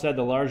Bohr model said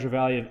the larger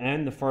value of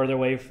n, the farther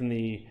away from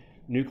the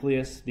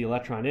nucleus the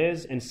electron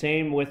is, and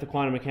same with the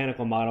quantum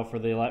mechanical model for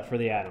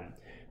the atom.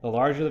 The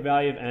larger the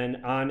value of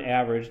n, on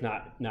average,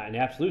 not in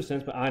absolute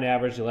sense, but on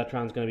average, the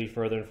electron is going to be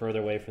further and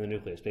further away from the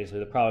nucleus. Basically,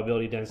 the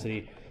probability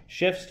density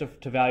shifts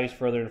to values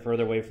further and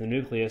further away from the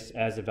nucleus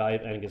as the value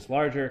of n gets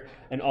larger,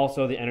 and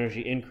also the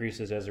energy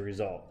increases as a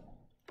result.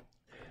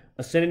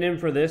 A synonym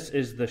for this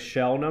is the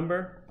shell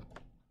number.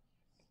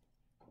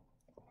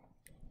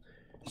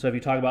 So if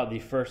you talk about the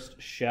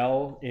first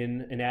shell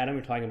in an atom,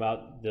 you're talking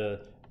about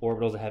the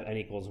orbitals that have n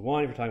equals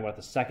 1. If you're talking about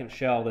the second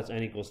shell, that's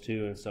n equals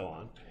 2, and so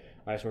on.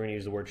 All right, so we're going to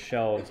use the word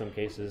shell in some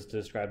cases to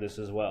describe this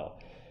as well.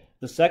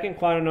 The second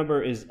quantum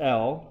number is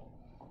L,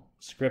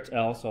 script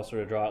L, so I'll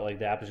sort of draw it like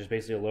that, which is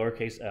basically a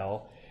lowercase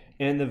l.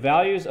 And the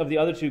values of the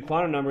other 2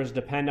 quantum numbers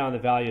depend on the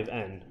value of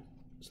n.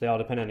 So they all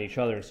depend on each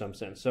other in some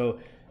sense. So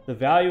the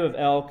value of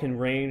L can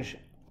range,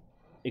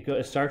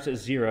 it starts at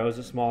 0 as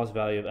the smallest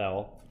value of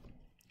L.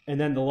 And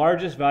then the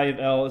largest value of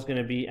L is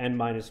going to be n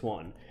minus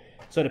 1.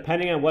 So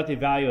depending on what the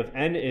value of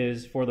n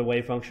is for the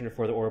wave function or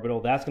for the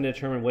orbital, that's going to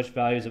determine which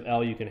values of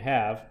L you can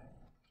have.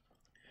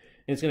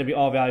 And it's going to be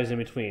all values in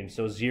between,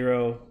 so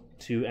 0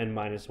 to n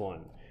minus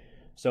 1.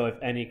 So if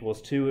n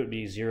equals 2, it would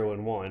be 0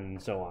 and 1,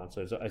 and so on.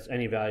 So it's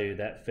any value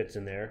that fits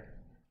in there.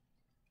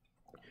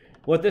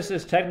 What this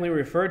is technically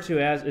referred to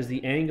as is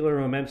the angular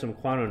momentum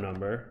quantum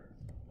number.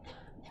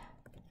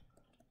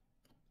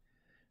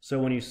 So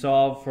when you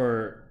solve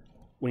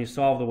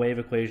the wave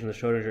equation, the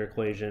Schrodinger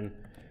equation,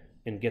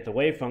 and get the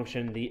wave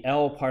function, the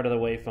L part of the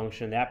wave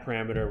function, that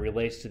parameter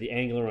relates to the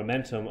angular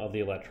momentum of the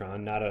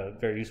electron. Not a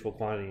very useful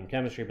quantity in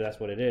chemistry, but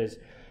that's what it is.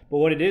 But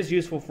what it is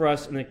useful for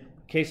us in the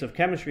case of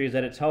chemistry is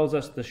that it tells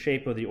us the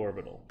shape of the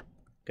orbital.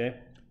 Okay?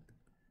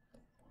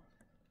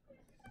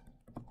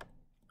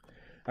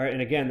 All right,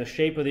 and again, the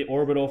shape of the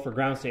orbital for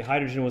ground state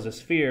hydrogen was a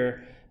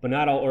sphere, but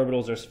not all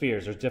orbitals are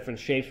spheres. There's different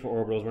shapes for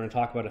orbitals. We're going to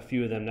talk about a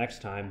few of them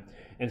next time.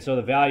 And so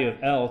the value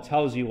of L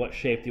tells you what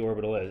shape the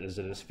orbital is. Is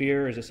it a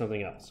sphere or is it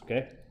something else?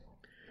 Okay?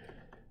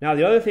 Now,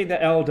 the other thing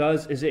that L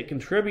does is it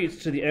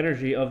contributes to the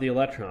energy of the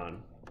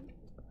electron.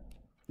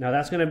 Now,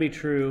 that's going to be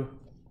true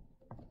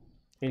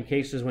in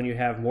cases when you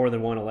have more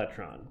than one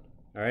electron.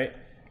 All right?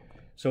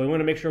 So we want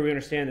to make sure we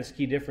understand this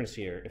key difference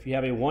here. If you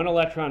have a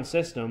one-electron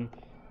system,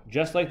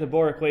 just like the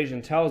Bohr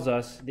equation tells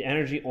us, the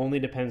energy only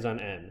depends on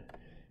n.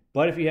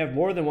 But if you have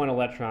more than one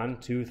electron,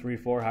 2, 3,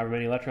 4, however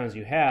many electrons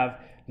you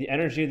have, the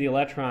energy of the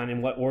electron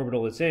and what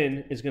orbital it's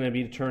in is going to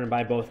be determined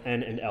by both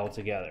n and L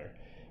together.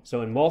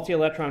 So in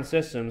multi-electron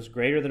systems,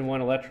 greater than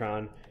one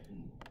electron,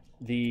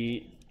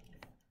 the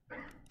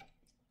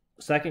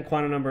second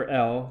quantum number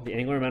L, the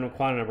angular momentum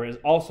quantum number, is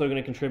also going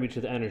to contribute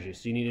to the energy.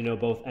 So you need to know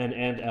both n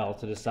and L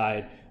to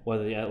decide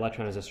whether the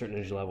electron has a certain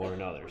energy level or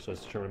another. So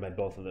it's determined by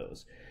both of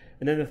those.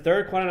 And then the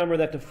third quantum number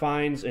that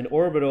defines an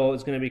orbital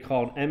is going to be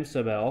called m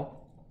sub L.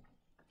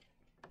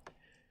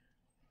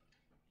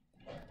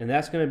 And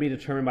that's going to be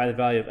determined by the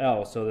value of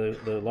L. So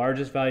the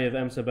largest value of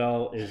m sub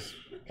L is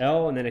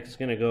L, and then it's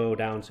going to go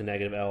down to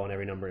negative L and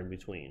every number in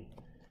between.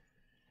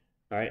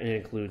 All right, and it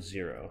includes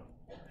 0.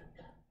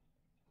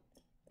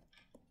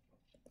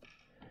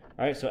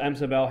 All right, so m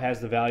sub L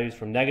has the values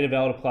from negative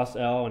L to plus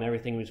L and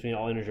everything in between,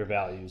 all integer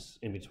values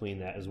in between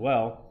that as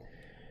well.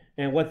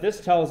 And what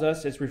this tells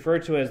us, it's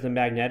referred to as the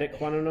magnetic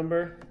quantum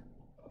number.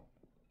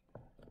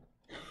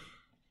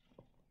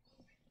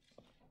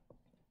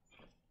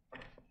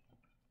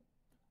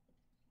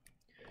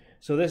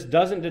 So this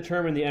doesn't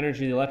determine the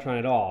energy of the electron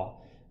at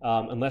all,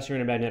 unless you're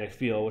in a magnetic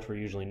field, which we're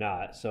usually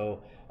not.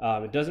 So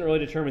it doesn't really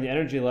determine the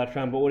energy of the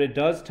electron, but what it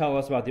does tell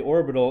us about the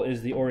orbital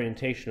is the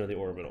orientation of the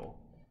orbital.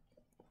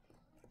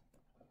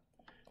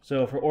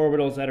 So for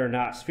orbitals that are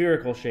not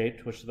spherical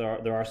shaped, which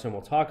there are some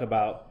we'll talk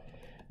about,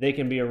 they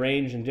can be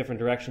arranged in different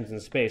directions in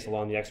space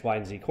along the x, y,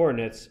 and z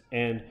coordinates,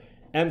 and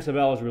m sub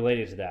L is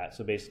related to that.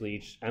 So basically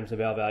each m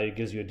sub L value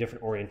gives you a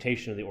different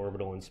orientation of the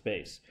orbital in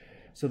space.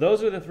 So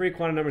those are the 3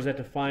 quantum numbers that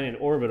define an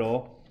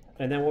orbital.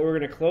 And then what we're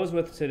going to close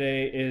with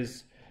today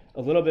is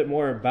a little bit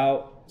more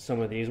about some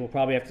of these. We'll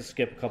probably have to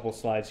skip a couple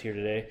slides here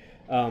today.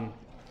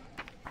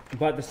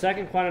 But the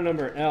second quantum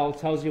number, L,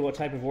 tells you what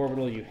type of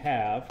orbital you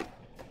have.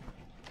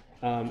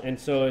 And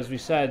so, as we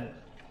said,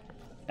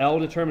 L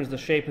determines the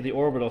shape of the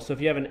orbital. So if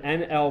you have an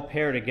NL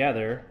pair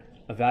together,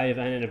 a value of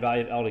N and a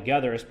value of L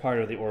together as part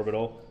of the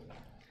orbital,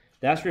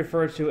 that's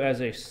referred to as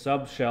a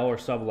subshell or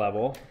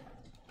sublevel.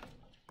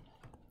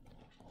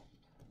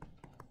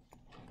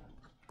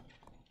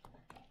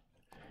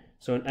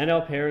 So an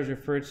NL pair is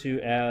referred to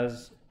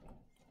as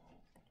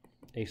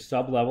a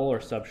sublevel or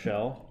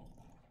subshell.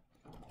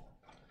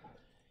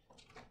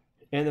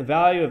 And the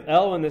value of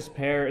L in this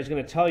pair is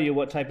going to tell you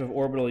what type of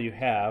orbital you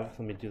have.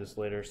 Let me do this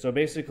later. So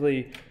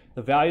basically,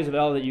 the values of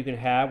L that you can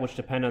have, which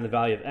depend on the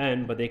value of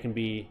N, but they can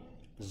be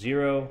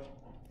 0,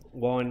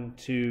 1,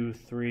 2,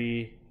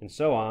 3, and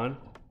so on.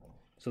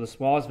 So the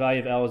smallest value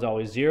of L is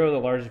always 0. The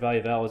largest value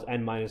of L is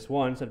N minus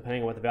 1. So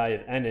depending on what the value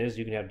of N is,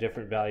 you can have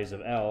different values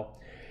of L.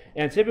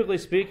 And typically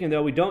speaking,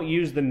 though, we don't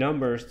use the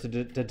numbers to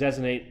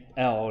designate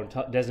L or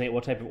designate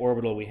what type of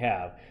orbital we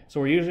have. So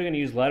we're usually going to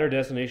use letter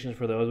designations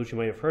for those, which you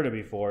might have heard of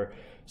before.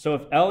 So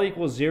if L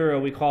equals 0,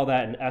 we call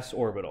that an S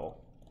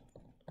orbital,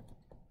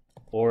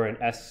 or an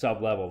S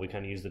sublevel. We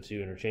kind of use the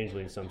two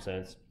interchangeably in some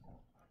sense.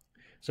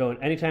 So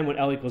anytime when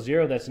L equals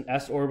 0, that's an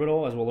S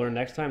orbital. As we'll learn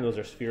next time, those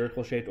are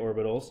spherical shaped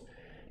orbitals.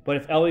 But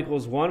if L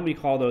equals 1, we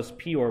call those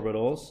P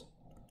orbitals.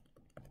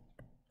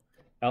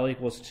 L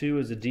equals 2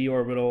 is a D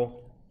orbital.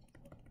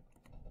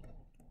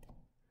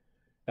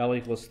 L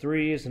equals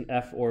 3 is an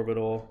F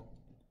orbital.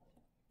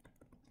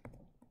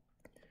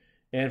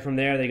 And from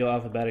there they go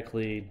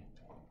alphabetically,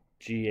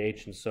 G,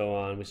 H, and so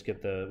on. We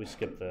skip the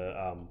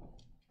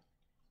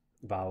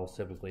vowels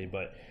typically,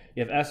 but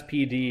you have S,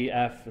 P, D,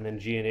 F, and then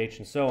G and H,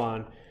 and so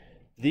on.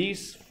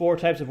 These four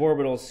types of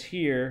orbitals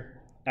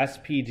here, S,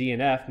 P, D,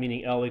 and F,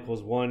 meaning L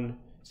equals 1,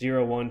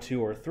 0, 1, 2,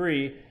 or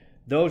 3,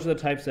 those are the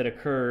types that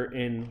occur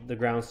in the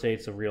ground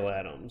states of real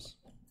atoms.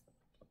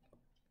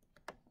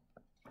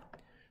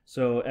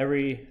 So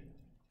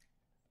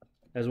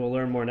as we'll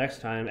learn more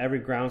next time, every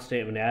ground state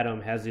of an atom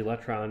has the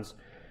electrons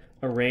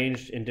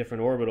arranged in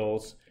different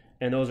orbitals,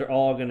 and those are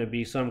all going to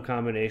be some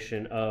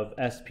combination of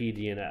S, P,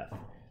 D, and F.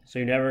 So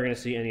you're never going to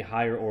see any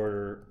higher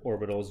order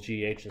orbitals,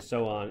 G, H, and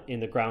so on, in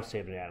the ground state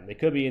of an atom. They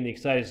could be in the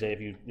excited state.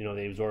 If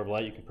they absorb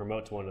light, you can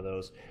promote to one of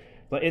those.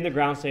 But in the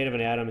ground state of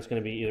an atom, it's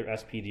going to be either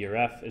S, P, D, or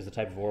F is the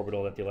type of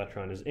orbital that the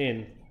electron is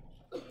in.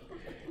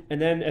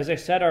 And then, as I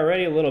said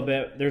already a little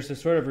bit, there's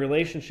this sort of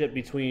relationship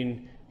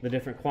between the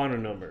different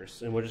quantum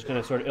numbers. And we're just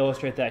going to sort of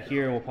illustrate that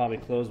here, and we'll probably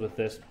close with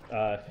this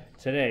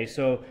today.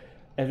 So,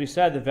 as we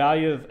said, the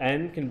value of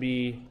N can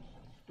be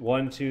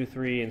 1, 2,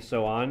 3, and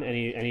so on,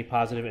 any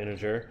positive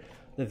integer.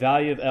 The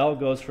value of L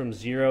goes from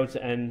 0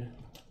 to N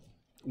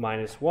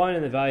minus 1,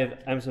 and the value of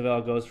M sub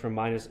L goes from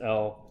minus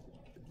L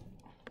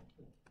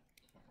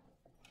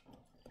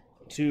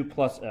to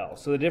plus L.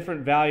 So the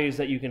different values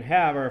that you can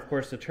have are, of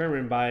course,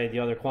 determined by the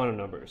other quantum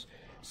numbers.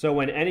 So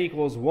when N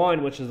equals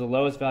 1, which is the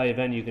lowest value of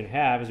N you can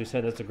have, as we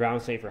said, that's the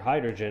ground state for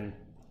hydrogen,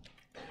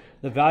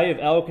 the value of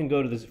L can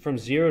go to from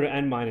 0 to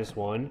N minus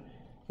 1.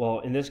 Well,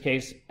 in this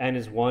case, N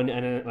is 1,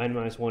 and N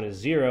minus 1 is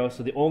 0,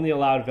 so the only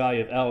allowed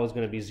value of L is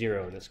going to be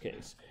 0 in this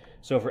case.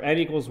 So for N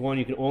equals 1,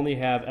 you can only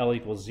have L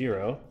equals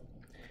 0.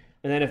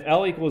 And then if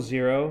L equals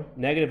 0,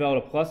 negative L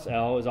to plus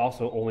L is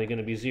also only going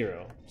to be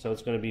 0. So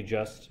it's going to be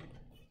just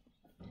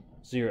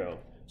 0.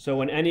 So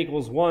when N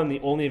equals 1, the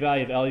only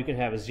value of L you can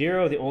have is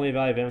 0. The only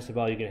value of M sub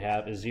L you can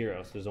have is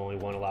 0. So there's only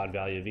one allowed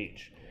value of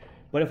each.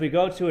 But if we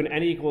go to an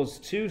N equals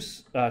 2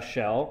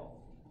 shell,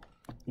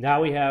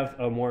 now we have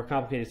a more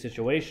complicated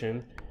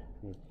situation.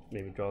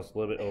 Maybe draw this a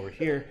little bit over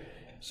here.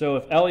 So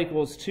if L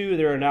equals 2,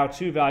 there are now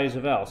two values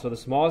of L. So the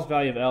smallest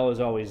value of L is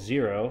always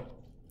 0.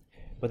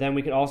 But then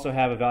we can also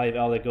have a value of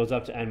L that goes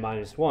up to N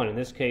minus 1. In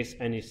this case,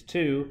 N is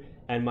 2,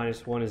 N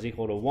minus 1 is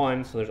equal to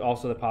 1. So there's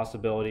also the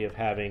possibility of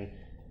having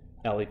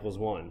L equals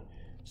 1.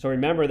 So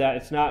remember that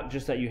it's not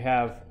just that you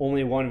have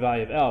only one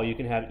value of L. You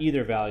can have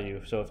either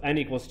value. So if N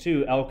equals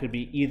 2, L could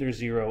be either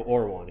 0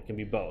 or 1. It can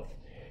be both.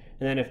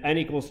 And then if N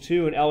equals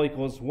 2 and L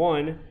equals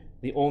 1,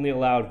 the only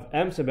allowed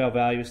M sub L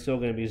value is still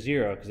going to be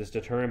 0 because it's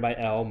determined by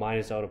L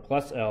minus L to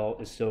plus L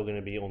is still going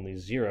to be only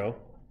 0.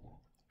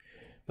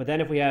 But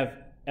then if we have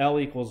L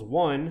equals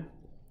 1,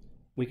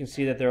 we can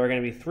see that there are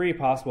going to be three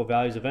possible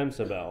values of M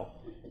sub L.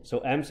 So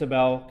M sub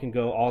L can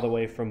go all the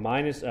way from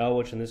minus L,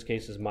 which in this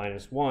case is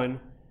minus 1,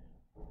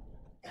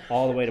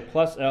 all the way to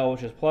plus L,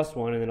 which is plus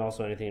 1, and then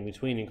also anything in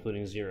between,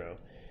 including 0.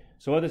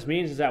 So what this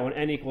means is that when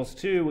N equals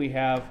 2, we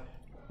have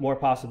more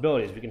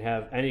possibilities. We can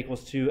have N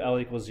equals 2, L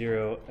equals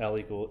 0,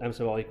 M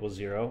sub L equals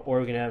 0,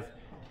 or we can have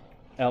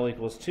N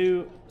equals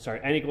 2,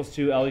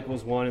 L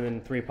equals 1, and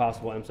then three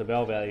possible M sub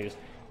L values.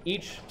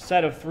 Each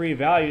set of three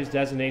values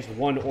designates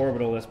one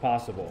orbital that's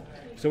possible.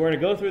 So we're going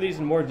to go through these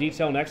in more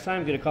detail next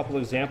time, get a couple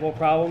example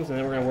problems, and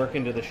then we're going to work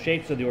into the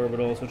shapes of the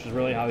orbitals, which is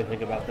really how we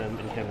think about them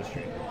in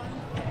chemistry.